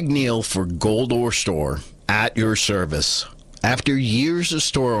 Greg Neal for Gold Ore Store, at your service. After years of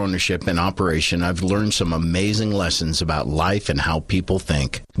store ownership and operation, I've learned some amazing lessons about life and how people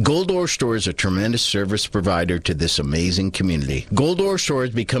think. Gold Ore Store is a tremendous service provider to this amazing community. Gold Ore Store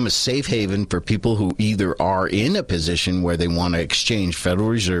has become a safe haven for people who either are in a position where they want to exchange Federal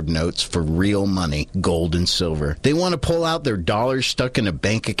Reserve notes for real money, gold and silver. They want to pull out their dollars stuck in a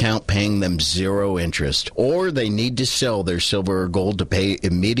bank account paying them zero interest, or they need to sell their silver or gold to pay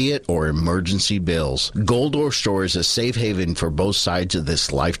immediate or emergency bills. Gold Ore Store is a safe haven for both sides of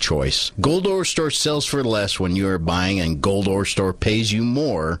this life choice. Gold Ore Store sells for less when you are buying, and Gold Ore Store pays you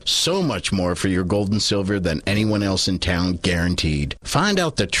more, so much more for your gold and silver than anyone else in town, guaranteed. Find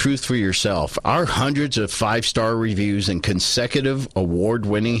out the truth for yourself. Our hundreds of 5-star reviews and consecutive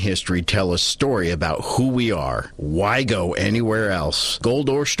award-winning history tell a story about who we are. Why go anywhere else?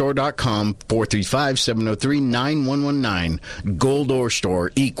 GoldOreStore.com, 435-703-9119. Gold Ore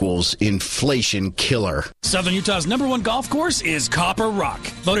Store equals inflation killer. Southern Utah's #1 golf course is Copper Rock,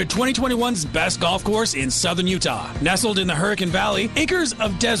 voted 2021's best golf course in Southern Utah. Nestled in the Hurricane Valley, acres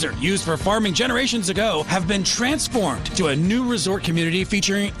of desert used for farming generations ago have been transformed to a new resort community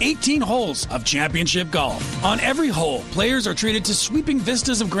featuring 18 holes of championship golf. On every hole, players are treated to sweeping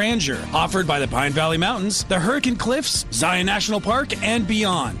vistas of grandeur offered by the Pine Valley Mountains, the Hurricane Cliffs, Zion National Park, and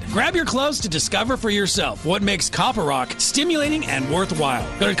beyond. Grab your clubs to discover for yourself what makes Copper Rock stimulating and worthwhile.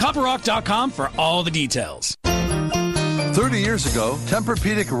 Go to copperrock.com for all the details. 30 years ago,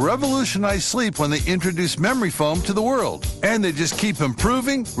 Tempur-Pedic revolutionized sleep when they introduced memory foam to the world. And they just keep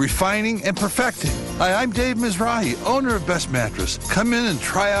improving, refining, and perfecting. Hi, I'm Dave Mizrahi, owner of Best Mattress. Come in and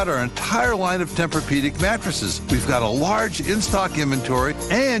try out our entire line of Tempur-Pedic mattresses. We've got a large in-stock inventory,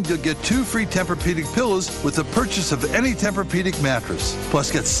 and you'll get 2 free Tempur-Pedic pillows with the purchase of any Tempur-Pedic mattress.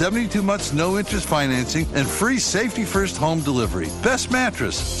 Plus, get 72 months no-interest financing and free safety-first home delivery. Best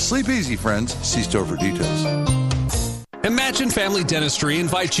Mattress. Sleep easy, friends. See store for details. Imagine Family Dentistry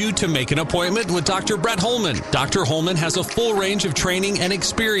invites you to make an appointment with Dr. Brett Holman. Dr. Holman has a full range of training and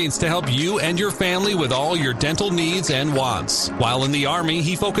experience to help you and your family with all your dental needs and wants. While in the Army,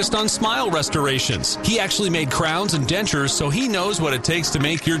 he focused on smile restorations. He actually made crowns and dentures, so he knows what it takes to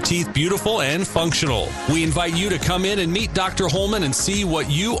make your teeth beautiful and functional. We invite you to come in and meet Dr. Holman and see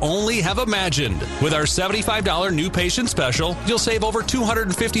what you only have imagined. With our $75 new patient special, you'll save over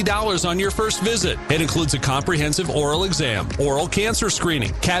 $250 on your first visit. It includes a comprehensive oral exam, oral cancer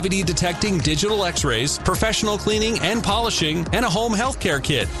screening, cavity detecting digital x-rays, professional cleaning and polishing, and a home healthcare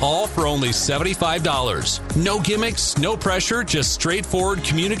kit, all for only $75. No gimmicks, no pressure, just straightforward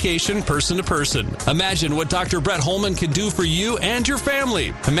communication person to person. Imagine what Dr. Brett Holman can do for you and your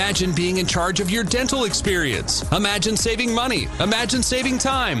family. Imagine being in charge of your dental experience. Imagine saving money. Imagine saving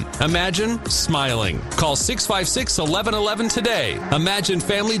time. Imagine smiling. Call 656-1111 today. Imagine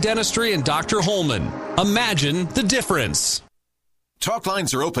Family Dentistry and Dr. Holman. Imagine the difference. Talk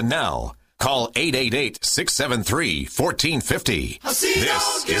lines are open now. Call 888-673-1450. This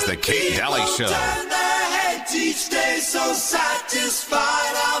is the Kate Daly Show. Each day so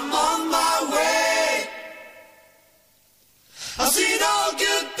satisfied, I'm on my way. I've seen all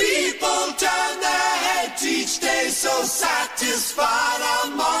good people turn their heads each day so satisfied,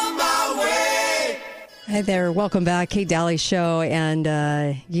 I'm on my way. Hi there. Welcome back. Kate Daly Show. And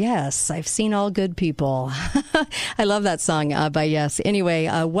yes, I've seen all good people. I love that song by Yes. Anyway,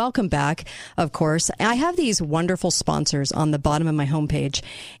 welcome back, of course. I have these wonderful sponsors on the bottom of my homepage.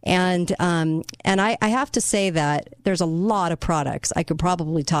 And I have to say that there's a lot of products I could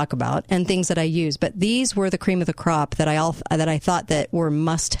probably talk about and things that I use. But these were the cream of the crop that I thought that were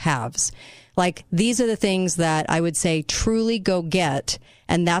must-haves. Like, these are the things that I would say truly go get,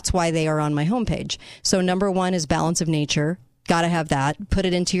 and that's why they are on my homepage. So number one is Balance of Nature. Got to have that. Put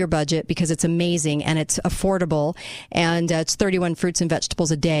it into your budget because it's amazing and it's affordable, and it's 31 fruits and vegetables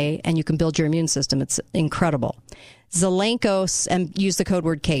a day, and you can build your immune system. It's incredible. Zelenko, and use the code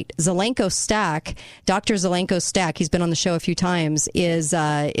word Kate. Zelenko Stack, Dr. Zelenko Stack, he's been on the show a few times, is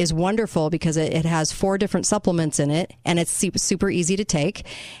wonderful because it has 4 different supplements in it, and it's super easy to take.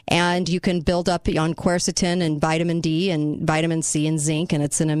 And you can build up on quercetin and vitamin D and vitamin C and zinc, and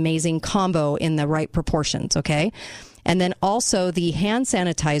it's an amazing combo in the right proportions, okay? And then also the hand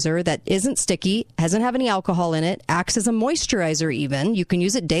sanitizer that isn't sticky, doesn't have any alcohol in it, acts as a moisturizer even. You can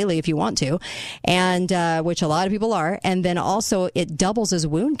use it daily if you want to, and which a lot of people are. And then also it doubles as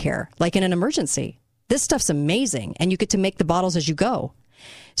wound care, like in an emergency. This stuff's amazing, and you get to make the bottles as you go.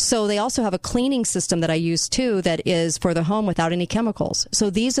 So they also have a cleaning system that I use too that is for the home without any chemicals. So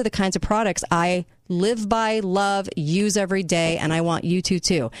these are the kinds of products I live by, love, use every day, and I want you to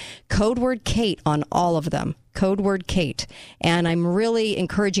too. Code word Kate on all of them. Code word Kate. And I'm really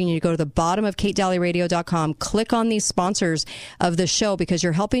encouraging you to go to the bottom of KateDalyRadio.com, click on these sponsors of the show because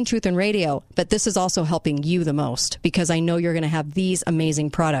you're helping Truth in Radio, but this is also helping you the most because I know you're going to have these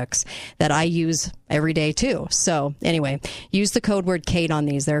amazing products that I use every day too. So anyway, use the code word Kate on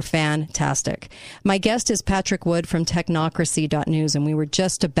these. They're fantastic. My guest is Patrick Wood from Technocracy.news, and we were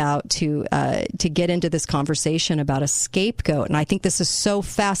just about to get into this conversation about a scapegoat. And I think this is so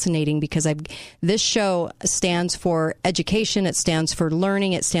fascinating because this show stands for education, it stands for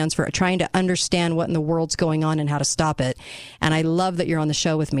learning, it stands for trying to understand what in the world's going on and how to stop it. And I love that you're on the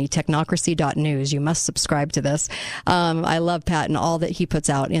show with me, Technocracy.news. You must subscribe to this. I love Pat, and all that he puts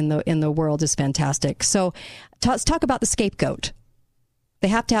out in the world is fantastic. So let's talk about the scapegoat. They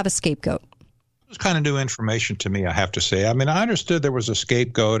have to have a scapegoat. It's kind of new information to me, I have to say. I mean, I understood there was a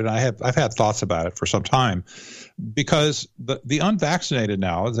scapegoat, and I've had thoughts about it for some time, because the unvaccinated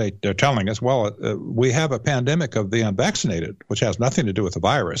now, they're telling us, well, we have a pandemic of the unvaccinated, which has nothing to do with the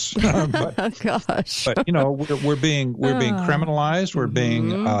virus. But, oh gosh! But we're being criminalized, we're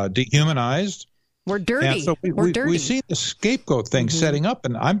being dehumanized. We're dirty. And so we see the scapegoat thing setting up,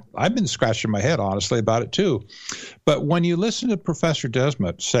 and I've been scratching my head honestly about it too. But when you listen to Professor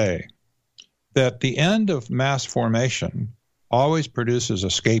Desmet say that the end of mass formation always produces a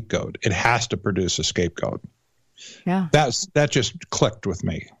scapegoat. It has to produce a scapegoat. Yeah. That just clicked with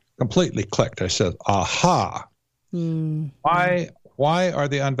me. Completely clicked. I said, aha. Why are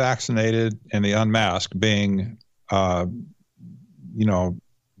the unvaccinated and the unmasked being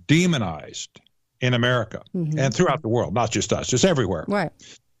demonized in America and throughout the world, not just us, just everywhere? Right.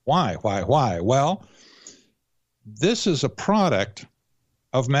 Why? Well, this is a product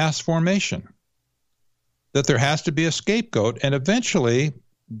of mass formation. That there has to be a scapegoat, and eventually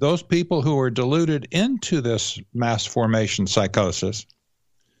those people who are deluded into this mass formation psychosis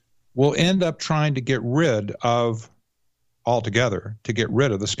will end up trying to get rid of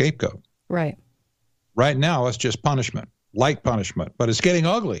the scapegoat. Right. Right now it's just punishment, light punishment, but it's getting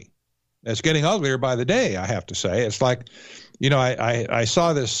ugly. It's getting uglier by the day, I have to say. It's like, I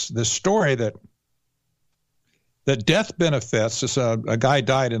saw this story that death benefits, a guy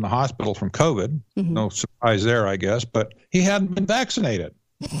died in the hospital from COVID. No surprise there, I guess, but he hadn't been vaccinated.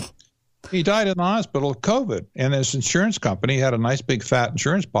 He died in the hospital of COVID, and his insurance company had a nice big fat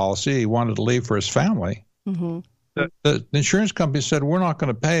insurance policy he wanted to leave for his family. The insurance company said, we're not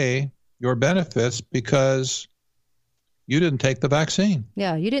going to pay your benefits because you didn't take the vaccine.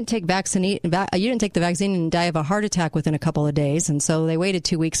 Yeah, you didn't take the vaccine and die of a heart attack within a couple of days, and so they waited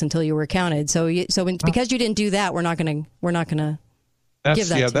 2 weeks until you were counted. Because you didn't do that, we're not going to give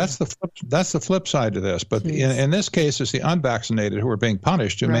that to you. That's the flip side to this. But in this case, it's the unvaccinated who are being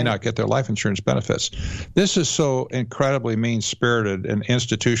punished who may not get their life insurance benefits. This is so incredibly mean-spirited and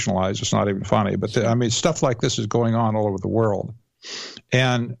institutionalized. It's not even funny. But stuff like this is going on all over the world.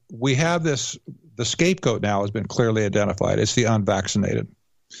 And we have this, the scapegoat now has been clearly identified. It's the unvaccinated.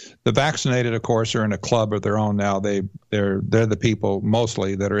 The vaccinated, of course, are in a club of their own now. They're the people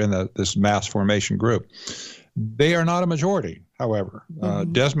mostly that are in this mass formation group. They are not a majority, however.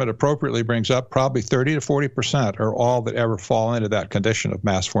 Desmond appropriately brings up probably 30 to 40% are all that ever fall into that condition of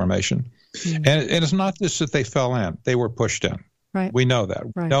mass formation. And it's not just that they fell in. They were pushed in. Right. We know that.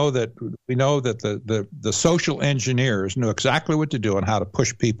 Right. We know that the social engineers knew exactly what to do and how to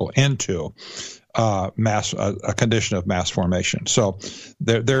push people into a condition of mass formation. So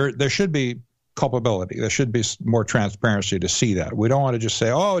there should be culpability. There should be more transparency to see that. We don't want to just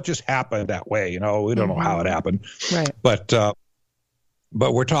say, "Oh, it just happened that way." We don't know how it happened. Right. But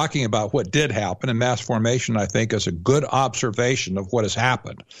we're talking about what did happen, and mass formation, I think, is a good observation of what has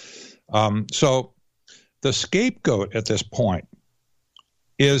happened. So the scapegoat at this point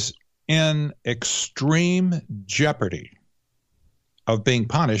is in extreme jeopardy of being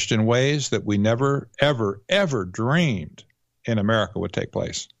punished in ways that we never, ever, ever dreamed in America would take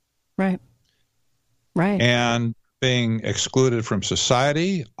place. Right. Right. And being excluded from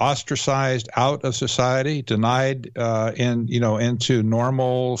society, ostracized out of society, denied into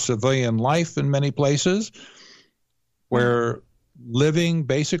normal civilian life in many places, where living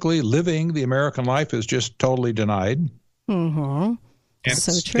the American life is just totally denied. Mm-hmm.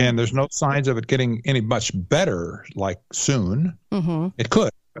 So true. And there's no signs of it getting any much better, like soon. Mm-hmm. It could.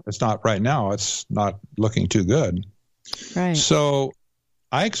 It's not right now. It's not looking too good. Right. So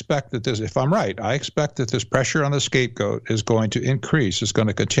I expect that if I'm right, I expect that this pressure on the scapegoat is going to increase. It's going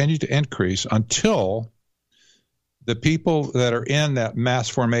to continue to increase until the people that are in that mass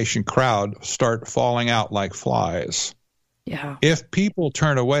formation crowd start falling out like flies. Yeah. If people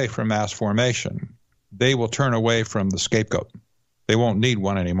turn away from mass formation, they will turn away from the scapegoat. They won't need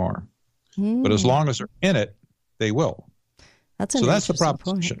one anymore. But as long as they're in it, they will. That's the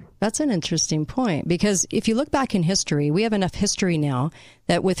proposition. Point. That's an interesting point, because if you look back in history, we have enough history now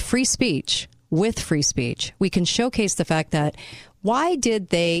that with free speech, we can showcase the fact that why did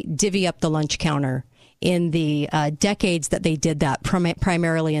they divvy up the lunch counter in the decades that they did that,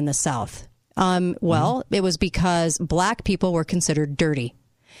 primarily in the South? Well, it was because black people were considered dirty.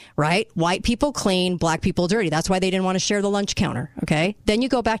 Right? White people clean, black people dirty. That's why they didn't want to share the lunch counter. Okay. Then you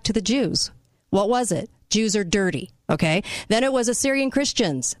go back to the Jews. What was it? Jews are dirty. Okay. Then it was Assyrian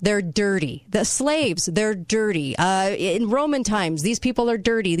Christians. They're dirty. The slaves, they're dirty. In Roman times, these people are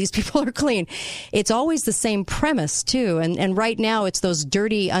dirty. These people are clean. It's always the same premise, too. And right now, it's those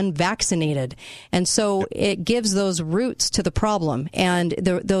dirty, unvaccinated. And so it gives those roots to the problem. And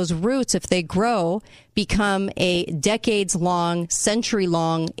those roots, if they grow, become a decades-long,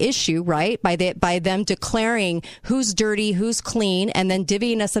 century-long issue, right? By them declaring who's dirty, who's clean, and then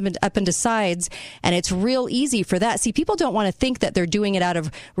divvying us up into sides. And it's real easy for that. See, people don't want to think that they're doing it out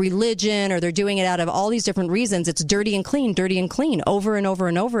of religion or they're doing it out of all these different reasons. It's dirty and clean, over and over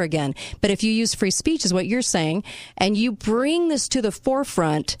and over again. But if you use free speech, is what you're saying, and you bring this to the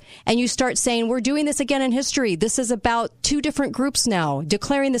forefront and you start saying, we're doing this again in history. This is about two different groups now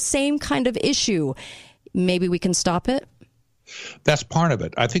declaring the same kind of issue. Maybe we can stop it? That's part of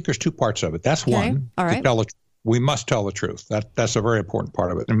it. I think there's two parts of it. That's one. All right. We must tell the truth. That's a very important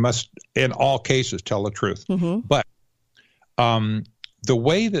part of it. And must, in all cases, tell the truth. Mm-hmm. But the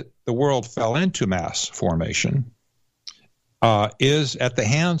way that the world fell into mass formation is at the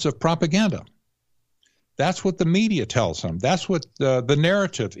hands of propaganda. That's what the media tells them. That's what the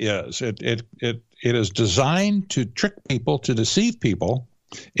narrative is. It is designed to trick people, to deceive people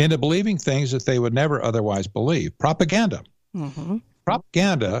into believing things that they would never otherwise believe. Propaganda. Mm-hmm.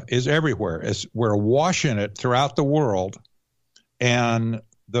 Propaganda is everywhere. We're washing it throughout the world. And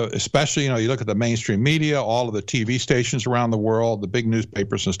especially, you look at the mainstream media, all of the TV stations around the world, the big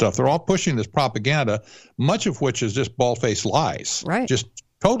newspapers and stuff, they're all pushing this propaganda, much of which is just bald-faced lies. Right. Just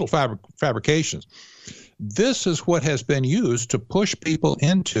total fabrications. This is what has been used to push people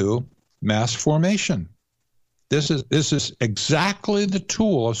into mass formation. This is exactly the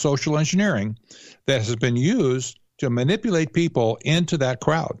tool of social engineering that has been used to manipulate people into that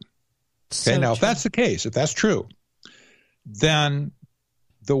crowd. Okay, now, if that's the case, if that's true, then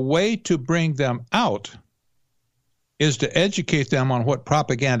the way to bring them out is to educate them on what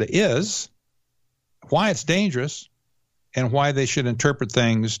propaganda is, why it's dangerous, and why they should interpret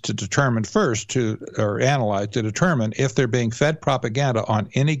things to determine analyze to determine if they're being fed propaganda on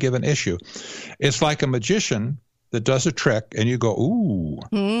any given issue. It's like a magician that does a trick, and you go, ooh.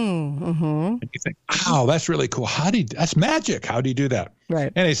 And you think, wow, that's really cool. That's magic. How do you do that?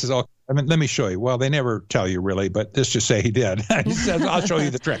 Right. And he says, oh, let me show you. Well, they never tell you really, but let's just say he did. He says, I'll show you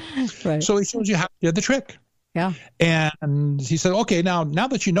the trick. Right. So he shows you how he did the trick. Yeah. And he said, okay, now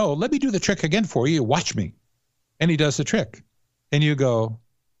that you know, let me do the trick again for you. Watch me. And he does the trick. And you go,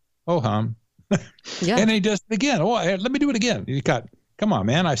 oh, Yeah. And he does it again. Oh, let me do it again. You got, come on,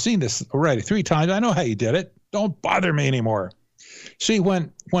 man. I've seen this already 3 times. I know how you did it. Don't bother me anymore. See,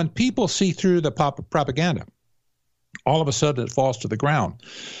 when people see through the propaganda, all of a sudden it falls to the ground.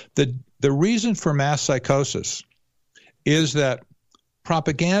 The reason for mass psychosis is that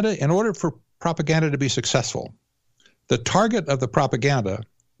propaganda, in order for propaganda to be successful, the target of the propaganda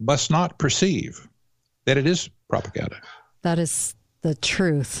must not perceive that it is propaganda. That is the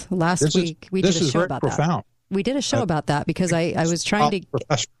truth. Last week we did a show about profound. that. We did a show about that because I was trying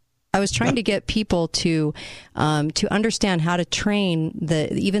to get people to understand how to train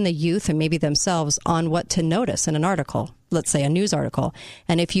even the youth and maybe themselves on what to notice in an article. Let's say a news article.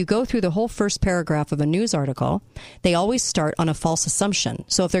 And if you go through the whole first paragraph of a news article, they always start on a false assumption.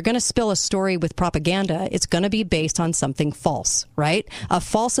 So if they're going to spill a story with propaganda, it's going to be based on something false, right? A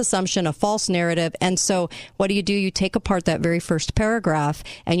false assumption, a false narrative. And so what do? You take apart that very first paragraph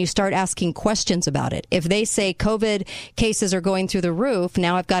and you start asking questions about it. If they say COVID cases are going through the roof,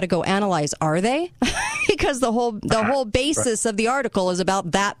 now I've got to go analyze, are they? Because the whole basis of the article is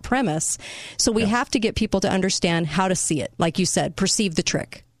about that premise. So we have to get people to understand how to see it. Like you said, perceive the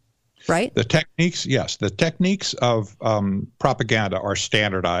trick, right? The techniques, yes. The techniques of propaganda are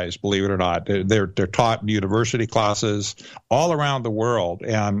standardized, believe it or not. They're taught in university classes all around the world.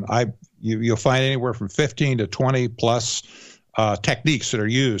 And you'll find anywhere from 15 to 20 plus techniques that are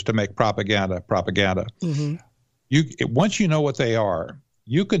used to make propaganda. Mm-hmm. Once you know what they are,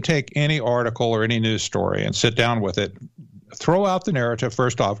 you can take any article or any news story and sit down with it, throw out the narrative.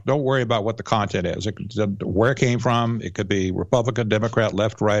 First off, don't worry about what the content is. Where it came from. It could be Republican, Democrat,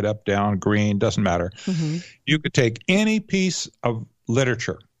 left, right, up, down, green, doesn't matter. Mm-hmm. You could take any piece of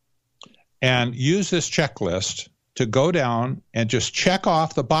literature and use this checklist to go down and just check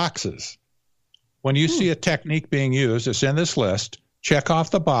off the boxes. When you see a technique being used, it's in this list, check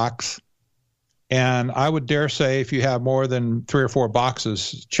off the box. And I would dare say if you have more than 3 or 4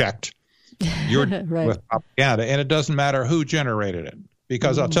 boxes checked, you're right. with propaganda. And it doesn't matter who generated it.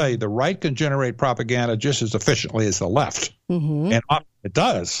 Because I'll tell you, the right can generate propaganda just as efficiently as the left. Mm-hmm. And often it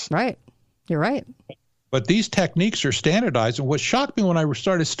does. Right. You're right. But these techniques are standardized. And what shocked me when I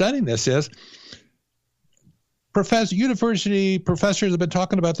started studying this is university professors have been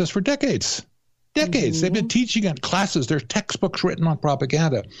talking about this for decades. Mm-hmm. They've been teaching in classes. There's textbooks written on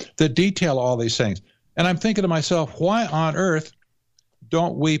propaganda that detail all these things. And I'm thinking to myself, why on earth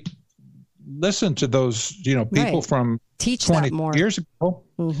don't we listen to those, people right. from teach 20 that more. years ago?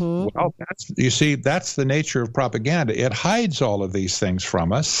 Mm-hmm. Well, that's the nature of propaganda. It hides all of these things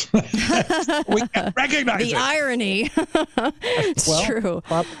from us. We can't recognize the irony. It's true.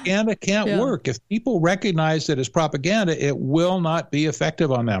 Propaganda can't work. If people recognize that it's propaganda, it will not be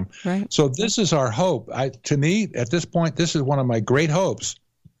effective on them. Right. So this is our hope. To me, at this point, this is one of my great hopes,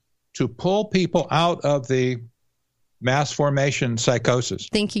 to pull people out of the mass formation psychosis.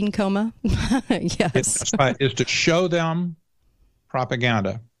 Thinking coma. Yes. That's right, is to show them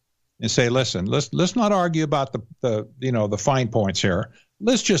propaganda and say, listen, let's not argue about the fine points here.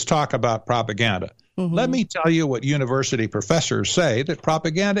 Let's just talk about propaganda. Mm-hmm. Let me tell you what university professors say that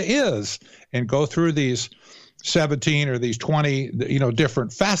propaganda is, and go through these 17 or these 20,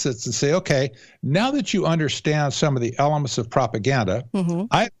 different facets and say, okay, now that you understand some of the elements of propaganda, mm-hmm.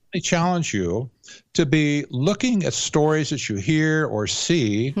 I challenge you to be looking at stories that you hear or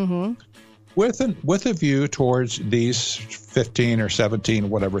see mm-hmm. with a view towards these 15 or 17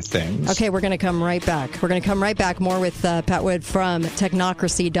 whatever things. Okay, we're going to come right back. We're going to come right back more with Pat Wood from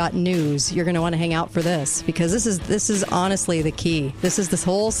technocracy.news. You're going to want to hang out for this, because this is honestly the key. This is this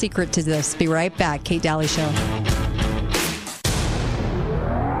whole secret to this. Be right back. Kate Daly Show.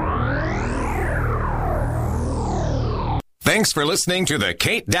 Thanks for listening to The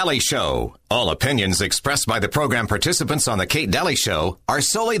Kate Daly Show. All opinions expressed by the program participants on The Kate Daly Show are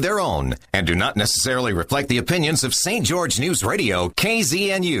solely their own and do not necessarily reflect the opinions of St. George News Radio,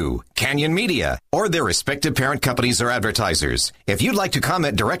 KZNU, Canyon Media, or their respective parent companies or advertisers. If you'd like to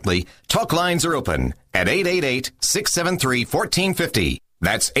comment directly, talk lines are open at 888-673-1450.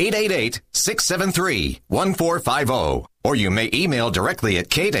 That's 888-673-1450. Or you may email directly at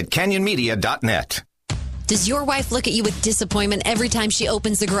kate@canyonmedia.net. Does your wife look at you with disappointment every time she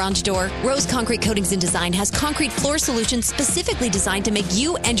opens the garage door? Rose Concrete Coatings and Design has concrete floor solutions specifically designed to make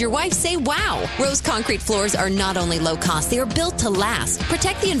you and your wife say wow. Rose Concrete floors are not only low cost, they are built to last.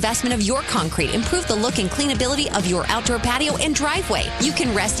 Protect the investment of your concrete, improve the look and cleanability of your outdoor patio and driveway. You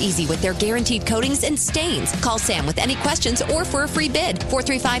can rest easy with their guaranteed coatings and stains. Call Sam with any questions or for a free bid.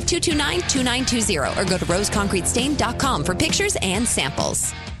 435-229-2920 or go to roseconcretestain.com for pictures and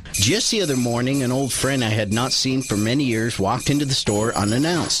samples. Just the other morning, an old friend I had not seen for many years walked into the store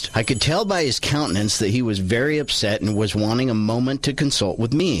unannounced. I could tell by his countenance that he was very upset and was wanting a moment to consult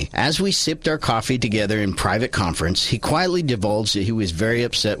with me. As we sipped our coffee together in private conference, he quietly divulged that he was very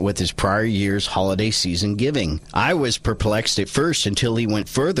upset with his prior year's holiday season giving. I was perplexed at first until he went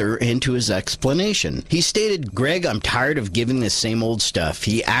further into his explanation. He stated, "Greg, I'm tired of giving the same old stuff."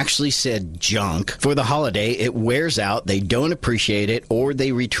 He actually said junk. For the holiday, it wears out, they don't appreciate it, or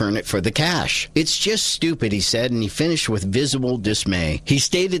they return it for the cash. It's just stupid, he said, and he finished with visible dismay. He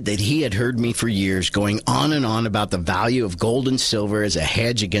stated that he had heard me for years going on and on about the value of gold and silver as a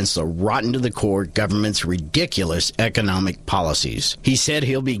hedge against the rotten to the core government's ridiculous economic policies. He said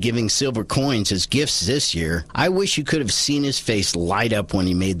he'll be giving silver coins as gifts this year. I wish you could have seen his face light up when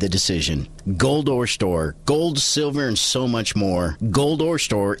he made the decision. Gold Ore Store. Gold, silver, and so much more. Gold Ore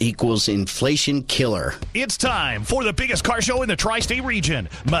Store equals inflation killer. It's time for the biggest car show in the tri-state region,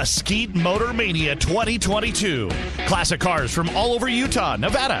 Mesquite Motor Mania 2022. Classic cars from all over Utah,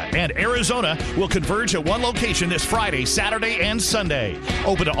 Nevada, and Arizona will converge at one location this Friday, Saturday, and Sunday.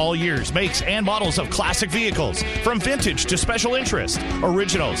 Open to all years, makes, and models of classic vehicles, from vintage to special interest,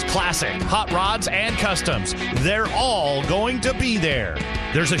 originals, classic, hot rods, and customs. They're all going to be there.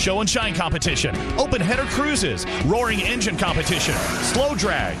 There's a show and shine competition, open header cruises, roaring engine competition, slow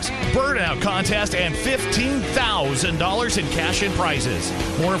drags, burnout contest, and $15,000 in cash-in prizes.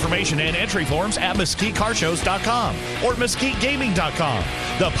 More information and entry forms at mesquitecarshows.com or mesquitegaming.com.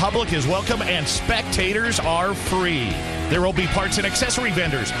 The public is welcome and spectators are free. There will be parts and accessory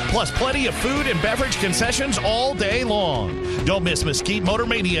vendors, plus plenty of food and beverage concessions all day long. Don't miss Mesquite Motor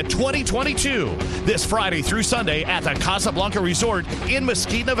Mania 2022 this Friday through Sunday at the Casablanca Resort in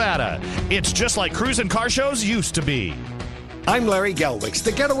Mesquite, Nevada. It's just like cruising car shows used to be. I'm Larry Gelwicks,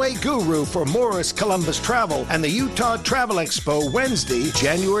 the getaway guru for Morris Columbus Travel and the Utah Travel Expo Wednesday,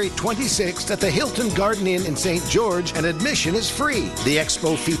 January 26th at the Hilton Garden Inn in St. George, and admission is free. The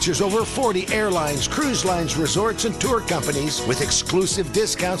expo features over 40 airlines, cruise lines, resorts, and tour companies with exclusive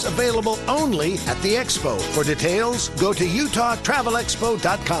discounts available only at the expo. For details, go to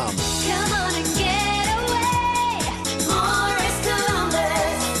utahtravelexpo.com. Come on and get away, Morris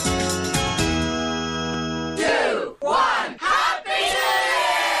Columbus. 2, 1.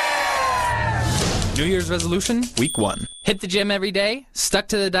 New Year's resolution, week 1. Hit the gym every day, stuck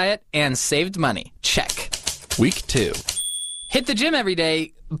to the diet, and saved money. Check. Week 2. Hit the gym every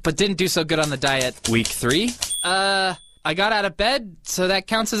day, but didn't do so good on the diet. Week 3. I got out of bed, so that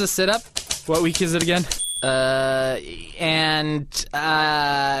counts as a sit-up. What week is it again? Yeah.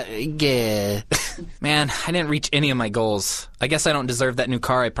 Man, I didn't reach any of my goals. I guess I don't deserve that new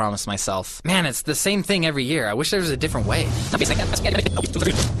car I promised myself. Man, it's the same thing every year. I wish there was a different way.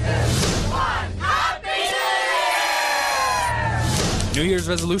 New Year's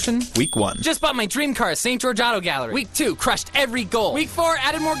resolution, week 1. Just bought my dream car at St. George Auto Gallery. Week 2, crushed every goal. Week 4,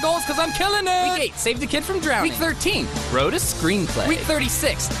 added more goals because I'm killing it. Week 8, saved a kid from drowning. Week 13, wrote a screenplay. Week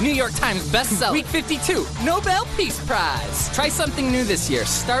 36, New York Times bestseller. Week 52, Nobel Peace Prize. Try something new this year.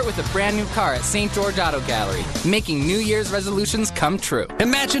 Start with a brand new car at St. George Auto Gallery, making New Year's resolutions come true.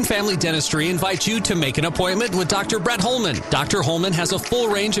 Imagine Family Dentistry invites you to make an appointment with Dr. Brett Holman. Dr. Holman has a full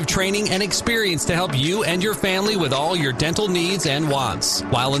range of training and experience to help you and your family with all your dental needs and wants.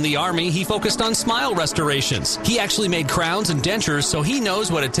 While in the Army, he focused on smile restorations. He actually made crowns and dentures, so he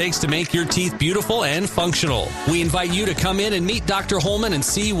knows what it takes to make your teeth beautiful and functional. We invite you to come in and meet Dr. Holman and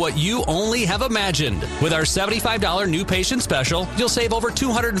see what you only have imagined. With our $75 new patient special, you'll save over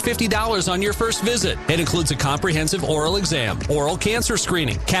 $250 on your first visit. It includes a comprehensive oral exam, oral cancer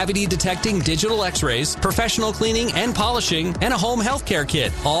screening, cavity detecting digital x-rays, professional cleaning and polishing, and a home health care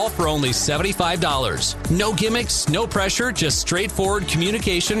kit, all for only $75. No gimmicks, no pressure, just straightforward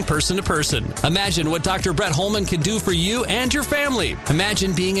communication person to person. Imagine what Dr. Brett Holman can do for you and your family.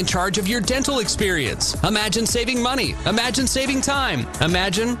 Imagine being in charge of your dental experience. Imagine saving money. Imagine saving time.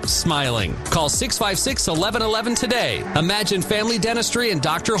 Imagine smiling. Call 656-1111 today. Imagine Family Dentistry and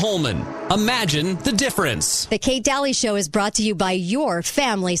Dr. Holman. Imagine the difference. The Kate Daly Show is brought to you by Your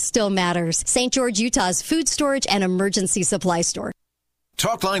Family Still Matters, St. George, Utah's food storage and emergency supply store.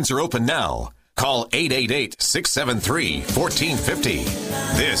 Talk lines are open now. Call 888-673-1450.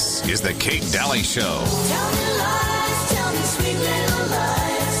 This is the Kate Daly Show. Tell me lies, tell me sweet little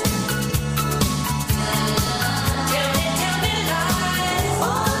lies. Tell me lies.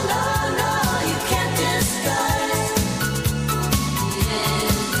 Oh, no, you can't disguise.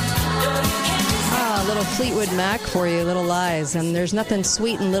 A little Fleetwood Mac for you, Little Lies. And there's nothing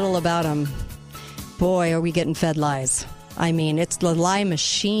sweet and little about them. Boy, are we getting fed lies. I mean, it's the lie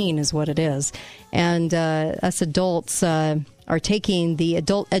machine is what it is. And us adults are taking the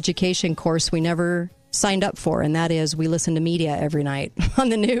adult education course we never signed up for, and that is we listen to media every night on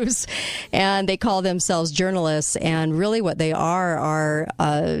the news, and they call themselves journalists, and really what they are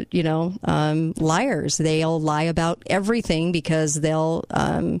liars. They'll lie about everything because they're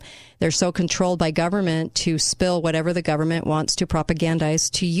so controlled by government to spill whatever the government wants to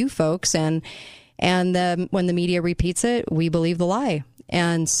propagandize to you folks, and when the media repeats it, we believe the lie.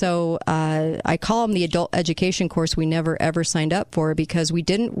 And so I call them the adult education course we never, ever signed up for because we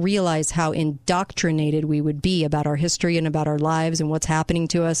didn't realize how indoctrinated we would be about our history and about our lives and what's happening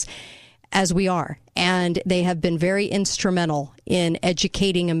to us as we are. And they have been very instrumental in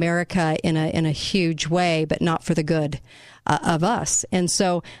educating America in a huge way, but not for the good of us. And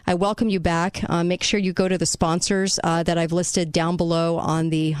so I welcome you back. Make sure you go to the sponsors that I've listed down below on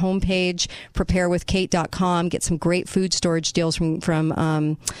the homepage, preparewithkate.com. Get some great food storage deals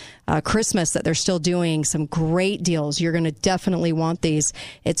from Christmas that they're still doing. Some great deals. You're going to definitely want these.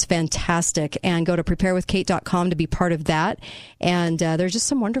 It's fantastic. And go to preparewithkate.com to be part of that. And there's just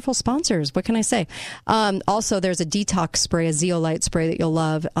some wonderful sponsors. What can I say? Also, there's a detox spray, a zeolite spray that you'll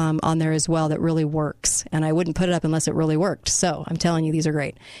love on there as well that really works. And I wouldn't put it up unless it really worked. So I'm telling you, these are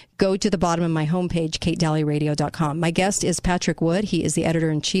great. Go to the bottom of my homepage, katedalyradio.com. My guest is Patrick Wood. He is the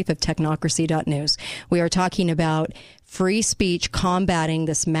editor-in-chief of technocracy.news. We are talking about free speech combating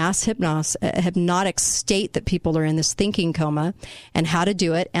this mass hypnotic state that people are in, this thinking coma, and how to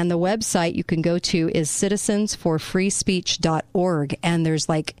do it. And the website you can go to is citizensforfreespeech.org. And there's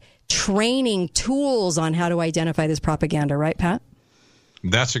like training tools on how to identify this propaganda, right, Pat?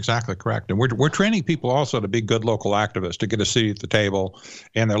 That's exactly correct. And we're training people also to be good local activists, to get a seat at the table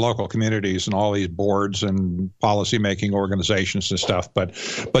in their local communities and all these boards and policymaking organizations and stuff. But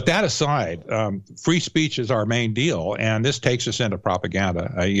that aside, free speech is our main deal, and this takes us into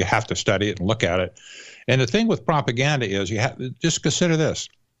propaganda. You have to study it and look at it. And the thing with propaganda is you have just consider this.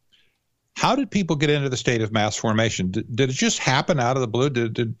 How did people get into the state of mass formation? Did it just happen out of the blue?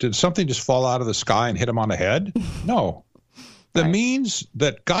 Did something just fall out of the sky and hit them on the head? No. The means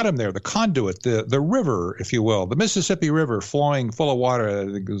that got them there, the conduit, the river, if you will, the Mississippi River flowing full of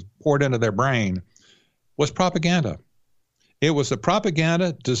water that was poured into their brain, was propaganda. It was the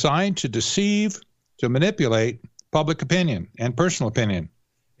propaganda designed to deceive, to manipulate public opinion and personal opinion.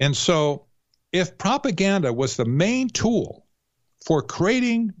 And so if propaganda was the main tool for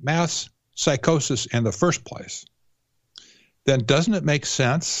creating mass psychosis in the first place, then doesn't it make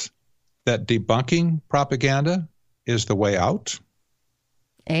sense that debunking propaganda is the way out?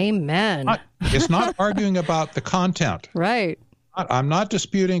 Amen. It's not arguing about the content. Right. I'm not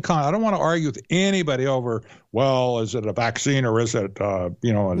disputing content. I don't want to argue with anybody over, well, is it a vaccine or is it, an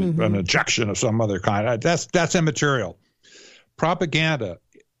injection of some other kind? That's immaterial. Propaganda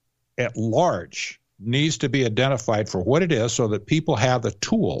at large needs to be identified for what it is so that people have the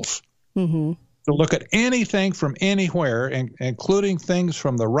tools to look at anything from anywhere, including things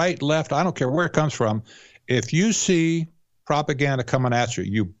from the right, left, I don't care where it comes from. If you see propaganda coming at you,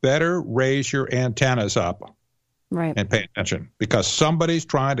 you better raise your antennas up and pay attention, because somebody's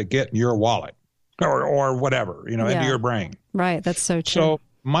trying to get in your wallet or whatever, into your brain. Right. That's so true. So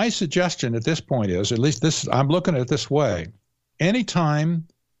my suggestion at this point is, at least this, I'm looking at it this way. Anytime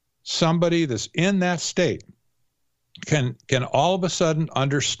somebody that's in that state can all of a sudden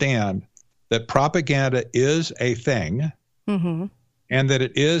understand that propaganda is a thing and that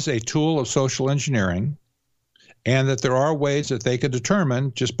it is a tool of social engineering, and that there are ways that they can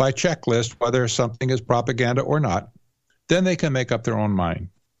determine just by checklist whether something is propaganda or not, then they can make up their own mind.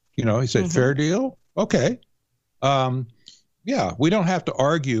 He said, fair deal? Okay. We don't have to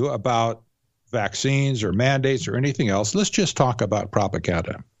argue about vaccines or mandates or anything else. Let's just talk about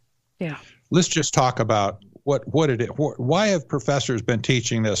propaganda. Yeah. Let's just talk about what it is. Why have professors been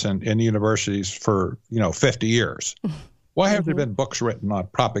teaching this in universities for 50 years? Why have there been books written on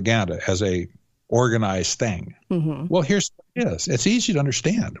propaganda as a organized thing? Well, here's what it is. It's easy to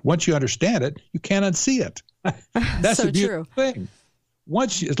understand. Once you understand it, you can't unsee it. That's so a beautiful thing.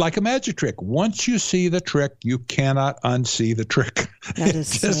 it's like a magic trick. Once you see the trick, you cannot unsee the trick. That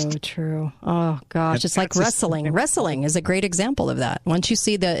is so true. Oh, gosh. It's like wrestling. Wrestling is a great example of that. Once you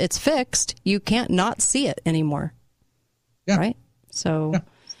see that it's fixed, you can't not see it anymore. Yeah. Right? So, yeah.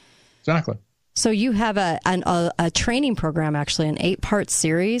 Exactly. So you have a training program, actually, an 8-part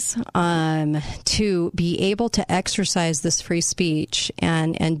series to be able to exercise this free speech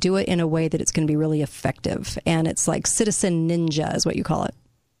and do it in a way that it's going to be really effective. And it's like Citizen Ninja is what you call it.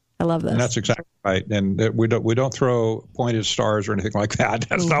 I love this. And that's exactly right. And we don't throw pointed stars or anything like that.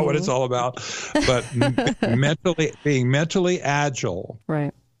 That's not what it's all about. But being mentally agile,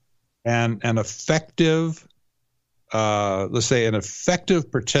 right, and an effective, let's say, an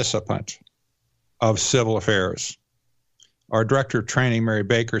effective participant of civil affairs. Our director of training, Mary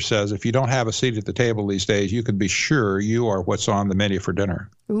Baker, says if you don't have a seat at the table these days, you can be sure you are what's on the menu for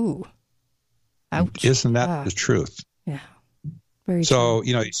dinner. Ooh. Ouch. Isn't that the truth? Yeah. Very so,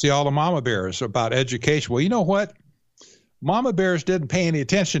 true. you see all the mama bears about education. Well, you know what? Mama bears didn't pay any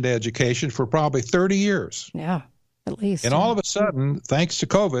attention to education for probably 30 years. Yeah, at least. And all of a sudden, thanks to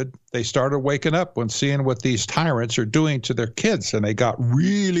COVID, they started waking up when seeing what these tyrants are doing to their kids. And they got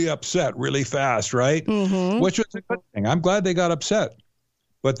really upset really fast, right? Which was a good thing. I'm glad they got upset.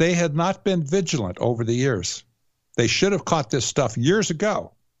 But they had not been vigilant over the years. They should have caught this stuff years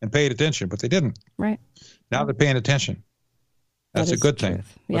ago and paid attention, but they didn't. Right. Now they're paying attention. That's a good thing.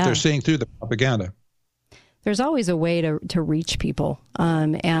 But they're seeing through the propaganda. There's always a way to reach people,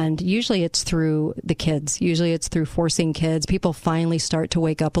 and usually it's through the kids. Usually it's through forcing kids. People finally start to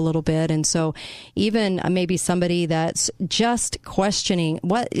wake up a little bit, and so even maybe somebody that's just questioning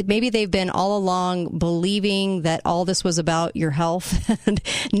what maybe they've been all along believing that all this was about your health and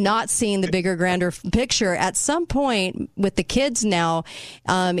not seeing the bigger, grander picture. At some point, with the kids now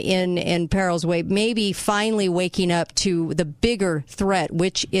in Peril's way, maybe finally waking up to the bigger threat,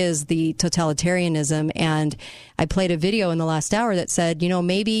 which is the totalitarianism. And I played a video in the last hour that said,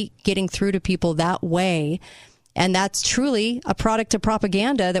 maybe getting through to people that way, and that's truly a product of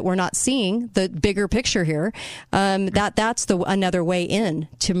propaganda that we're not seeing the bigger picture here. That's another way in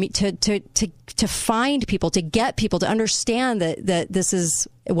to find people, to get people to understand that this is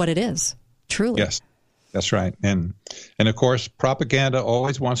what it is. Truly, yes, that's right. And of course, propaganda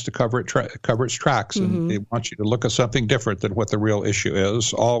always wants to cover its tracks, and they want you to look at something different than what the real issue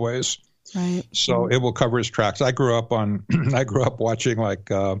is. Always. Right. So it will cover its tracks. I grew up watching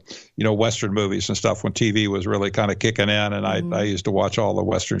Western movies and stuff when TV was really kind of kicking in, and I used to watch all the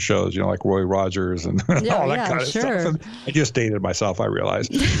Western shows, like Roy Rogers and all that kind of stuff. And I just dated myself, I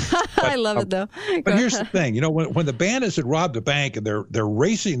realized. But, I love it though. But here's the thing, when the bandits had robbed a bank and they're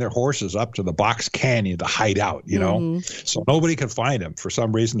racing their horses up to the Box Canyon to hide out, so nobody can find them. For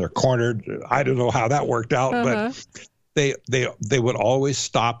some reason, they're cornered. I don't know how that worked out, but. They would always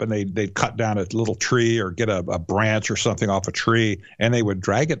stop and they'd cut down a little tree or get a branch or something off a tree, and they would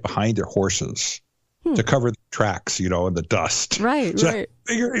drag it behind their horses to cover the tracks, and the dust. Right, so right.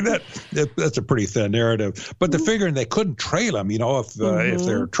 Figuring that's a pretty thin narrative, but they're figuring they couldn't trail them, if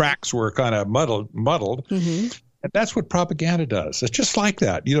their tracks were kind of muddled. And that's what propaganda does. It's just like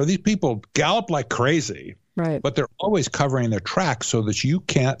that. These people gallop like crazy. Right. But they're always covering their tracks so that you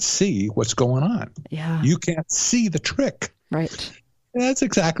can't see what's going on. Yeah. You can't see the trick. Right. And that's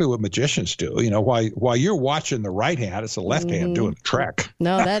exactly what magicians do. While you're watching the right hand, it's the left hand doing the trick.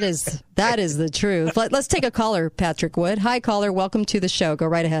 No, that is the truth. Let's take a caller, Patrick Wood. Hi, caller. Welcome to the show. Go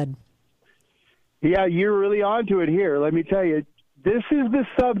right ahead. Yeah, you're really onto it here. Let me tell you, this is the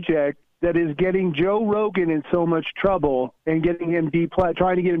subject that is getting Joe Rogan in so much trouble and getting him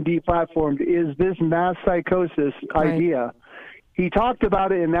trying to get him deplatformed is this mass psychosis idea. He talked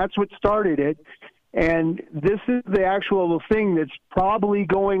about it, and that's what started it. And this is the actual thing that's probably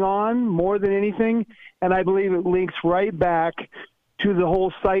going on more than anything. And I believe it links right back to the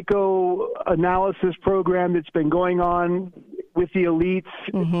whole psychoanalysis program that's been going on with the elites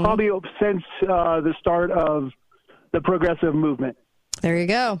probably since the start of the progressive movement. There you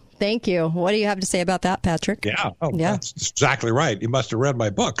go. Thank you. What do you have to say about that, Patrick? Yeah. That's exactly right. You must have read my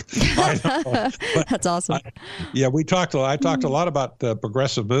book. That's awesome. I talked a lot about the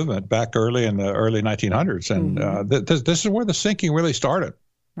progressive movement back early in the early 1900s. And this is where the sinking really started.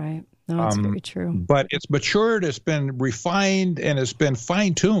 Right. No, that's very true. But it's matured, it's been refined, and it's been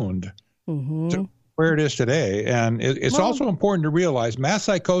fine-tuned to where it is today. And it's also important to realize mass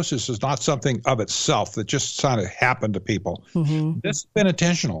psychosis is not something of itself that just kind of happened to people. This has been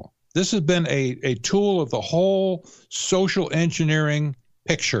intentional. This has been a tool of the whole social engineering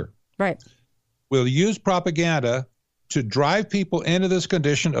picture. Right. We'll use propaganda to drive people into this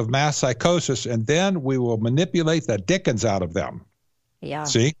condition of mass psychosis, and then we will manipulate the dickens out of them Yeah.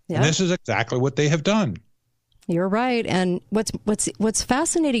 See? Yep. And this is exactly what they have done. You're right. And what's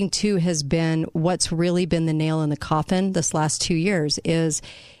fascinating, too, has been what's really been the nail in the coffin this last 2 years is,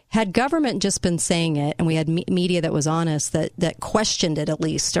 had government just been saying it, and we had media that was honest, that questioned it at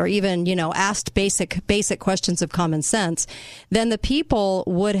least, or even, asked basic questions of common sense, then the people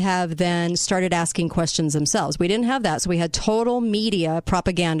would have then started asking questions themselves. We didn't have that. So we had total media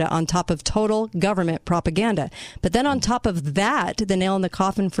propaganda on top of total government propaganda. But then on top of that, the nail in the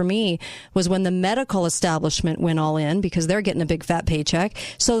coffin for me was when the medical establishment went all in, because they're getting a big fat paycheck.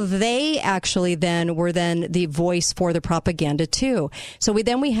 So they actually then were the voice for the propaganda too. So we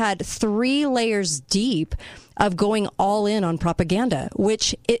had 3 layers deep of going all in on propaganda,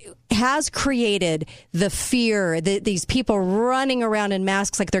 which it has created the fear, these people running around in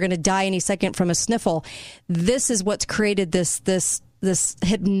masks like they're going to die any second from a sniffle. This is what's created this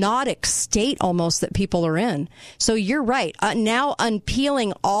hypnotic state almost that people are in. So you're right. Now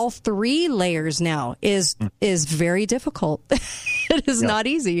unpeeling all 3 layers now is very difficult. It is not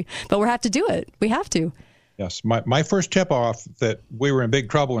easy, but we have to do it. We have to. Yes. My first tip-off that we were in big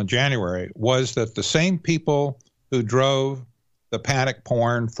trouble in January was that the same people who drove the panic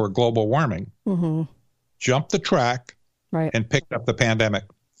porn for global warming jumped the track and picked up the pandemic.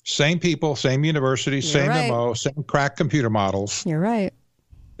 Same people, same universities, same MO, same crack computer models. You're right.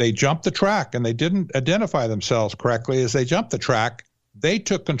 They jumped the track, and they didn't identify themselves correctly as they jumped the track. They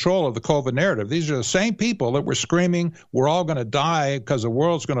took control of the COVID narrative. These are the same people that were screaming, we're all going to die because the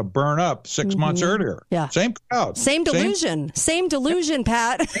world's going to burn up 6 months earlier. Yeah. Same crowd. Same delusion. Same delusion,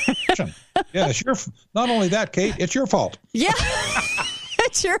 Pat. Yeah, it's not only that, Kate, it's your fault. Yeah.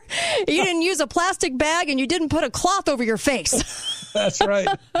 You didn't use a plastic bag and you didn't put a cloth over your face. That's right.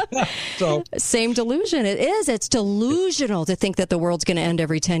 So same delusion. It is. It's delusional to think that the world's going to end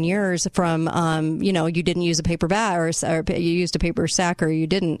every 10 years from, you didn't use a paper bag or you used a paper sack or you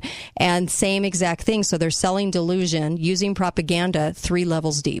didn't. And same exact thing. So they're selling delusion, using propaganda 3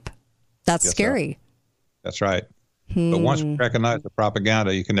 levels deep. That's scary. That's right. But once you recognize the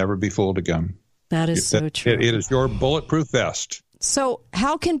propaganda, you can never be fooled again. That is so true. It is your bulletproof vest. So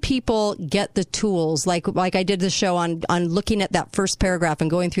how can people get the tools, like I did the show on looking at that first paragraph and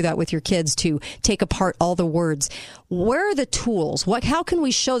going through that with your kids to take apart all the words? Where are the tools? How can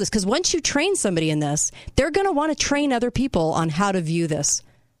we show this? Because once you train somebody in this, they're going to want to train other people on how to view this,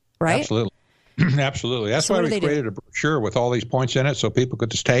 right? Absolutely. Absolutely. That's why we created a brochure with all these points in it so people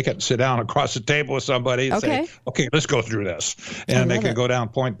could just take it and sit down across the table with somebody and say, okay, let's go through this. And they can go down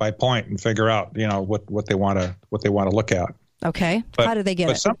point by point and figure out, what they want to look at. Okay. How do they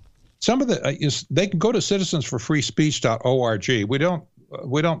get it? Some of they can go to citizensforfreespeech.org.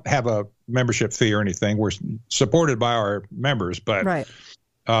 We don't have a membership fee or anything. We're supported by our members, but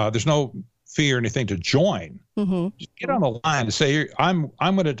there's no fee or anything to join. Just get on the line and say, I'm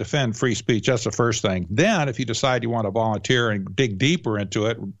going to defend free speech. That's the first thing. Then if you decide you want to volunteer and dig deeper into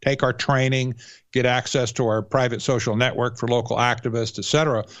it, take our training, get access to our private social network for local activists, et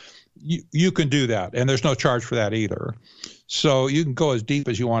cetera, you can do that. And there's no charge for that either. So you can go as deep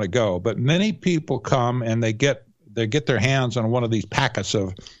as you want to go. But many people come and they get their hands on one of these packets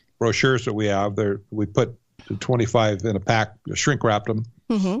of brochures that we have. We put 25 in a pack, shrink wrapped them,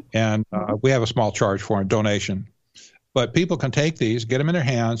 and we have a small charge for them, donation. But people can take these, get them in their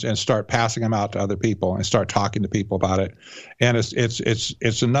hands, and start passing them out to other people and start talking to people about it. And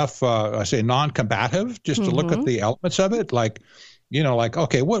it's enough, I say, non-combative, just to look at the elements of it, like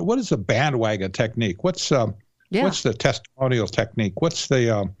okay, what is the bandwagon technique? What's the testimonial technique? What's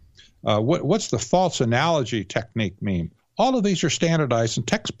the what's the false analogy technique mean? All of these are standardized in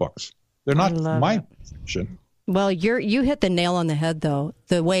textbooks. They're not my fiction. Well, you hit the nail on the head, though.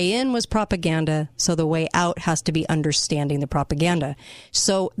 The way in was propaganda, so the way out has to be understanding the propaganda.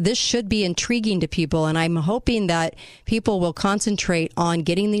 So this should be intriguing to people, and I'm hoping that people will concentrate on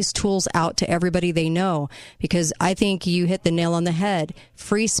getting these tools out to everybody they know, because I think you hit the nail on the head.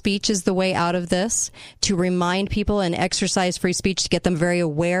 Free speech is the way out of this, to remind people and exercise free speech to get them very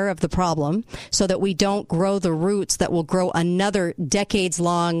aware of the problem so that we don't grow the roots that will grow another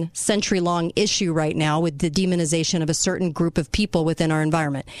decades-long, century-long issue right now with the demonization of a certain group of people within our environment.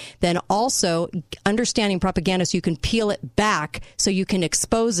 Then also understanding propaganda so you can peel it back, so you can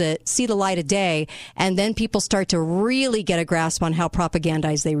expose it, see the light of day, and then people start to really get a grasp on how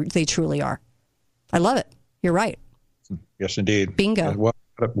propagandized they truly are. I love it. You're right. Yes, indeed. Bingo. Well,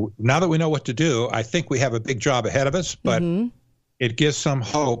 now that we know what to do, I think we have a big job ahead of us, but it gives some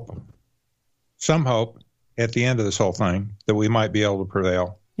hope at the end of this whole thing that we might be able to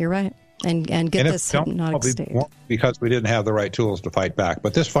prevail. You're right. and get this hypnotic state. Because we didn't have the right tools to fight back.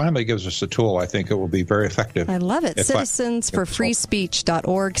 But this finally gives us a tool. I think it will be very effective. I love it.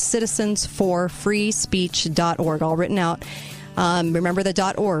 Citizensforfreespeech.org, citizensforfreespeech.org, all written out. Remember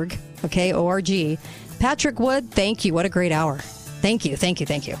the .org, okay, O-R-G. Patrick Wood, thank you. What a great hour. Thank you.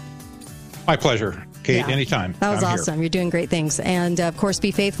 My pleasure, Kate, anytime. That was awesome. You're doing great things. And, of course,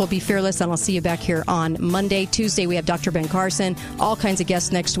 be faithful, be fearless, and I'll see you back here on Monday. Tuesday, we have Dr. Ben Carson, all kinds of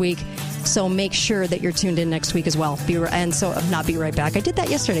guests next week. So make sure that you're tuned in next week as well. Be right back. I did that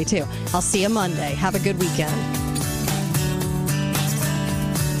yesterday, too. I'll see you Monday. Have a good weekend.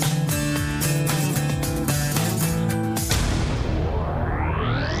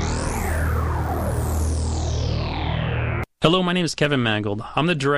 Hello, my name is Kevin Mangold. I'm the director